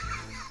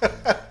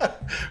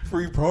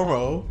free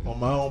promo on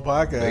my own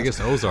podcast.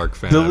 Biggest Ozark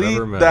fan I've ever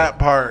Delete met. that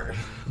part.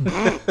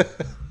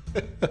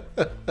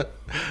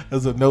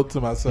 As a note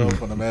to myself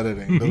when I'm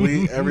editing.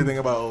 Delete everything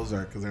about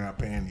Ozark because they're not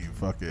paying you.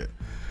 Fuck it.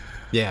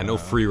 Yeah, no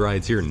free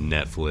rides here,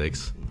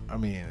 Netflix. I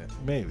mean,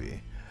 maybe.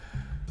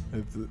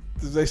 If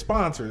they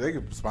sponsor, they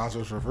could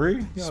sponsor us for free.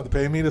 You don't have to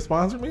pay me to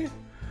sponsor me.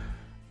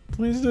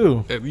 Please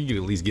do. If you could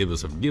at least give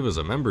us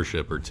a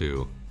membership or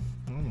two.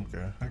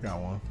 Okay, I got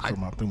one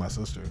through my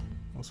sister.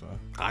 That's fine.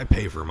 I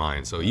pay for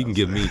mine, so you can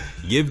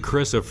give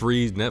Chris a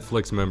free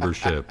Netflix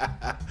membership.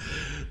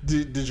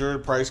 Did your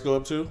price go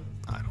up too?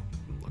 I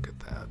don't look at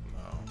that.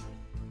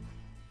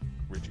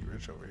 Richie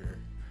Rich over here.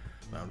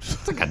 No, I'm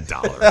just It's like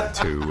 $1 or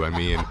 $2. I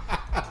mean,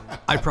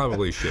 I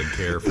probably should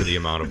care for the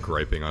amount of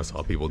griping I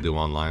saw people do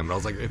online, but I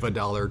was like, if $1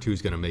 or $2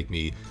 is going to make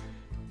me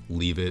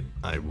leave it,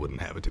 I wouldn't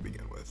have it to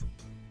begin with.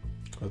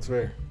 That's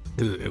fair.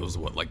 It was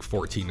what, like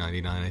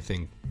 $14.99, I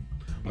think.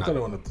 I thought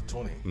it went up to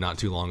 20. Not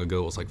too long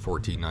ago, it was like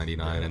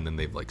 $14.99, and then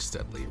they've like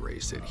steadily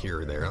raised it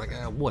here or there. Like,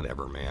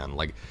 whatever, man.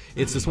 Like,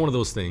 it's just one of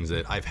those things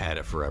that I've had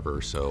it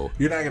forever. So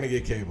You're not gonna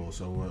get cable,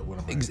 so what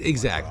am I?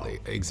 exactly.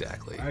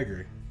 I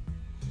agree.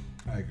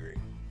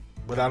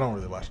 But I don't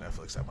really watch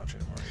Netflix that much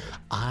anymore.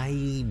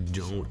 I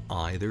don't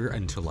either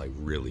until I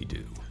really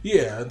do.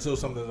 Yeah, until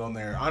something's on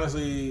there.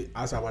 Honestly,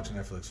 I stopped watching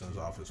Netflix since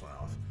Office went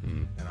off,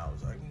 and I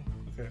was like,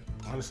 okay.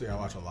 Honestly, I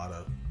watch a lot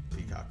of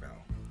Peacock now.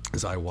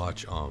 Because I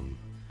watch,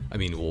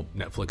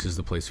 Netflix is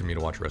the place for me to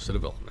watch Arrested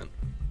Development.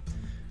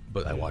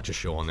 But I watch a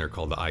show on there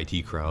called The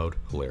IT Crowd,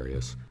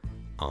 hilarious.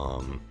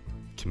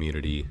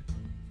 Community,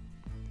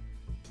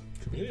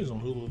 Community's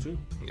on Hulu too.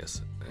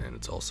 yes, and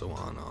it's also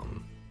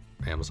on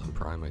Amazon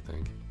Prime, I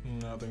think.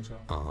 No, I think so.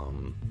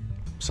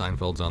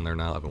 Seinfeld's on there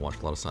now. I've been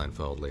watching a lot of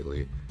Seinfeld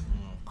lately.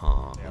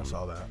 Yeah, I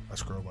saw that. I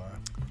scrolled by.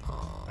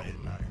 I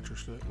am not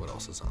interested. What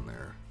else is on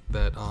there?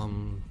 That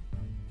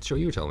show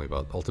you were telling me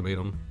about,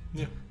 Ultimatum,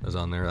 Yeah. is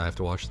on there. I have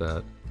to watch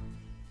that.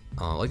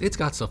 Like, it's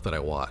got stuff that I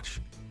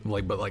watch.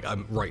 But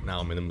I'm right now.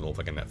 I'm in the middle of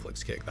like a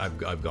Netflix kick.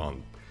 I've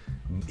gone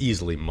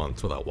easily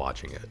months without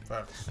watching it,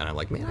 Facts. and I'm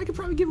like, man, I could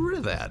probably get rid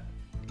of that.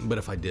 But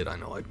if I did, I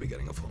know I'd be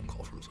getting a phone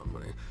call from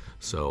somebody.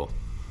 So,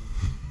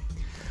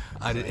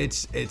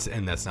 it's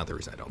and that's not the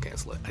reason I don't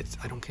cancel it.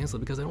 I don't cancel it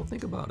because I don't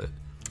think about it.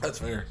 That's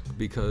fair.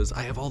 Because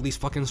I have all these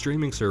fucking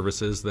streaming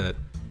services that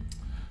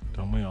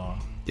Don't we all?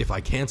 if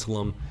I cancel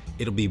them,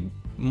 it'll be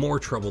more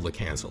trouble to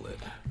cancel it,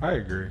 I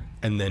agree.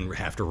 and then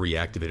have to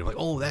reactivate it. Like,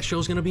 oh, that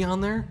show's gonna be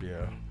on there.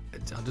 Yeah.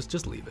 I'll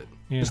just leave it.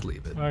 Yeah, Just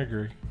leave it. I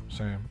agree.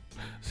 Same.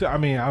 So I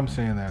mean, I'm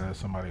saying that as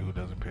somebody who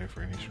doesn't pay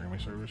for any streaming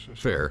services.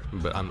 Fair,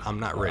 but I'm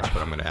not rich, but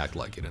I'm gonna act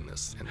like it in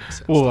this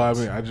instance. Well, I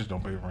mean, I just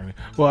don't pay for any.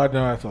 Well, I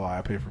know that's a lie.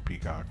 I pay for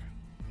Peacock,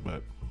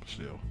 but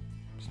still,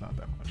 it's not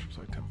that much. It's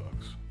like $10.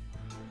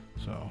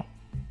 So,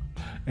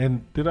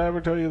 and did I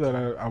ever tell you that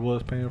I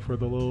was paying for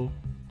the little?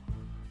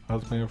 I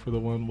was paying for the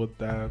one with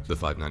that. The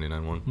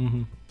 $5.99 one.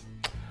 Mm-hmm.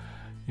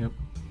 Yep.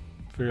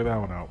 Figure that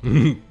one out.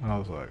 And I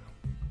was like,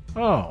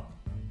 oh,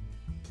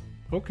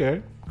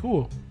 okay,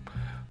 cool.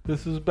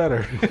 This is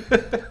better.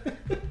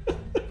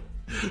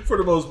 For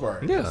the most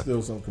part. Yeah.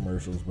 Still some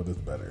commercials, but it's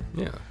better.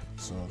 Yeah.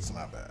 So it's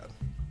not bad.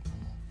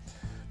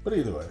 But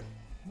either way,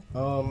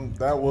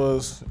 that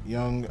was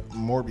young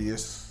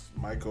Morbius,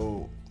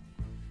 Michael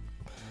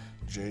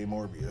J.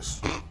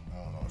 Morbius. I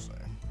don't know what I'm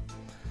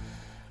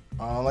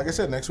saying. Like I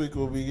said, next week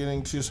we'll be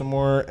getting to some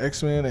more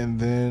X-Men, and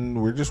then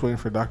we're just waiting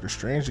for Doctor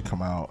Strange to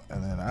come out.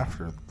 And then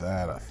after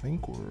that, I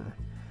think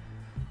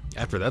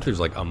After that, there's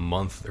like a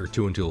month or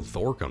two until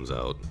Thor comes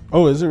out.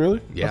 Oh, is it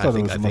really? Yeah, I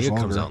think it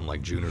comes out in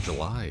like June or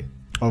July.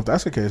 Oh, if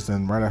that's the case,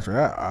 then right after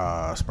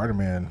that,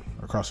 Spider-Man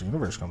Across the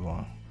Universe comes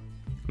on.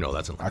 No,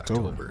 that's in like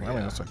October. I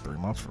mean, that's like 3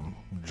 months from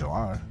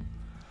July.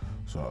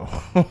 So,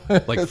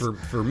 like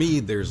for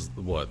me, there's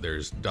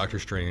Doctor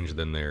Strange,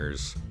 then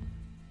there's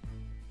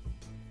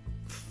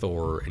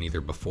Thor, and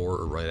either before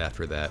or right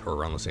after that, or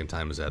around the same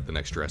time as that, the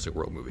next Jurassic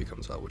World movie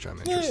comes out, which I'm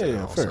interested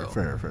in. Also.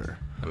 Fair.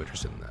 I'm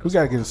interested in that. We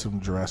gotta get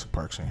some Jurassic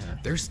Parks in here.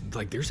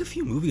 There's a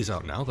few movies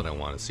out now that I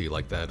want to see,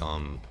 like that.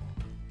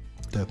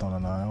 Death on the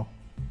Nile.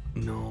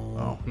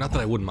 No, not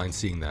that I wouldn't mind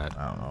seeing that.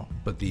 I don't know.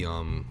 But the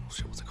what's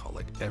it called?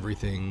 Like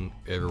Everything,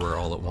 Everywhere,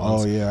 All at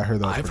Once. Oh yeah, I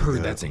heard that. I've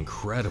heard that's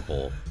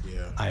incredible.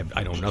 Yeah.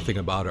 I know nothing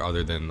about it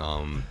other than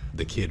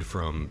the kid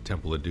from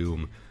Temple of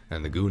Doom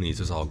and the Goonies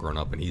is all grown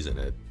up and he's in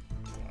it.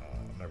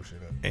 I've never seen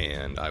it.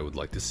 And I would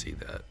like to see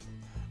that.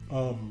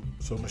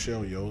 So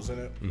Michelle Yeoh's in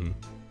it,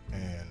 Mm-hmm.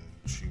 and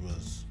she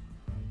was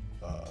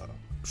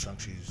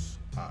Shang-Chi's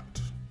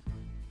aunt.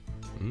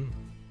 Mm.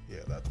 Yeah,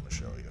 that's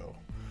Michelle Yeoh.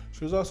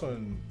 She was also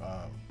in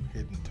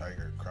Hidden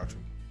Tiger,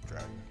 Crouching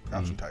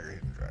Tiger,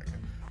 Hidden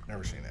Dragon.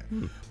 Never seen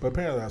it, but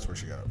apparently that's where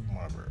she got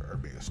one of her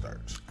biggest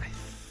starts. I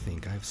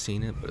think I've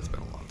seen it, but it's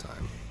been a long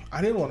time.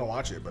 I didn't want to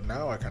watch it, but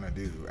now I kind of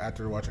do.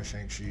 After watching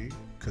Shang-Chi,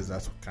 because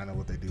that's kind of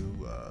what they do.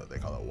 They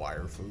call it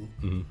wire fu.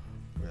 Mm-hmm.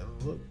 Yeah,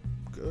 it looked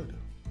good.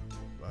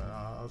 But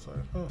I was like,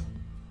 huh.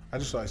 I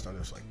just always thought it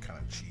was like kind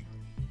of cheap.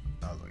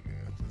 I was like,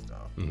 yeah, this is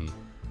dumb. Mm-hmm.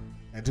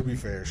 And to be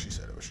fair, she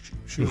said it was cheap.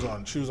 She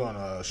was on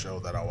a show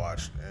that I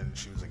watched, and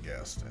she was a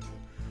guest, and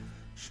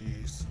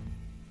she's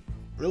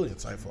really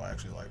insightful. I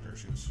actually liked her.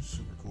 She was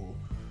super cool.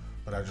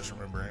 But I just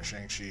remember in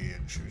Shang-Chi,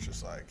 and she was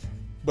just like,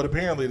 but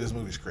apparently this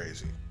movie's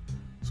crazy.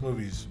 This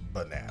movie's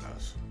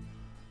bananas.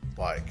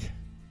 Like,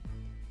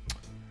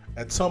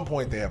 at some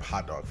point they have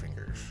hot dog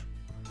fingers.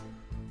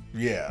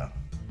 Yeah.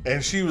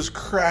 And she was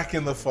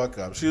cracking the fuck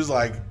up. She was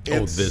like,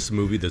 this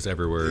movie, this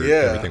Everywhere,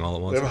 yeah, Everything All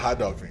at Once. They have hot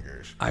dog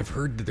fingers. I've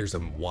heard that there's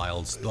some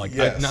wild, like,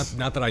 Yes.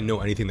 not that I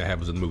know anything that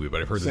happens in the movie, but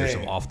I've heard that there's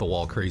some off the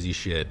wall crazy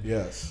shit.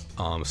 Yes.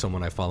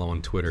 Someone I follow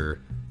on Twitter,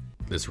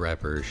 this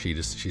rapper, she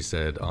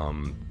said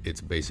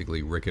it's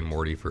basically Rick and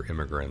Morty for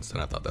immigrants,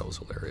 and I thought that was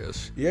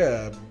hilarious.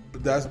 Yeah,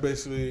 but that's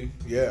basically,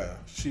 yeah.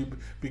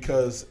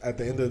 Because at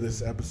the end of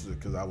this episode,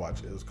 because I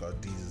watched it was called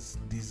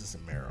Deezus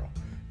and Mero,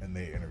 and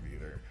they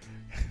interviewed her.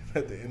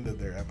 At the end of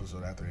their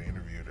episode, after they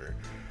interviewed her,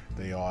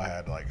 they all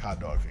had like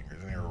hot dog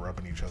fingers, and they were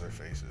rubbing each other's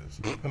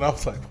faces. And I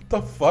was like, what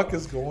the fuck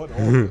is going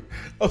on?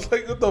 I was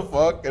like, what the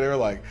fuck? And they were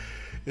like,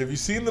 if you've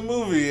seen the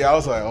movie, I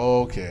was like,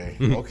 oh, okay,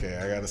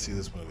 I got to see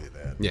this movie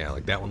then. Yeah,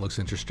 like that one looks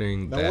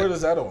interesting. Now, where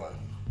does that on?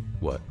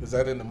 What? Is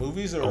that in the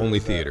movies or only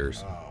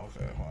theaters? Oh,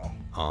 okay, well.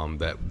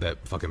 That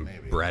fucking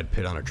Brad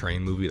Pitt on a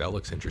train movie, that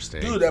looks interesting.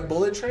 Dude, that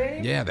Bullet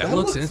Train? Yeah, that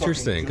looks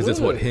interesting because it's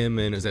what him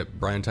and is that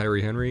Brian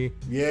Tyree Henry?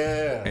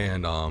 Yeah.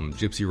 And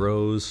Gypsy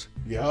Rose.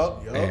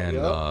 Yup.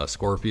 And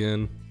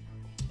Scorpion.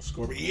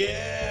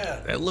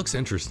 Yeah. That looks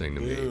interesting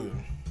to Dude,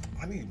 me.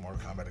 I need Mortal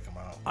Kombat to come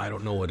out. I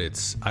don't know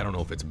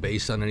if it's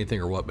based on anything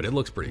or what, but it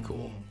looks pretty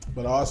cool.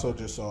 But I also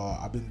just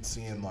saw, I've been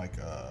seeing like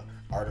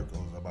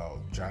articles about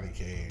Johnny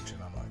Cage,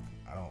 and I'm like,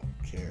 I don't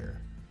care.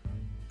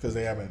 Because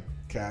they haven't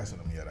casted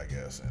him yet, I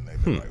guess. And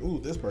they've been like, ooh,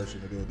 this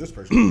person to do it, this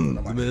person to do it. And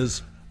I'm like,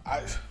 Miz.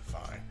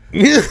 Fine.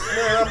 Man,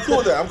 I'm cool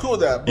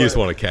with that. You just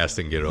want to cast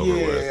and get it over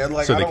with.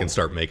 Like, so they can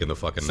start making the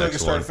fucking next one.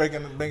 So they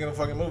can start making a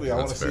fucking movie. I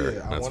want to see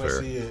it. I want to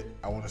see it.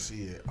 I want to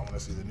see it. I want to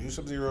see the new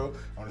Sub-Zero.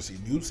 I want to see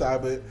new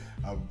Cybit.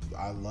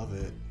 I love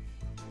it.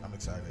 I'm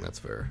excited. That's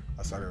fair.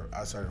 I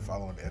started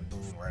following Ed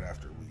Boon right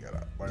after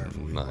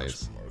we nice.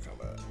 watched Mortal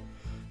Kombat.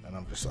 And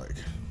I'm just like,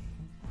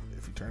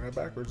 if you turn that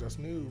backwards, that's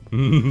new.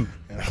 And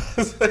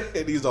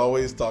he's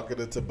always talking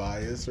to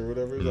Tobias or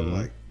whatever. So I'm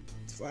like,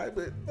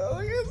 Cybit. Oh,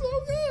 it's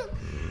so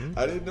good.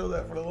 I didn't know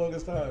that for the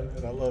longest time,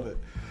 and I love it.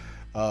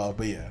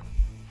 But yeah.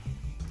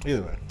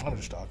 Either way, I'm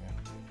just talking.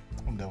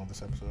 I'm done with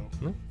this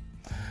episode.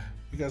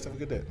 You guys have a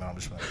good day. No, I'm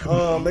just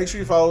playing. Make sure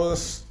you follow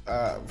us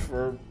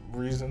for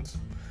reasons.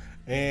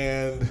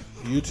 And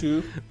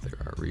YouTube. There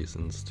are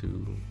reasons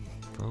to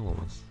follow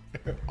us.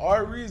 There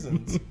are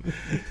reasons.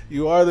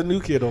 You are the new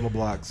kid on the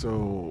block,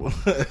 so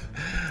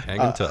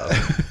hanging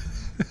tough.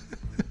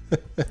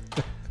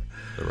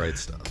 The right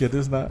stuff. Could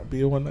this not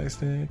be a one night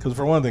stand? Because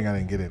for one thing, I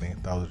didn't get any.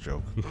 That was a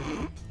joke.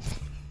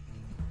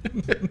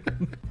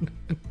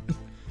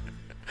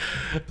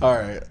 All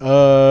right.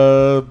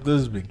 This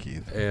has been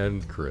Keith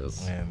and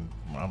Chris, and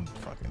I'm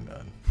fucking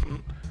done.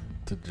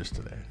 Just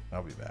today.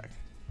 I'll be back.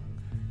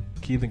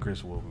 Keith and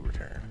Chris will be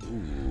returned.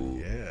 Ooh.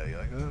 Yeah.